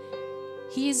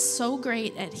 He's so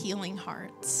great at healing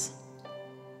hearts.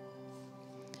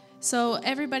 So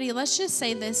everybody, let's just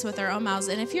say this with our own mouths.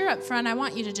 And if you're up front, I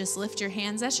want you to just lift your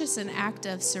hands. That's just an act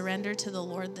of surrender to the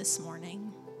Lord this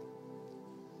morning.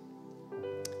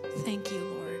 Thank you,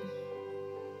 Lord.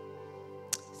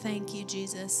 Thank you,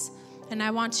 Jesus. And I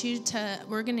want you to,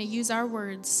 we're going to use our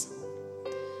words.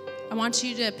 I want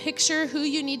you to picture who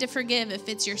you need to forgive. If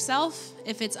it's yourself,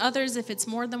 if it's others, if it's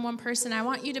more than one person, I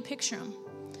want you to picture them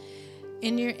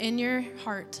in your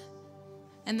heart.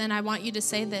 And then I want you to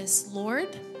say this, Lord,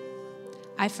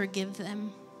 I forgive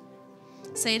them.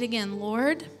 Say it again,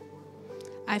 Lord,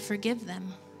 I forgive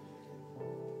them.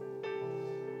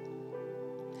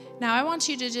 Now I want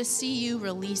you to just see you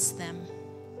release them.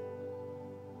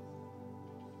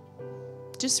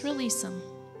 Just release them.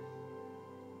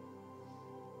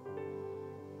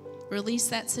 Release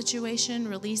that situation,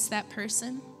 release that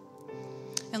person.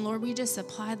 And Lord, we just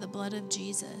apply the blood of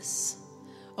Jesus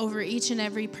over each and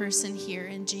every person here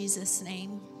in Jesus'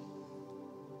 name.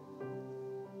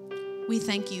 We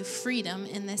thank you, freedom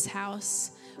in this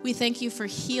house. We thank you for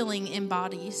healing in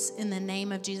bodies in the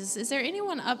name of Jesus. Is there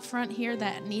anyone up front here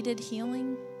that needed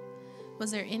healing?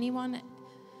 Was there anyone?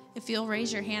 If you'll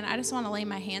raise your hand, I just want to lay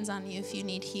my hands on you if you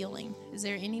need healing. Is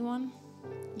there anyone?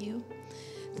 You?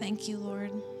 Thank you,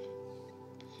 Lord.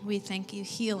 We thank you,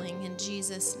 healing in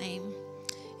Jesus' name,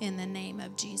 in the name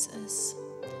of Jesus.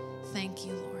 Thank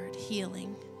you, Lord.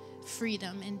 Healing,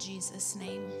 freedom in Jesus'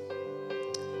 name.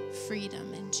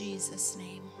 Freedom in Jesus'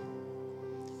 name.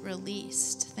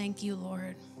 Released. Thank you,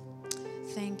 Lord.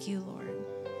 Thank you, Lord.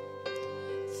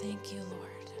 Thank you,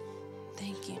 Lord.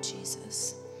 Thank you,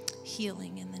 Jesus.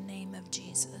 Healing in the name of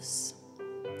Jesus.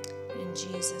 In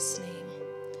Jesus' name.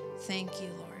 Thank you,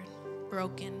 Lord.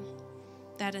 Broken.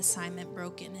 That assignment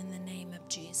broken in the name of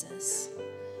Jesus.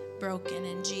 Broken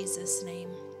in Jesus' name.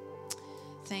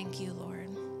 Thank you, Lord.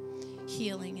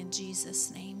 Healing in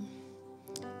Jesus' name.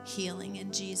 Healing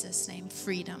in Jesus' name.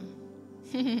 Freedom.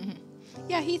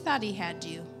 Yeah, he thought he had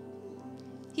you.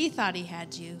 He thought he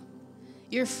had you.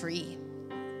 You're free.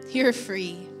 You're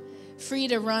free. Free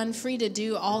to run, free to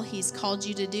do all he's called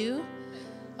you to do.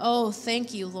 Oh,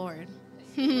 thank you, Lord.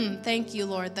 Thank you,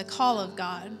 Lord. The call of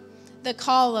God. The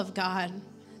call of God.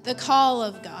 The call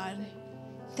of God.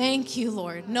 Thank you,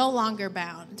 Lord. No longer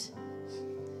bound.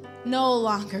 No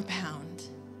longer bound.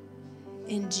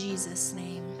 In Jesus'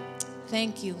 name.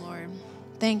 Thank you, Lord.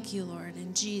 Thank you, Lord.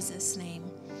 In Jesus' name.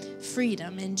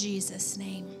 Freedom in Jesus'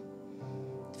 name.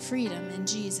 Freedom in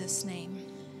Jesus' name.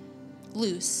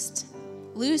 Loosed.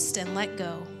 Loosed and let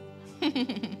go.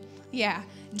 Yeah.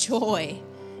 Joy.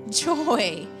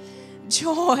 Joy.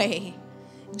 Joy.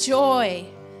 Joy.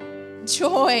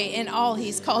 Joy in all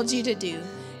he's called you to do.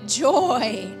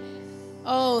 Joy.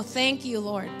 Oh, thank you,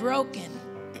 Lord. Broken.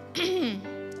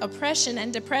 Oppression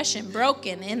and depression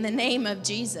broken in the name of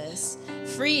Jesus.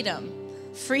 Freedom.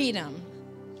 Freedom.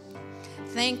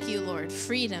 Thank you, Lord.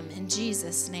 Freedom in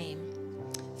Jesus' name.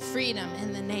 Freedom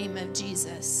in the name of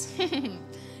Jesus.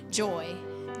 Joy.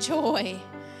 Joy.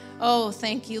 Oh,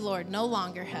 thank you, Lord. No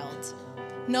longer held.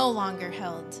 No longer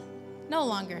held. No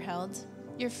longer held.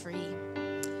 You're free.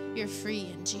 You're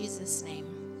free in Jesus' name.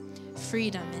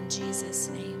 Freedom in Jesus'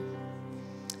 name.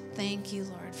 Thank you,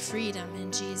 Lord. Freedom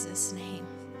in Jesus' name.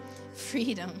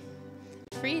 Freedom.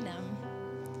 Freedom.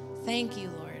 Thank you,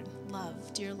 Lord.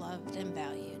 Loved. You're loved and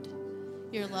valued.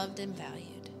 You're loved and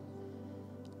valued.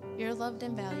 You're loved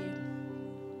and valued.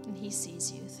 And he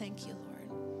sees you. Thank you,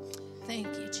 Lord. Thank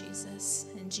you, Jesus.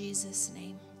 In Jesus'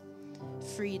 name.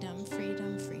 Freedom,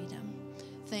 freedom, freedom.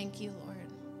 Thank you, Lord.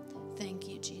 Thank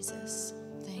you, Jesus.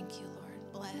 Thank you,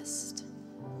 Lord. Blessed.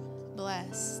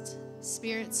 Blessed.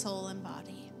 Spirit, soul, and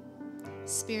body.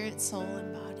 Spirit, soul,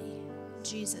 and body. In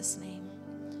Jesus' name.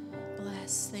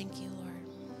 Blessed. Thank you, Lord.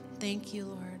 Thank you,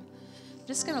 Lord. I'm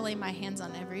just going to lay my hands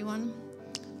on everyone.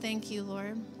 Thank you,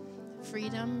 Lord.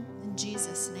 Freedom in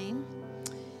Jesus' name.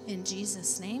 In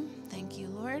Jesus' name. Thank you,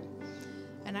 Lord.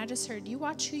 And I just heard, you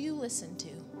watch who you listen to.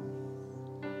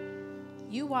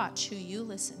 You watch who you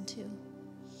listen to.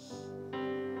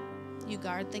 You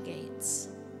guard the gates.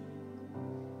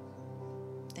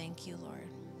 Thank you, Lord.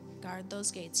 Guard those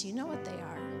gates. You know what they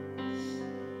are.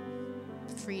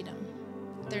 Freedom.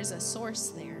 There's a source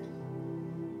there.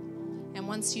 And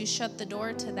once you shut the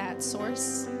door to that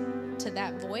source, to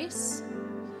that voice,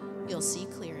 you'll see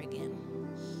clear again.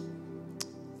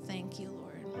 Thank you,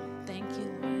 Lord. Thank you,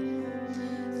 Lord.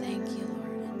 Thank you,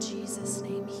 Lord. In Jesus'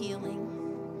 name, healing.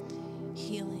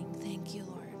 Healing. Thank you,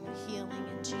 Lord. Healing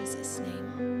in Jesus'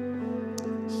 name.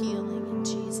 Healing in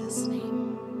Jesus'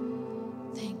 name.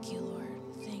 Thank you, Lord.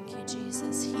 Thank you,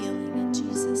 Jesus. Healing in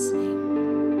Jesus'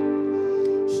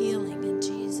 name. Healing in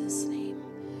Jesus' name.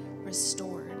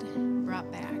 Restored, brought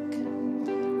back.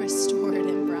 Restored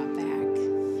and brought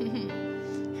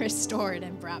back. Restored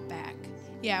and brought back.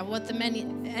 Yeah, what the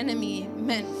enemy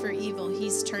meant for evil,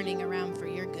 he's turning around for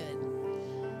your good.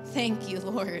 Thank you,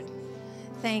 Lord.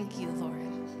 Thank you, Lord.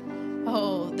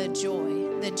 Oh, the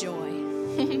joy, the joy,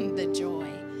 the joy.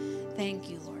 Thank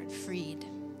you, Lord. Freed,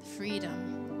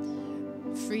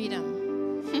 freedom, freedom,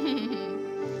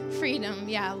 freedom.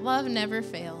 Yeah, love never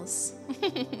fails.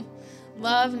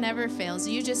 Love never fails.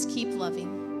 You just keep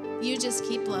loving. You just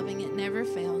keep loving. It never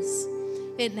fails.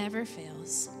 It never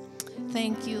fails.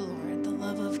 Thank you, Lord. The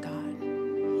love of God.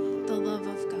 The love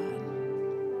of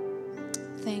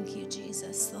God. Thank you,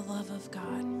 Jesus. The love of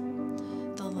God.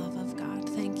 The love of God.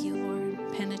 Thank you, Lord.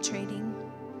 Penetrating.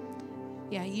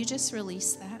 Yeah, you just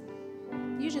release that.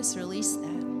 You just release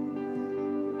that.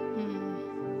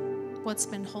 What's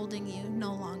been holding you,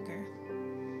 no longer.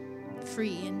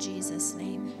 Free in Jesus'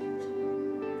 name.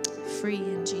 Free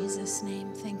in Jesus'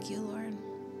 name. Thank you, Lord.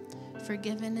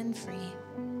 Forgiven and free.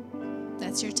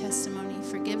 That's your testimony.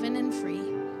 Forgiven and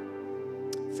free.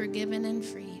 Forgiven and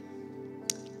free.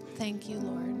 Thank you,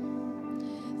 Lord.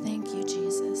 Thank you,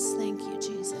 Jesus. Thank you,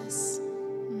 Jesus.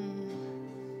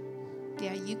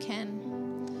 Yeah, you can.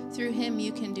 Through him,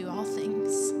 you can do all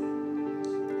things.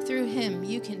 Through him,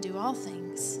 you can do all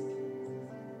things.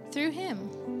 Through him,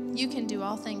 you can do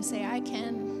all things. Say, I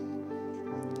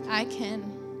can. I can.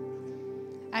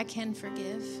 I can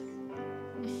forgive.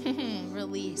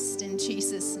 Released in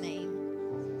Jesus' name.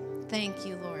 Thank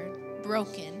you, Lord.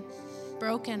 Broken.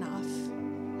 Broken off.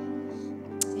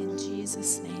 In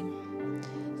Jesus' name.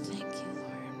 Thank you,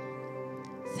 Lord.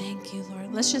 Thank you,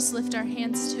 Lord. Let's just lift our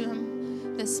hands to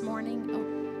him this morning. Oh.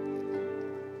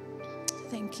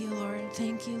 Thank you, Lord.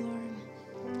 Thank you, Lord.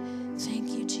 Thank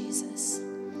you, Jesus.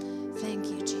 Thank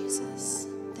you, Jesus.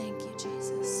 Thank you,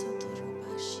 Jesus.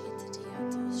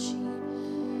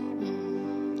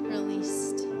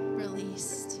 Released.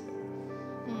 Released.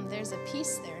 There's a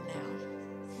peace there now.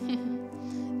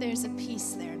 There's a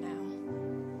peace there now.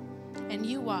 And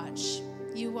you watch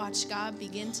God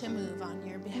begin to move on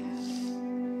your behalf.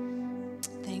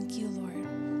 Thank you, Lord.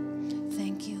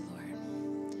 Thank you, Lord.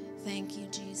 Thank you,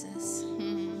 Jesus.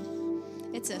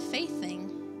 It's a faith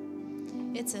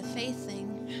thing. It's a faith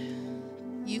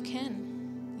thing. You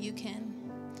can. You can.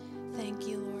 Thank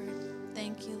you, Lord.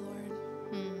 Thank you, Lord.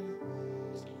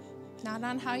 Not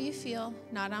on how you feel,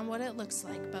 not on what it looks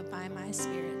like, but by my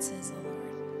Spirit, says the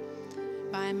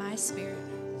Lord. By my Spirit,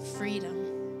 freedom.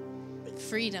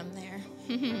 Freedom there.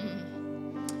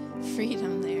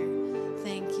 Freedom there.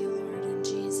 Thank you, Lord, in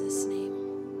Jesus' name.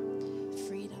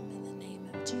 Freedom in the name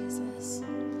of Jesus.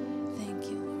 Thank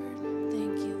you, Lord.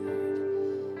 Thank you,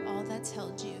 Lord. All that's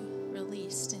held you,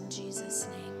 released in Jesus'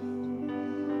 name.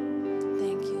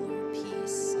 Thank you, Lord.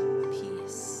 Peace.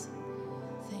 Peace.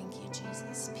 Thank you,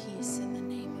 Jesus. Peace in the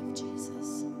name of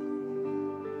Jesus.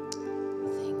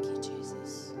 Thank you,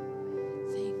 Jesus.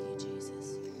 Thank you,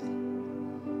 Jesus.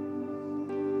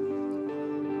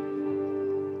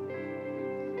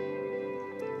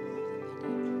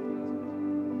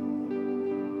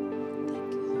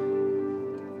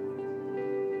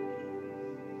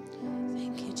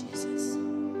 Thank you, Jesus.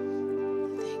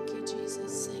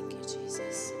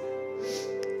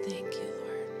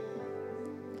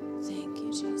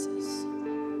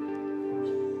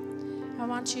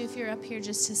 want you, if you're up here,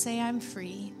 just to say, I'm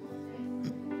free.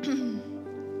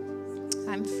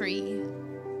 I'm free.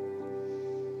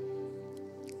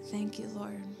 Thank you,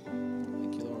 Lord.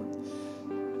 Thank you, Lord.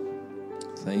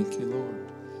 Thank you, Lord.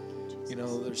 You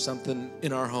know, there's something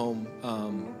in our home.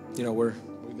 You know, we've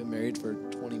been married for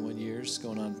 21 years,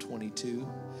 going on 22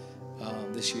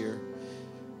 this year.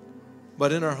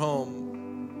 But in our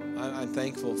home, I'm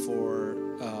thankful for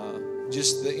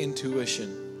just the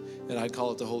intuition, and I'd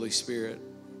call it the Holy Spirit,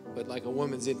 but like a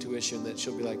woman's intuition that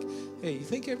she'll be like, hey, you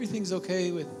think everything's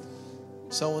okay with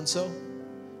so-and-so?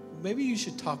 Maybe you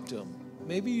should talk to him.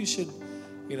 Maybe you should,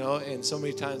 you know, and so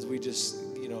many times we just,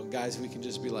 you know, guys, we can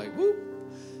just be like, whoop.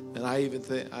 And I even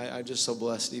think, I'm just so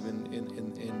blessed even in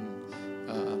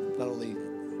not only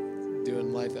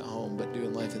doing life at home, but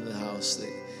doing life in the house,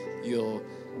 that you'll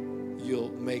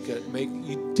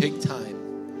you take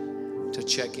time to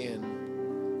check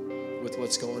in with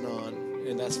what's going on.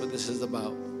 And that's what this is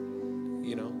about,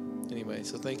 you know. Anyway,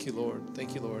 so thank you, Lord.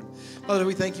 Thank you, Lord. Father,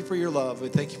 we thank you for your love. We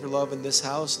thank you for love in this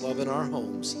house, love in our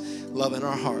homes, love in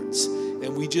our hearts.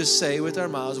 And we just say with our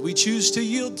mouths, we choose to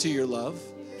yield to your love.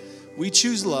 We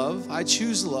choose love. I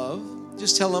choose love.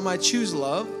 Just tell them I choose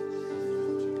love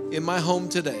in my home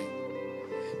today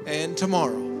and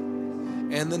tomorrow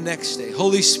and the next day.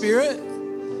 Holy Spirit,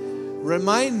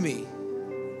 remind me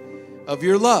of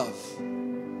your love,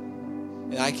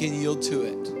 and I can yield to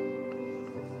it.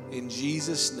 In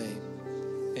Jesus' name,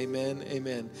 amen,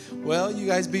 amen. Well, you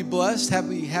guys be blessed. Have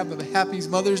a happy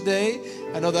Mother's Day.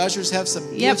 I know the ushers have some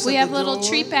gifts. Yep, we at have the little door.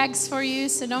 treat bags for you,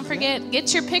 so don't forget,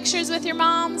 get your pictures with your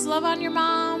moms. Love on your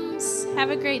moms.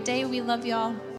 Have a great day. We love y'all.